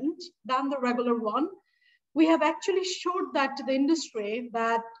efficient than the regular one. We have actually showed that to the industry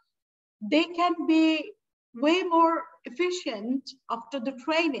that they can be way more efficient after the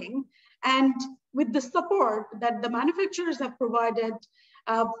training, and with the support that the manufacturers have provided,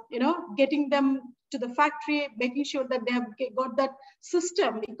 getting them to the factory, making sure that they have got that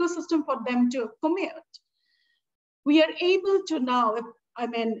ecosystem for them to commute. We are able to now,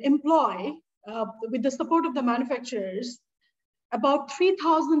 employ, with the support of the manufacturers, about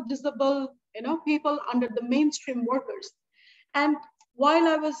 3,000 disabled people under the mainstream workers. And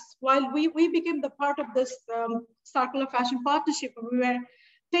while we became the part of this circular fashion partnership, we were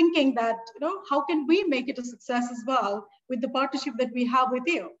thinking that, how can we make it a success as well with the partnership that we have with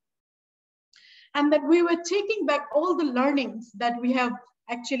you? And that we were taking back all the learnings that we have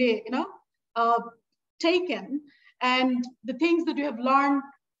actually, taken, and the things that we have learned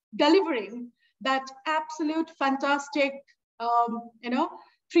delivering that absolute fantastic,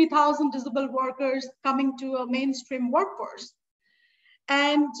 3,000 disabled workers coming to a mainstream workforce.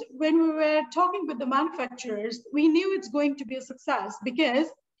 And when we were talking with the manufacturers, we knew it's going to be a success, because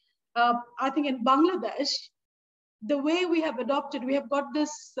I think in Bangladesh, the way we have adopted, we have got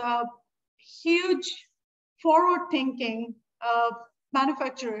this huge forward thinking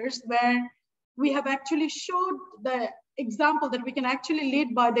manufacturers where we have actually showed the example that we can actually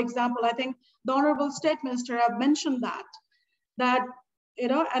lead by the example. I think the Honorable State Minister have mentioned that, you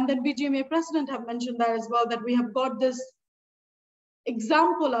know, and then BGMEA President have mentioned that as well, that we have got this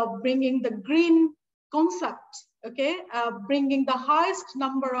example of bringing the green concept, okay, bringing the highest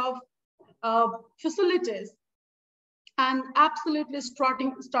number of facilities and absolutely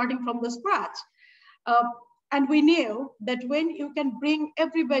starting from the scratch. And we knew that when you can bring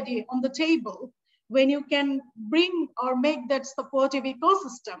everybody on the table, when you can bring or make that supportive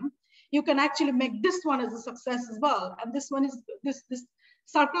ecosystem, you can actually make this one as a success as well. And this one is, this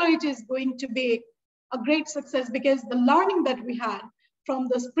circularity is going to be a great success, because the learning that we had from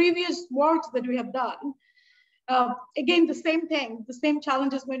this previous works that we have done, again, the same thing, the same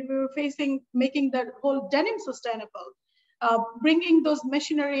challenges when we were facing making that whole denim sustainable, bringing those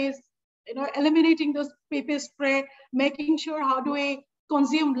machineries, you know, eliminating those PP spray, making sure how do we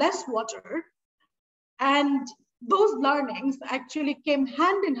consume less water. And those learnings actually came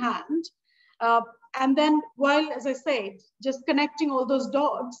hand in hand. And then while, as I said, just connecting all those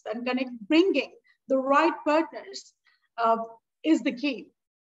dots and bringing the right partners is the key.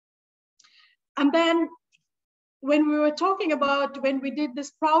 And then when we were talking about, when we did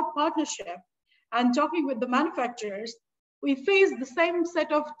this proud partnership and talking with the manufacturers, we faced the same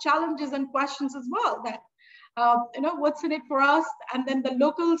set of challenges and questions as well, that, you know, what's in it for us? And then the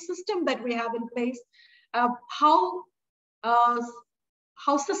local system that we have in place, how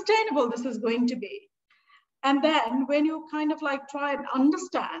sustainable this is going to be. And then when you kind of like try and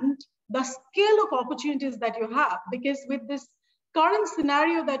understand the scale of opportunities that you have, because with this current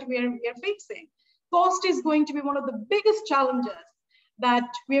scenario that we are facing, cost is going to be one of the biggest challenges that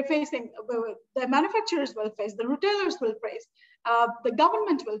we are facing. The manufacturers will face, the retailers will face, the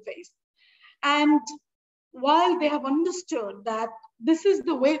government will face. And while they have understood that this is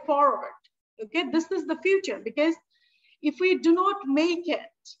the way forward, okay, this is the future, because if we do not make it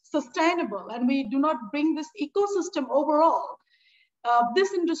sustainable and we do not bring this ecosystem overall,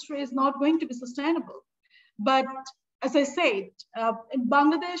 this industry is not going to be sustainable. But as I said, in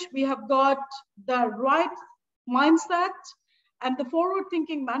Bangladesh, we have got the right mindset and the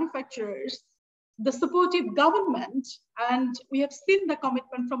forward-thinking manufacturers, the supportive government, and we have seen the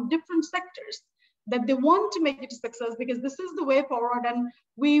commitment from different sectors that they want to make it a success, because this is the way forward, and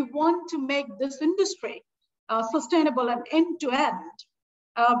we want to make this industry sustainable and end-to-end.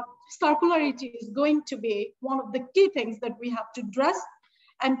 Circularity is going to be one of the key things that we have to address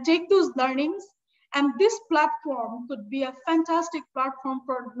and take those learnings. And this platform could be a fantastic platform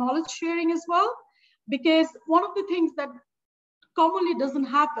for knowledge sharing as well, because one of the things that commonly doesn't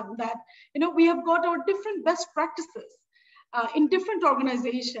happen, that, you know, we have got our different best practices in different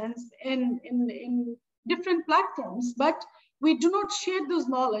organizations, in different platforms, but we do not share those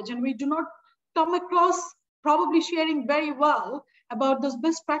knowledge, and we do not come across probably sharing very well about those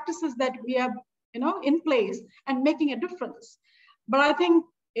best practices that we have, you know, in place and making a difference. But I think,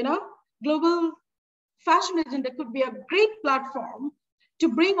 you know, Global Fashion Agenda could be a great platform to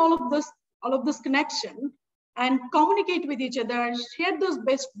bring all of this connection and communicate with each other and share those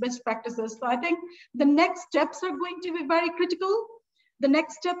best practices. So I think the next steps are going to be very critical. The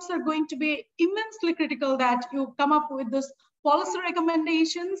next steps are going to be immensely critical, that you come up with those policy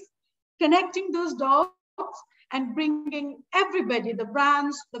recommendations, connecting those dots and bringing everybody, the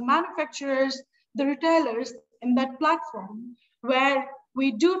brands, the manufacturers, the retailers in that platform, where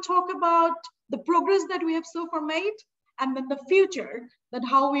we do talk about the progress that we have so far made, and then the future, that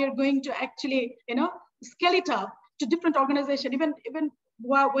how we are going to actually, you know, scale it up to different organizations. Even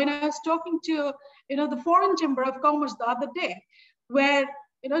when I was talking to, you know, the Foreign Chamber of Commerce the other day, where,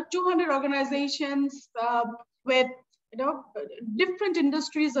 you know, 200 organizations with, you know, different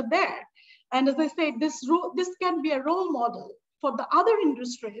industries are there. And as I said, this can be a role model for the other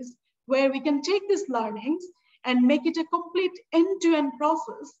industries, where we can take these learnings and make it a complete end-to-end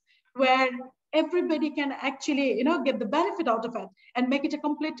process, where everybody can actually, you know, get the benefit out of it, and make it a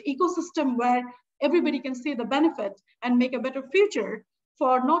complete ecosystem where everybody can see the benefit and make a better future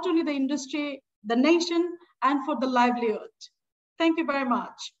for not only the industry, the nation, and for the livelihood. Thank you very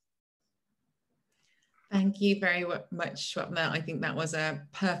much. Thank you very much, Swapna. I think that was a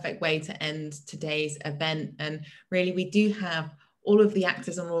perfect way to end today's event. And really, we do have all of the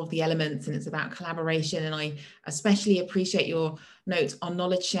actors and all of the elements, and it's about collaboration. And I especially appreciate your note on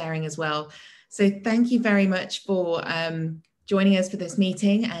knowledge sharing as well. So thank you very much for joining us for this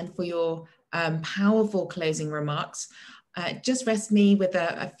meeting and for your powerful closing remarks. Just rests me with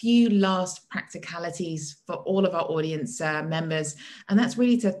a few last practicalities for all of our audience members, and that's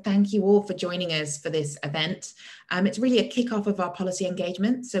really to thank you all for joining us for this event. It's really a kickoff of our policy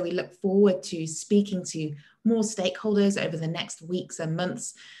engagement, so we look forward to speaking to more stakeholders over the next weeks and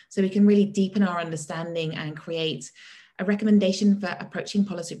months so we can really deepen our understanding and create a recommendation for approaching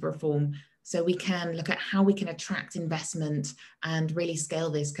policy reform so we can look at how we can attract investment and really scale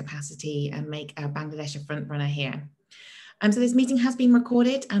this capacity and make Bangladesh a front runner here. So this meeting has been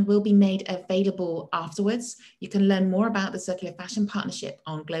recorded and will be made available afterwards. You can learn more about the Circular Fashion Partnership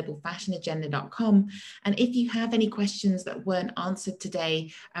on globalfashionagenda.com. And if you have any questions that weren't answered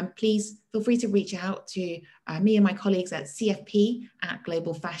today, please feel free to reach out to me and my colleagues at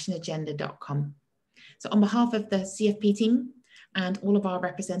cfp@globalfashionagenda.com. So on behalf of the CFP team and all of our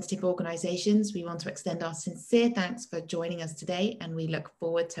representative organizations, we want to extend our sincere thanks for joining us today, and we look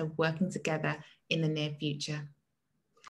forward to working together in the near future.